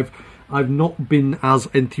feel that I've not been as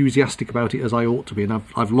enthusiastic about it as I ought to be, and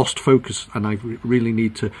I've lost focus, and I really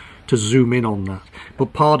need to zoom in on that.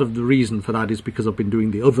 But part of the reason for that is because I've been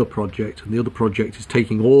doing the other project, and the other project is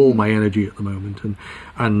taking all my energy at the moment,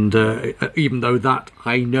 and even though that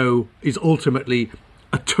I know is ultimately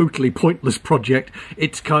a totally pointless project,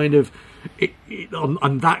 it's kind of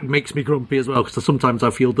and that makes me grumpy as well, because sometimes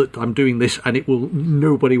I feel that I'm doing this and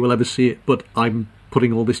nobody will ever see it, but I'm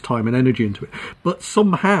putting all this time and energy into it. But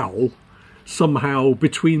somehow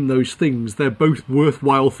between those things, they're both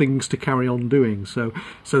worthwhile things to carry on doing. So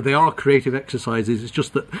they are creative exercises. It's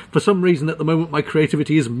just that for some reason at the moment my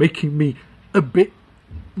creativity is making me a bit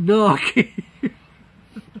narky.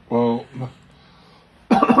 Well,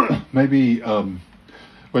 maybe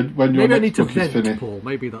when your next book is finished, Paul.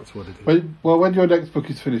 Maybe that's what it is. When your next book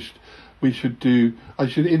is finished, I should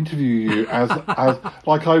interview you as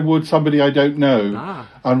like I would somebody I don't know,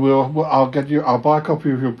 and I'll buy a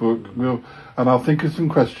copy of your book. And I'll think of some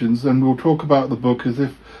questions, and we'll talk about the book as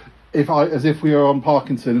if we are on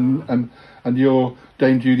Parkinson, and you're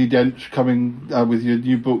Dame Judi Dench coming with your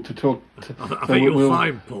new book to talk. I think you'll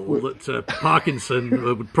find, Paul, that Parkinson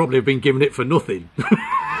would probably have been given it for nothing.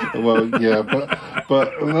 Well, yeah,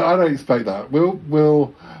 but I don't expect that. We'll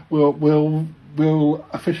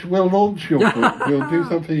launch your book. We'll do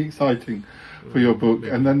something exciting for your book,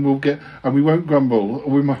 and then we won't grumble.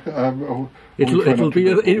 We might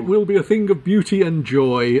It will be a thing of beauty and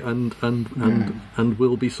joy, and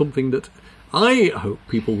will be something that I hope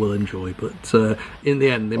people will enjoy. But in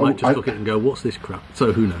the end, they might just look at it and go, "What's this crap?"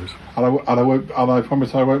 So who knows? And I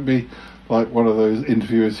promise I won't be like one of those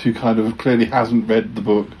interviewers who kind of clearly hasn't read the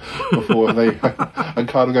book before they and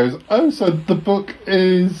kind of goes, "Oh, so the book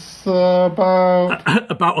is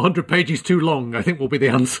about 100 pages too long." I think will be the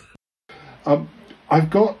answer. I've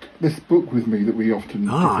got this book with me that we often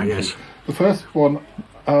yes. The first one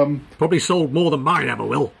probably sold more than mine ever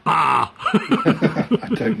will. I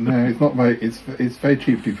don't know. It's not very. It's very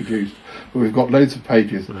cheaply produced, but we've got loads of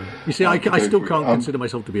pages. You see, I still can't consider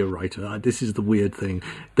myself to be a writer. This is the weird thing.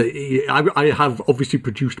 I have obviously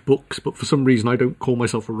produced books, but for some reason I don't call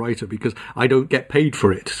myself a writer because I don't get paid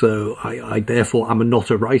for it. So I therefore am not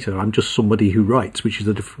a writer. I'm just somebody who writes, which is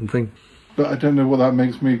a different thing. But I don't know what that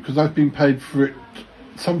makes me, because I've been paid for it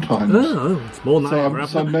sometimes. Oh, it's more than no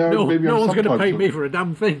one's going to pay me for a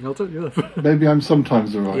damn thing, I'll tell you that. Maybe I'm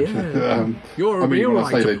sometimes a writer. Yeah. You're a real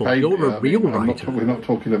writer, Paul. You're a real writer. We're not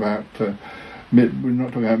talking about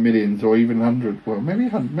millions or even 100. Well, maybe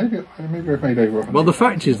I've made over 100. Well, the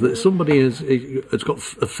fact is that somebody has got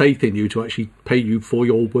a faith in you to actually pay you for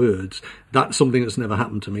your words. That's something that's never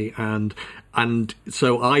happened to me, and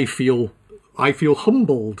so I feel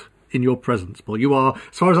humbled in your presence, Paul. You are,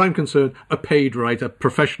 as far as I'm concerned, a paid writer,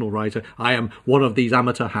 professional writer. I am one of these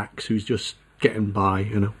amateur hacks who's just getting by,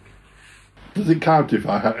 you know. Does it count if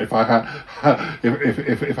I had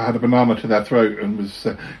a banana to their throat and was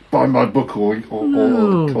buy my book or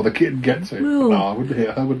the kid gets it? No, I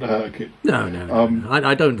wouldn't hurt a kid. No.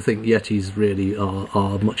 I don't think Yetis really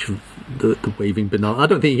are much of the waving banana. I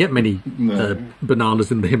don't think you get many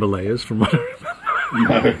bananas in the Himalayas, from what I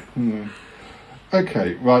remember. No.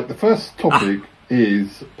 Okay, right. The first topic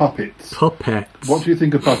is puppets. Puppets. What do you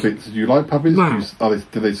think of puppets? Do you like puppets?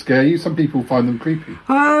 Do they scare you? Some people find them creepy.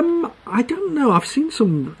 I don't know. I've seen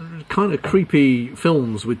some kind of creepy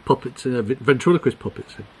films with puppets, ventriloquist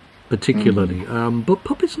puppets particularly. But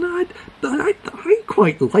puppets, no, I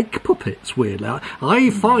quite like puppets, weirdly. I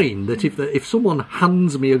find that if someone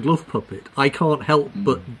hands me a glove puppet, I can't help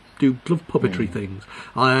but do glove puppetry things.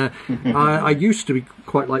 I used to be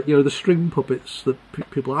quite like, the string puppets that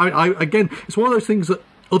people. Again, it's one of those things that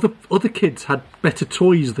other kids had better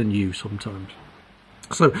toys than you sometimes.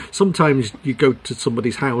 So sometimes you go to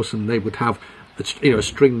somebody's house and they would have a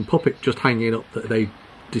string puppet just hanging up that they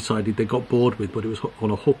decided they got bored with, but it was on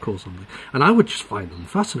a hook or something, and I would just find them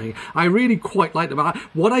fascinating. I really quite like them.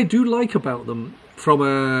 What I do like about them,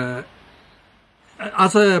 as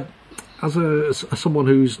someone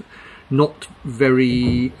who's not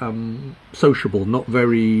very sociable, not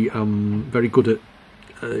very good at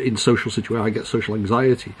in social situations, I get social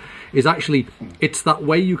anxiety, is actually it's that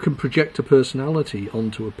way you can project a personality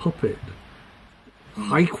onto a puppet.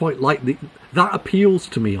 I quite like that appeals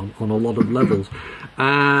to me on a lot of levels.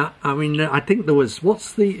 I think there was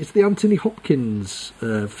it's the Anthony Hopkins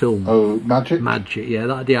film. Oh, Magic.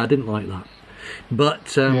 Yeah, I didn't like that,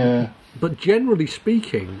 but generally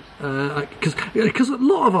speaking, because a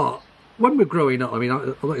lot of art, when we're growing up,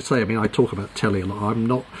 I talk about telly a lot. I'm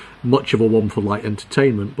not much of a one for light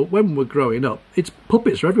entertainment, but when we're growing up, it's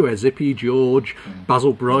puppets are everywhere. Zippy, George,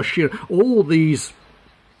 Basil Brush, all these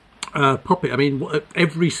puppet.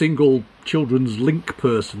 Every single children's link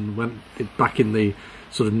person back in the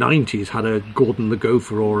sort of 90s had a Gordon the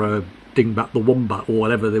Gopher or a Dingbat the Wombat or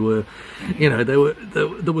whatever they were. There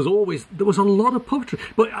was a lot of puppetry.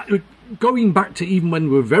 But going back to even when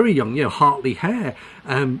we were very young, Hartley Hare,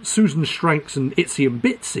 Susan Stranks and Itsy and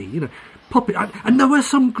Bitsy, puppet, and there were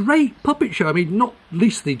some great puppet shows. Not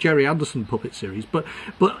least the Jerry Anderson puppet series, but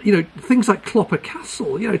things like Clopper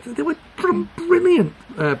Castle. They were brilliant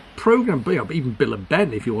program. Even Bill and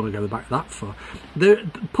Ben, if you want to go back that far, the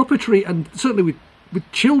puppetry, and certainly with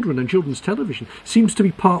children and children's television, seems to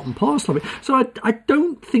be part and parcel of it. So I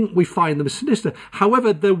don't think we find them sinister.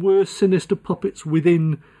 However, there were sinister puppets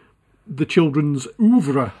within the children's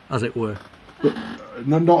oeuvre, as it were. But,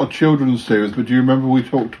 not a children's series, but do you remember we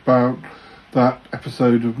talked about that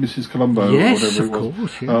episode of Mrs. Columbo? Yes, or whatever of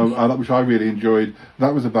course. Yes. Which I really enjoyed.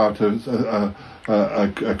 That was about a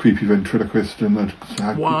creepy ventriloquist and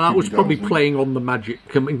that was probably playing on the Magic.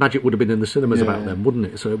 Magic would have been in the cinemas about then, wouldn't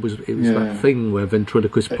it? So it was that thing where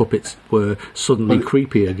ventriloquist puppets were suddenly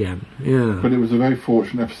creepy again. Yeah. But it was a very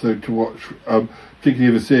fortunate episode to watch,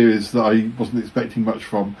 particularly of a series that I wasn't expecting much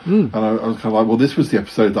from, and I was kind of like, well, this was the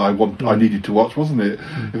episode that I needed to watch, wasn't it?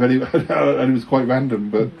 If any, and it was quite random.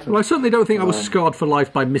 But well, I certainly don't think I was scarred for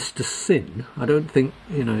life by Mr. Sin. I don't think,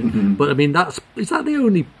 but is that the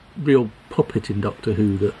only real puppet in Doctor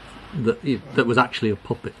Who that that was actually a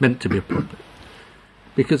puppet, meant to be a puppet.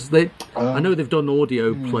 Because I know they've done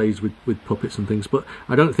audio plays with puppets and things, but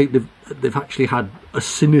I don't think they've actually had a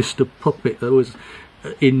sinister puppet that was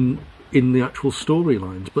in the actual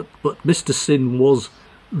storylines. But Mr. Sin was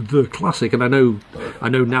the classic, and I know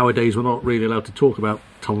nowadays we're not really allowed to talk about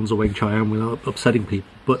Talons of Weng-Chiang without upsetting people,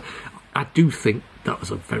 but I do think that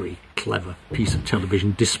was a very clever piece of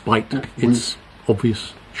television, despite its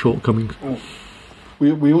obvious shortcomings.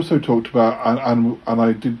 We also talked about, and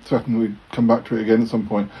I did threaten we'd come back to it again at some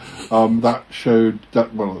point, that showed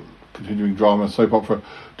that, well, continuing drama, soap opera,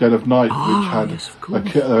 Dead of Night,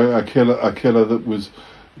 which had a killer that was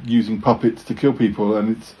using puppets to kill people,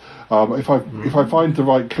 and it's if I find the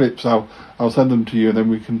right clips, I'll send them to you, and then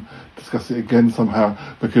we can discuss it again somehow,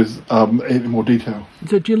 because in more detail.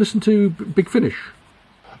 So do you listen to Big Finish?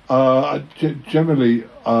 Generally,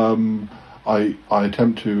 I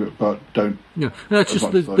attempt to, but don't. Yeah, it's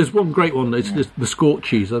just there's one great one. It's the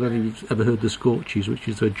Scorchies. I don't know if you've ever heard the Scorchies, which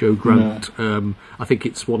is a Joe Grant. No. I think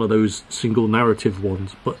it's one of those single narrative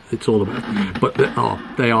ones, but it's all about. But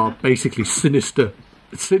they are basically sinister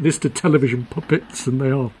television puppets, and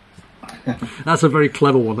they are. That's a very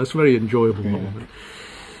clever one. That's a very enjoyable one.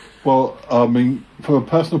 Well, I mean, from a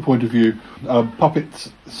personal point of view,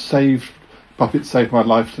 puppets saved my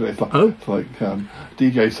life today. It's like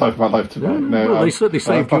DJ saved my life today. Well, they certainly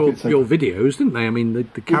saved your videos, didn't they? I mean, the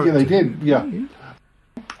characters. Yeah, they did. Yeah.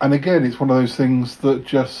 And again, it's one of those things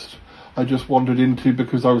that I just wandered into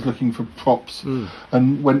because I was looking for props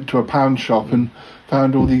and went to a pound shop and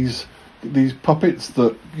found all these puppets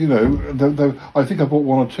that, you know, I think I bought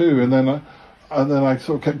one or two, and then I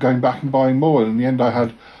sort of kept going back and buying more, and in the end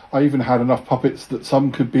I even had enough puppets that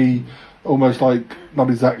some could be almost like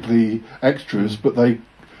not exactly extras, but they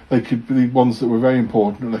could be ones that were very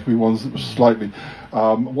important, and they could be ones that were slightly.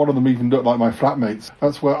 One of them even looked like my flatmates.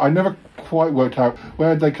 That's where I never quite worked out where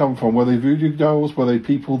had they come from. Were they voodoo dolls? Were they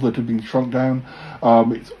people that had been shrunk down?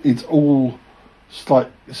 It's all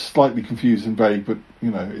slightly confused and vague, but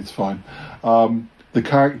you know, it's fine. The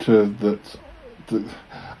character that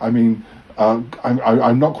I mean,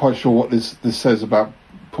 I'm not quite sure what this says about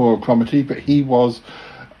poor Cromitty, but he was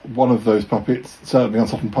one of those puppets, certainly on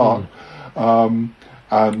Sutton Park,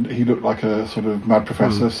 and he looked like a sort of mad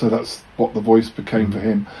professor, so that's what the voice became for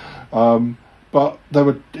him. But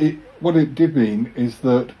what it did mean is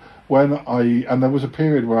that there was a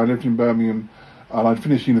period where I lived in Birmingham, and I'd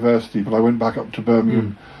finished university, but I went back up to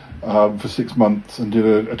Birmingham for 6 months and did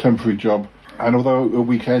a temporary job. And although at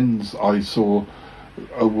weekends I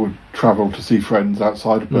would travel to see friends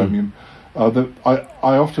outside of Birmingham,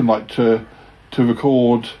 I often liked to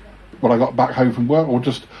record when I got back home from work, or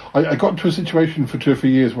just I got into a situation for 2 or 3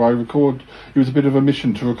 years where it was a bit of a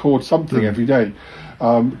mission to record something every day.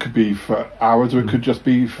 It could be for hours, or it could just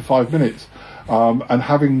be for 5 minutes. And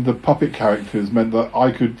having the puppet characters meant that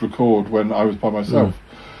I could record when I was by myself.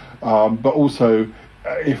 But also,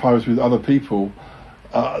 if I was with other people,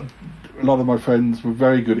 a lot of my friends were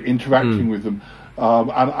very good interacting with them.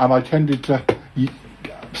 And I tended to...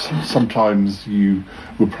 Sometimes you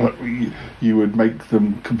would make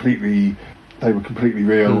them completely... They were completely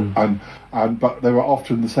real, but they were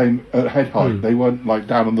often the same head height. They weren't like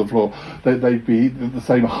down on the floor. They'd be the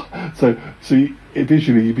same. So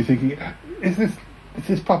visually you'd be thinking, is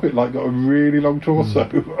this puppet like got a really long torso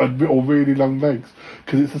or really long legs?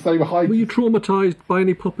 Because it's the same height. Were you traumatised by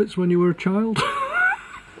any puppets when you were a child?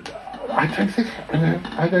 I don't think.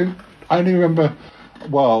 I only remember.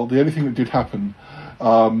 Well, the only thing that did happen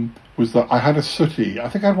was that I had a sooty. I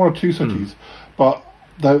think I had one or two sooties, but.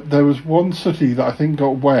 There was one sooty that I think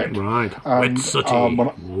got wet. Right, and, wet sooty.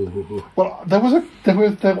 Well, there was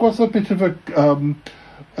a bit of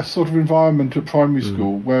a sort of environment at primary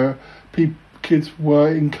school where kids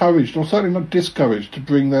were encouraged, or certainly not discouraged, to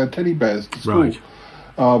bring their teddy bears to school.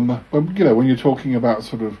 Right. When you're talking about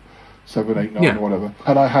sort of 7, 8, 9, or whatever.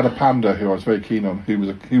 And I had a panda who I was very keen on, who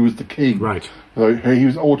was the king. Right. So he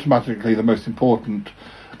was automatically the most important.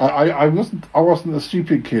 I wasn't a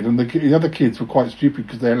stupid kid, and the other kids were quite stupid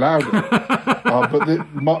because they allowed it.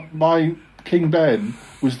 But my King Ben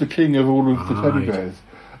was the king of all of the teddy bears,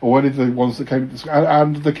 or one of the ones that came to school,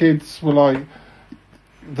 and the kids were like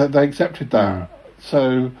that. They accepted that.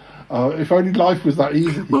 So if only life was that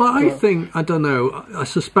easy. Well, I don't know. I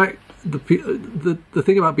suspect the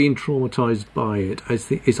thing about being traumatised by it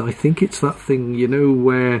is I think it's that thing, you know,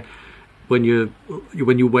 where when you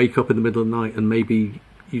wake up in the middle of the night and maybe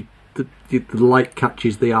the light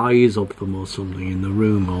catches the eyes of them or something in the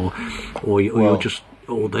room, or you're just,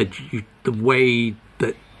 or the way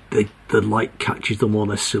that the light catches them or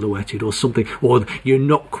they're silhouetted or something, or you're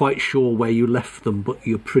not quite sure where you left them, but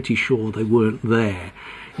you're pretty sure they weren't there.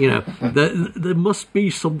 There must be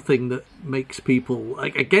something that makes people,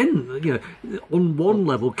 like, again, on one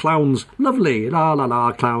level, clowns, lovely, la la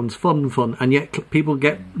la, clowns, fun, and yet people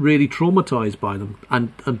get really traumatised by them,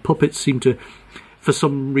 and puppets seem to, for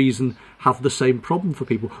some reason, have the same problem for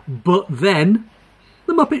people. But then,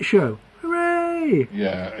 the Muppet Show, hooray!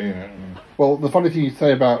 Yeah. Well, the funny thing you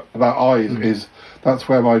say about eyes is that's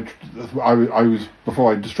where I was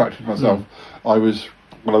before I distracted myself. I was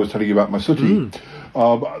telling you about my sooty.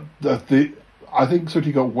 I think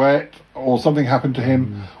Sooty got wet or something happened to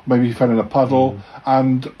him. Maybe he fell in a puddle,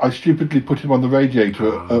 and I stupidly put him on the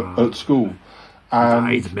radiator at school.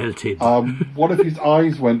 And his eyes melted. One of his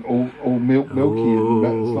eyes went all milky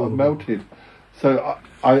and started melted. So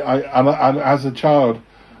I as a child,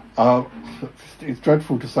 it's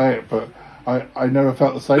dreadful to say it, but I never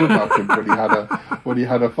felt the same about him when he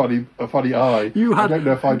had a funny eye. I don't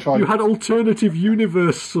know if I tried. You had alternative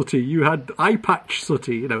universe Sooty. You had eye patch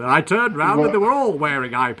Sooty. I turned round and they were all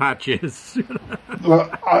wearing eye patches. Well,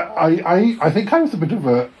 I think I was a bit of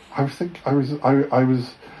a. I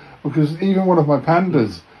was because even one of my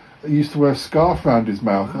pandas used to wear a scarf around his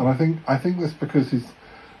mouth, and I think that's because his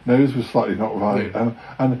nose was slightly not right,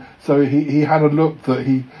 and so he had a look that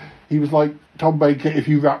he was like Tom Baker if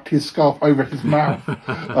you wrapped his scarf over his mouth.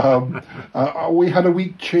 We had a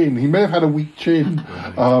weak chin. He may have had a weak chin,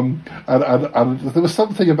 and there was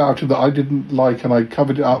something about him that I didn't like, and I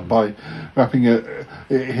covered it up by wrapping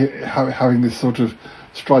having this sort of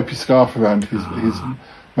stripy scarf around his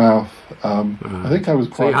mouth. I think I was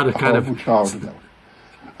quite a horrible child.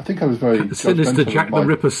 I think I was very sinister Jack the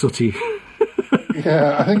Ripper Sooty.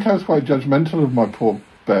 Yeah, I think I was quite judgmental of my poor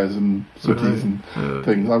bears and sooties and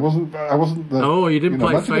things. I wasn't the. Oh, you didn't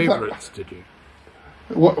play favourites, did you?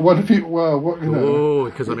 What if you? Well, Oh,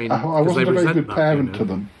 because I wasn't a very good parent to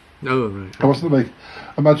them. Oh, right. I wasn't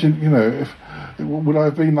imagine, if would I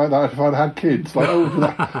have been like that if I'd had kids? Like,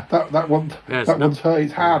 that one's hurt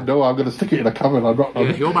his hand. No, I'm going to stick it in a cupboard. I'm not.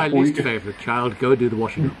 Yes, you're my least favourite child. Go do the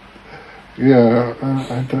washing up. Yeah,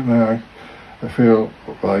 I don't know. I feel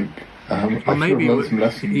like. Or maybe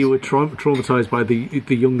you were traumatised by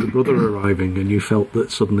the younger brother arriving, and you felt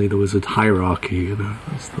that suddenly there was a hierarchy.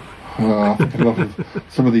 I think a lot of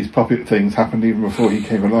some of these puppet things happened even before he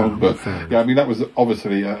came along. But yeah, I mean that was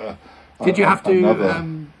obviously. Did you have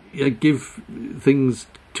to give things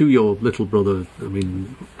to your little brother? I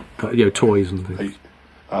mean, toys and things.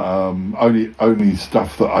 Only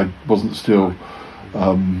stuff that I wasn't still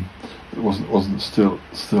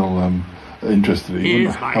interested in.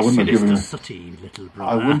 Here's my sinister sooty, little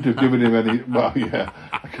brother. I wouldn't have given him any. Well, yeah,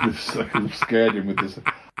 I could have scared him with this.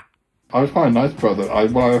 I was quite a nice brother. I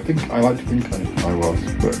think I like to think I was,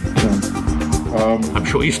 but I'm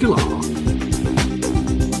sure you still are.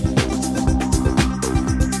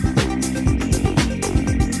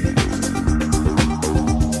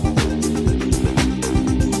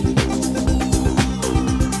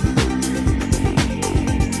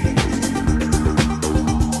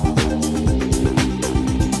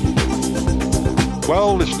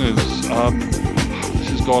 Well, listeners, this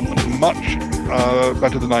has gone much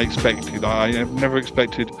better than I expected. I have never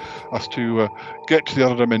expected us to get to the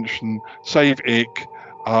other dimension, save Ick,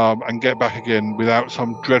 and get back again without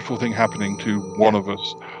some dreadful thing happening to one of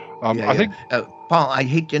us. I think, Paul, I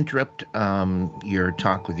hate to interrupt your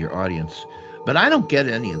talk with your audience, but I don't get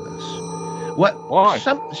any of this. Why?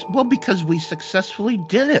 Well, because we successfully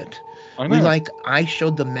did it. I know. I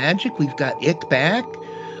showed the magic. We've got Ick back.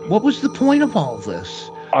 What was the point of all this?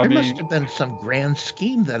 There must have been some grand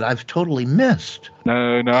scheme that I've totally missed.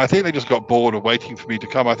 No, I think they just got bored of waiting for me to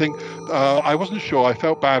come. I think I wasn't sure. I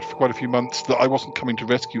felt bad for quite a few months that I wasn't coming to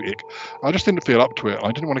rescue Ick. I just didn't feel up to it.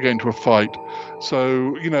 I didn't want to get into a fight.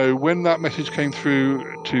 So, when that message came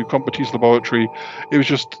through to Competence Laboratory, it was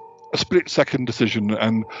just a split-second decision.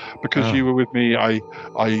 And because you were with me, I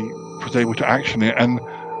was able to action it. And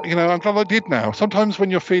I'm glad I did now. Sometimes when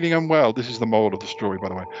you're feeling unwell, this is the moral of the story, by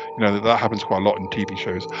the way. That happens quite a lot in TV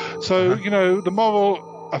shows. So, the moral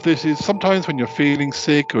of this is sometimes when you're feeling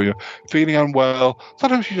sick or you're feeling unwell,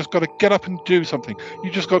 sometimes you just got to get up and do something. You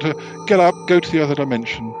just got to get up, go to the other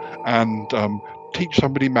dimension and teach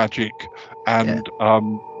somebody magic and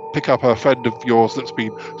pick up a friend of yours that's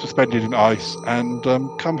been suspended in ice and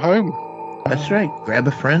come home. That's right. Grab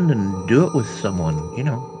a friend and do it with someone,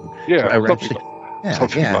 Yeah,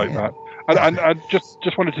 something like that. And I just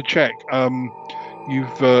wanted to check.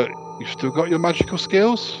 You've still got your magical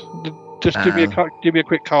skills? Just give me a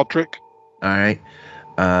quick card trick. All right.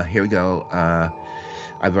 Here we go.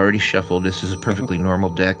 I've already shuffled. This is a perfectly normal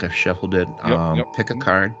deck. I've shuffled it. Pick a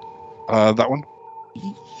card. That one?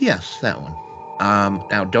 Yes, that one.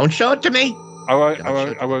 Now, don't show it to me. I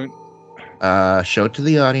won't. Show it to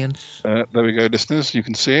the audience. There we go, listeners. You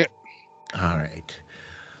can see it. All right.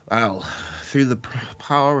 Well, through the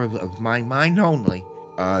power of my mind only,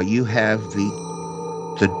 you have the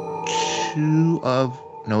three of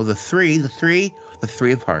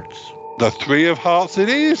hearts. The three of hearts it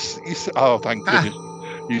is. Oh, thank goodness.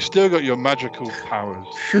 You still got your magical powers.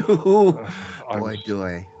 Boy, do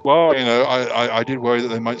I. Well, I did worry that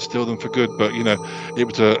they might steal them for good, but, it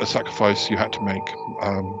was a sacrifice you had to make.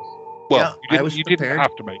 You didn't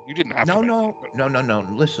have to make. You didn't have to make. No.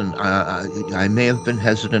 Listen, I may have been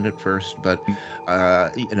hesitant at first, but,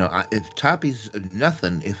 if Toppy's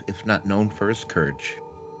nothing if not known for his courage.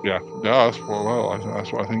 Yeah, that's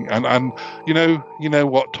what I think. And you know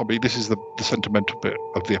what, Toppy? This is the sentimental bit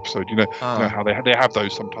of the episode. You know how they have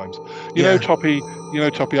those sometimes. You know, Toppy.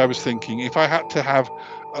 I was thinking if I had to have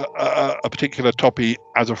a particular Toppy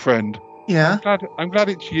as a friend. Yeah. I'm glad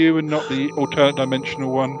it's you and not the alternate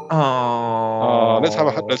dimensional one. Oh. Let's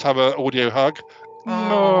have a audio hug.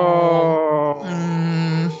 Oh.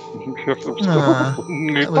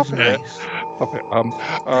 That was nice. Stop it.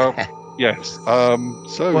 Yes.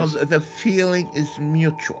 So. Well, the feeling is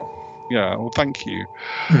mutual. Yeah. Well, thank you.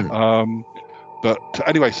 But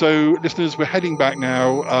anyway, so listeners, we're heading back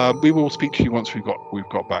now. We will speak to you once we've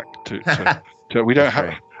got back to we don't have.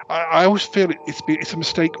 Right. I always feel it's a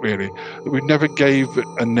mistake, really, that we never gave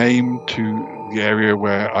a name to the area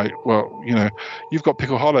where you've got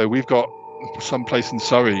Pickle Hollow, we've got some place in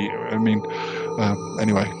Surrey. I mean,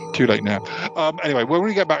 anyway, too late now. Anyway, when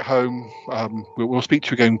we get back home, we'll speak to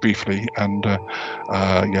you again briefly, and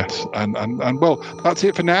yes, and well, that's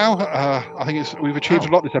it for now. I think we've achieved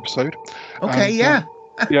a lot this episode. Okay, and,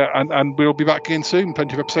 yeah, and we'll be back again soon.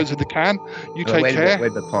 Plenty of episodes in the can. You take care.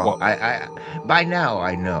 Wait, Paul. I by now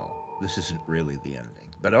I know this isn't really the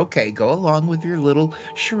ending, but okay, go along with your little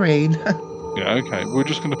charade. Yeah, okay. We're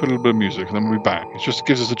just going to put a little bit of music, and then we'll be back. It just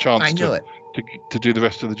gives us a chance to do the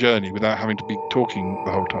rest of the journey without having to be talking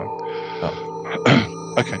the whole time.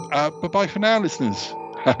 Oh. Okay. Bye-bye for now, listeners.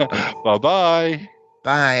 Bye-bye.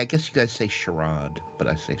 Bye. I guess you guys say charade, but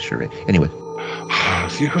I say charade. Anyway.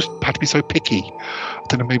 You had to be so picky. I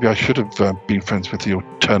don't know, maybe I should have been friends with the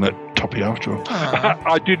alternate Toppy after all.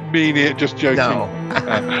 I didn't mean it, just joking. No.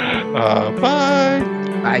 Bye.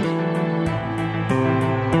 Bye.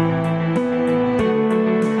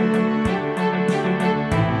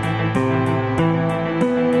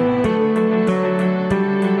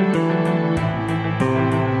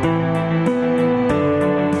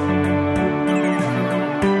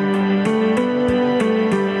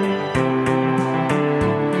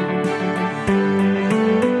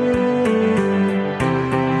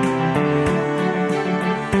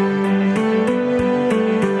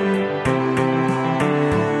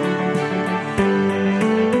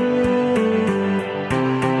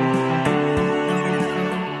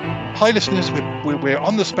 Hi, listeners. We're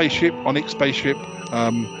on the spaceship, Onyx spaceship.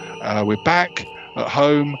 We're back at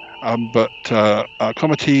home, but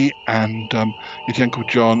Clomity and Yeti Uncle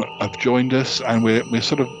John have joined us, and we're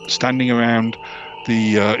sort of standing around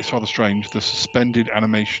the. It's rather strange. The suspended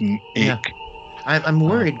animation Ick. Yeah. I'm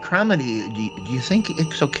worried. Clomity, do you think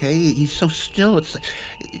Ick's okay? He's so still. Is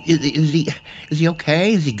he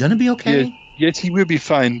okay? Is he gonna be okay? Yes, he will be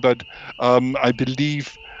fine. But I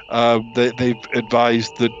believe. They've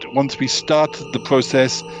advised that once we start the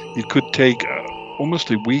process, it could take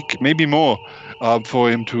almost a week, maybe more,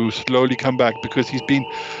 for him to slowly come back, because he's been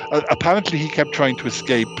apparently he kept trying to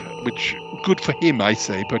escape, which good for him, I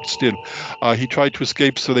say, but still, he tried to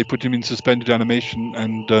escape, so they put him in suspended animation,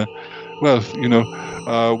 and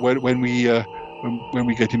when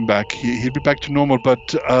we get him back, he'll be back to normal.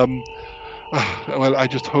 But well, I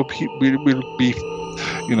just hope he will be,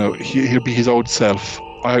 he'll be his old self.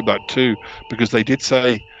 I hope that too, because they did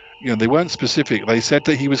say, they weren't specific. They said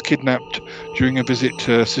that he was kidnapped during a visit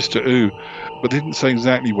to Sister U, but they didn't say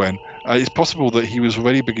exactly when. It's possible that he was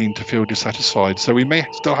already beginning to feel dissatisfied, so we may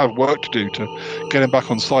still have work to do to get him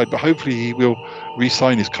back on side, but hopefully he will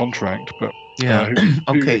re-sign his contract. But yeah,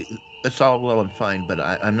 okay, that's all well and fine, but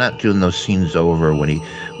I'm not doing those scenes over when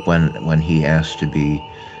he asked to be,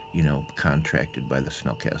 contracted by the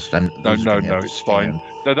Snowcast. No, it's fine.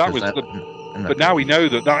 No, that was but now we know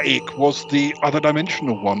that Ick was the other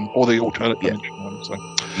dimensional one, or the alternate dimensional one. So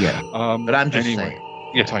yeah, but I'm just saying.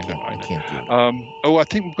 Yes, I know. Can't do it. I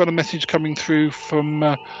think we've got a message coming through from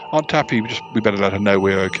Aunt Tappy. We better let her know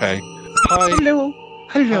we're okay. Hi. Hello.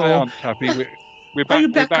 Hi, Aunt Tappy. We're back. Are you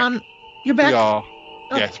back on? You're back. We are.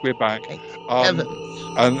 Yes, we're back.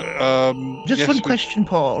 Just one question,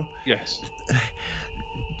 Paul. Yes.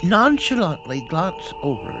 Nonchalantly glance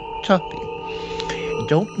over Tuppy.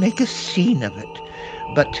 Don't make a scene of it.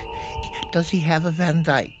 But does he have a Van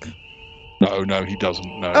Dyke? No, he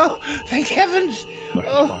doesn't. No. Oh, thank heavens! No,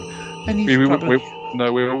 he's fine. And he's probably...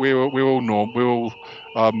 we're all normal. We're all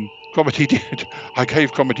Cromitty did. I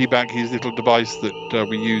gave Cromitty back his little device that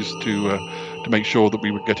we used to make sure that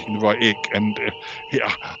we were getting the right ick. And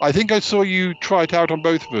I think I saw you try it out on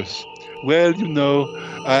both of us. Well,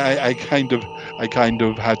 I kind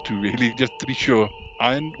of had to really just to be sure.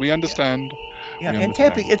 We understand. Yeah, and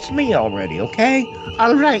Tappy, it's me already, okay?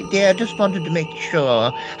 All right, dear, just wanted to make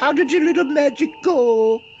sure. How did your little magic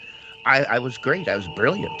go? I was great. I was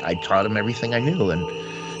brilliant. I taught him everything I knew, and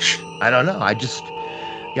I don't know. I'm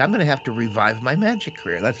going to have to revive my magic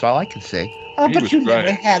career. That's all I can say. Oh, but you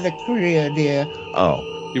never had a career, dear.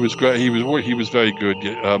 Oh. He was great. He was very good,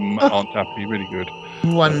 Aunt Tappy, really good.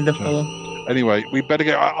 Wonderful. Anyway, we better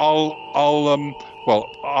get. I'll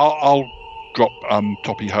drop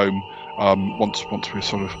Toppy home once we've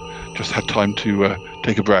sort of just had time to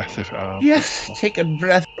take a breath. Yes, take a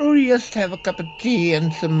breath. Or just have a cup of tea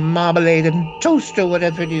and some marmalade and toast or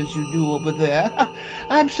whatever it is you do over there.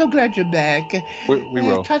 I'm so glad you're back. We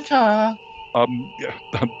will. Ta-ta. Yeah,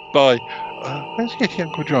 bye. Where's Yeti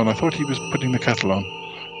Uncle John? I thought he was putting the kettle on.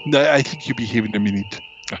 No, I think you'll be here in a minute.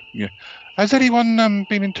 Yeah. Has anyone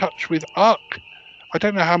been in touch with Ark? I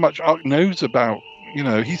don't know how much Ark knows about.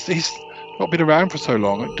 He's not been around for so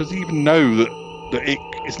long. Does he even know that the ick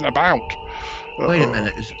isn't about? Wait a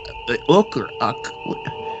minute. Is Ook or Uck?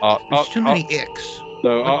 There's too many icks.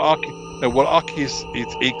 No, Ark. No, well, Ark is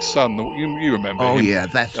Ick's son. You remember? Oh him. Yeah,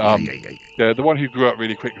 that's yeah. The one who grew up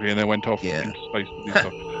really quickly and then went off into space with his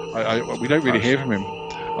stuff. We don't really hear from him.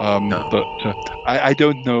 No. But I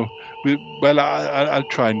don't know. I'll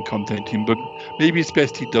try and contact him, but maybe it's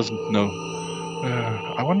best he doesn't know.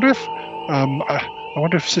 I wonder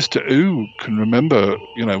if Sister Oo can remember,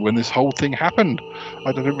 when this whole thing happened.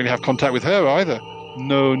 I don't really have contact with her either.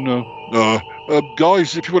 No.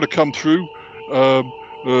 Guys, if you want to come through,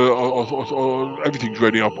 everything's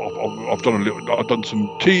ready. I've done some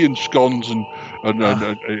tea and scones, and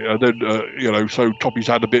then so Toppy's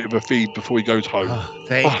had a bit of a feed before he goes home.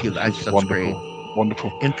 Thank you. That's great.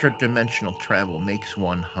 Wonderful. Interdimensional travel makes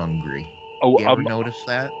one hungry. Oh, you ever notice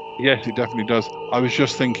that? Yes, it definitely does. I was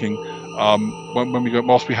just thinking, when we go,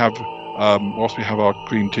 whilst we have our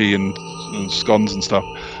green tea and scones and stuff,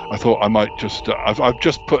 I thought I might just. I've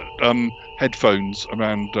just put headphones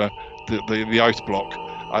around the ice block.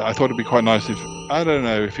 I thought it'd be quite nice if, I don't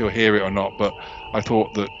know if he'll hear it or not, but I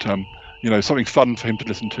thought that something fun for him to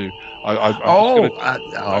listen to.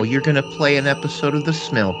 You're gonna play an episode of the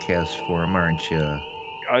Smellcast for him, aren't you?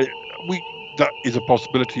 That is a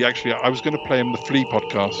possibility. Actually, I was going to play him the Flea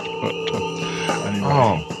podcast, but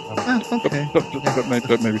anyway. Okay. But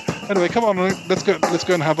maybe. Anyway, come on, let's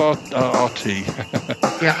go and have our tea.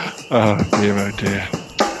 Yeah. Oh dear.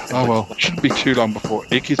 Oh well, shouldn't be too long before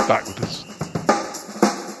Ick is back with us.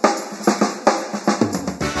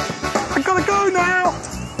 I gotta go now.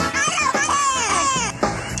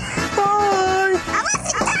 Bye.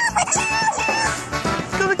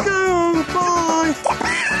 Gotta go. Bye.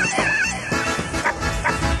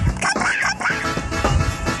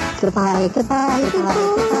 Goodbye.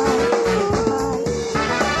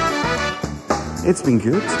 It's been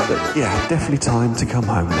good, but yeah, definitely time to come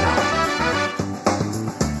home now.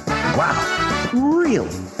 Wow. Really?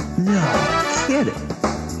 No kidding.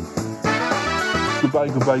 Goodbye.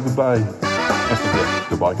 Goodbye.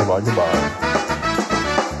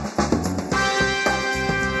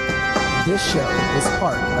 This show is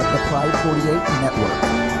part of the Pride 48 network.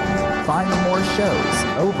 Find more shows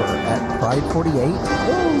over at pride48.com.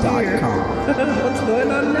 What's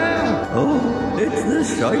going on now? Oh, it's the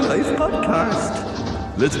Shy Life Podcast.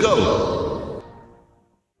 Let's go.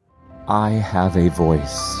 I have a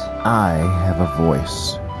voice. I have a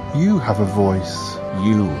voice. You have a voice.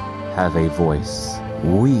 You have a voice.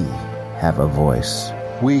 We have a voice.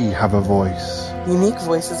 We have a voice. Unique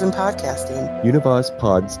voices in podcasting.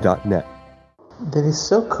 UnivazPods.net. That is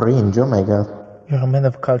so cringe, oh my god. You're a man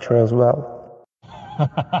of culture as well.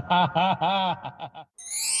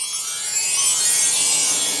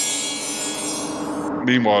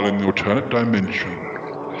 Meanwhile, in the alternate dimension.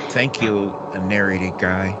 Thank you, narrated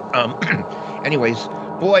guy. Anyways,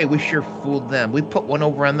 boy, we sure fooled them. We put one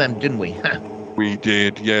over on them, didn't we? We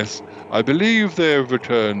did, yes. I believe they've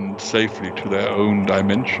returned safely to their own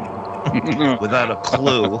dimension. without a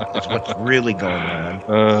clue is what's really going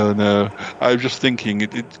on. No, I was just thinking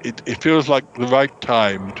it feels like the right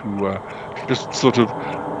time to just sort of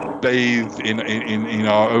bathe in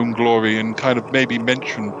our own glory and kind of maybe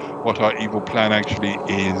mention what our evil plan actually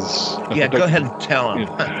is. Yeah, go ahead and tell him.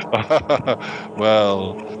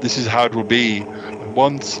 Well, this is how it will be.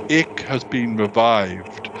 Once Ick has been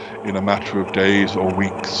revived in a matter of days or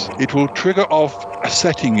weeks, it will trigger off a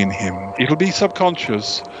setting in him. It'll be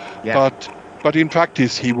subconscious, but in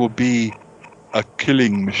practice he will be a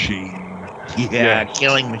killing machine. Yeah,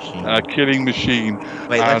 killing machine. A killing machine.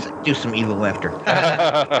 Wait, let's do some evil laughter.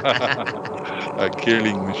 A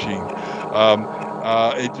killing machine.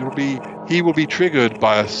 He will be triggered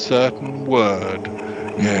by a certain word.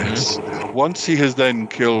 Yes. Once he has then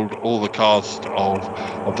killed all the cast of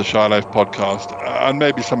the Shy Life podcast, and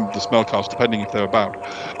maybe some of the Smellcast, depending if they're about.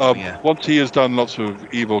 Once he has done lots of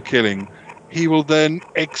evil killing, he will then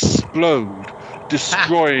explode,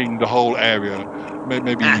 destroying the whole area.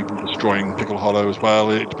 Maybe even destroying Pickle Hollow as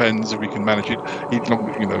well. It depends if we can manage it.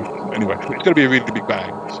 Anyway, it's going to be a really big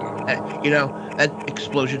bang. So. That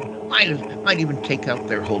explosion might even take out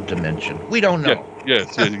their whole dimension. We don't know.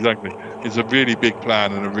 Yes, exactly. It's a really big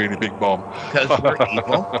plan and a really big bomb. Because we're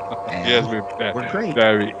evil. Yes, we're great.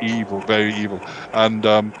 Very evil, very evil. And,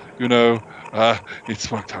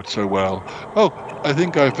 it's worked out so well. Oh, I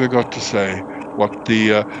think I forgot to say what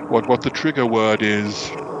the trigger word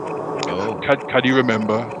is. Oh. Can you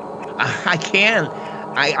remember? I can.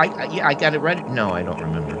 I got it right. No, I don't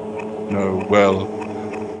remember. No, well,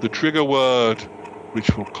 the trigger word which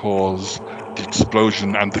will cause the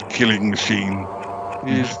explosion and the killing machine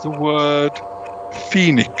is the word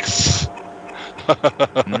Phoenix. Because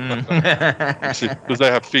they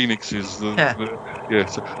have phoenixes.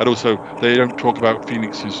 Yes, and also they don't talk about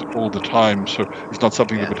phoenixes all the time, so it's not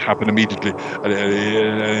something that would happen immediately.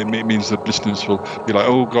 And it means that listeners will be like,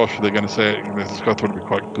 "Oh gosh, they're going to say it. This is going to be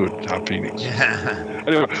quite good to have phoenix."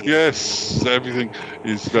 Anyway, yes, everything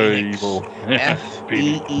is very evil.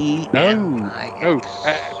 Phoenix. No,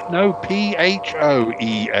 Phoenix. Oh,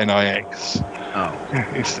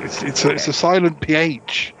 it's a silent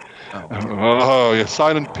ph. Oh, yeah,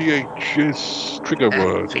 silent ph is trigger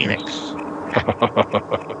word. Phoenix.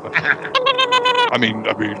 I mean,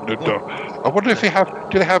 I wonder if do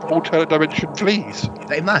they have alternate dimension fleas?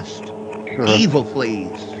 They must. Evil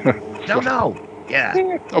fleas. No. Yeah.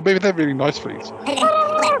 Or maybe they're really nice fleas. Today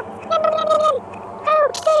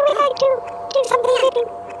we'd like to do something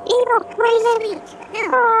evil.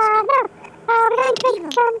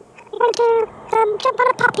 We're going to jump on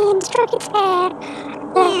a puppy and stroke its hair.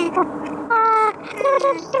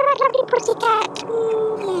 Lovely pussycat.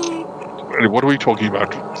 What are we talking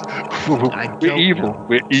about? We're evil.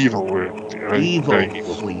 We're evil. We're very evil.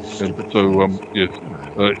 Please, and so, yes.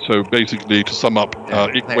 So basically, to sum up,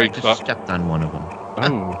 Ick wakes up. Stepped on one of them.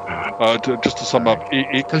 Just to sum up,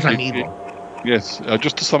 because I'm evil. Yes.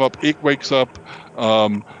 Just to sum up, Ick wakes up.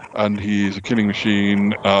 And he's a killing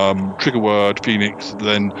machine, trigger word, Phoenix,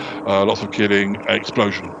 then lots of killing,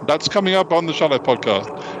 explosion. That's coming up on the Shallow podcast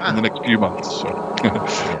in the next few months. So.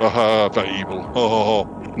 Very evil.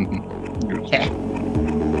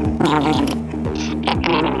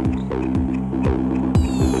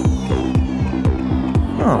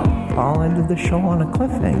 Paul ended the show on a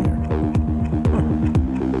cliffhanger.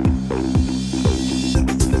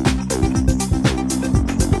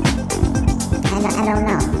 I don't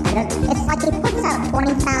know. It's like he puts out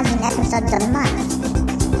 20,000 episodes a month.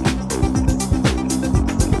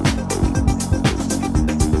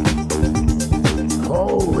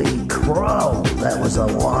 Holy crow, that was a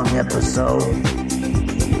long episode.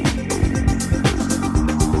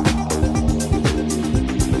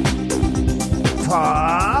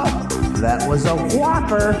 Paul, that was a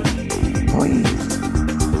whopper. Please.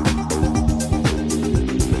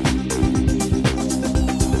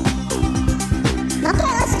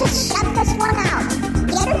 Okay, let's just shut this one out.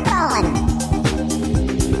 Get her going.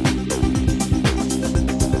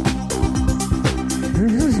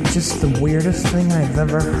 This is just the weirdest thing I've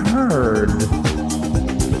ever heard.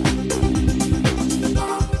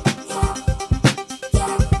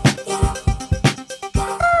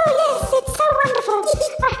 Oh, yes, it's so wonderful. This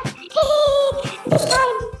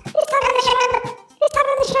time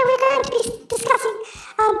on the show we're going to be discussing,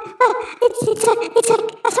 it's a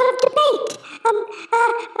sort of debate.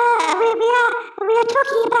 We are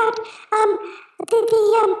talking about, we're going to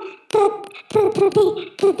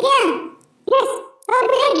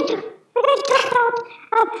talk about,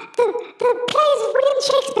 the plays of William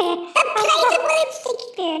Shakespeare. The plays of William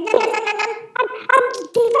Shakespeare. And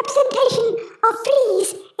the representation of fleas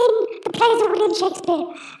in the plays of William William Shakespeare.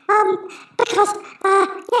 Because,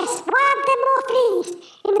 yes, why aren't there more fleas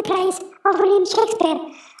in the plays of William Shakespeare?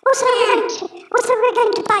 Also, we're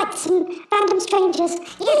going to bite some random strangers. And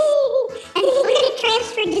we're going to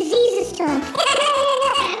transfer diseases to them.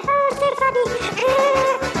 Oh, so funny.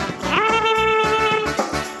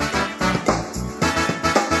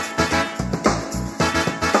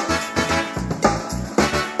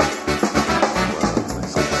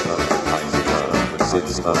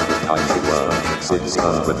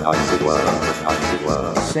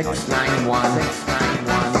 691.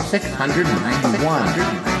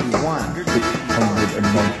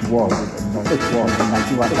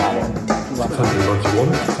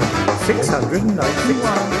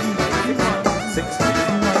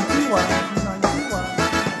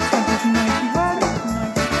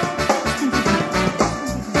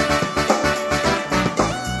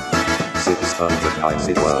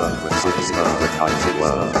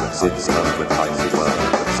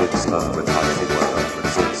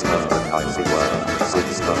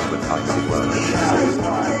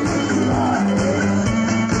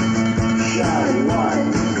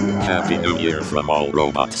 Happy New Year from all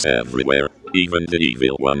robots everywhere, even the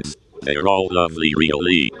evil ones. They're all lovely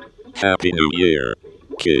really. Happy New Year.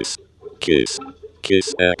 Kiss. Kiss.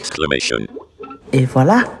 Kiss exclamation. Et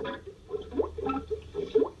voilà.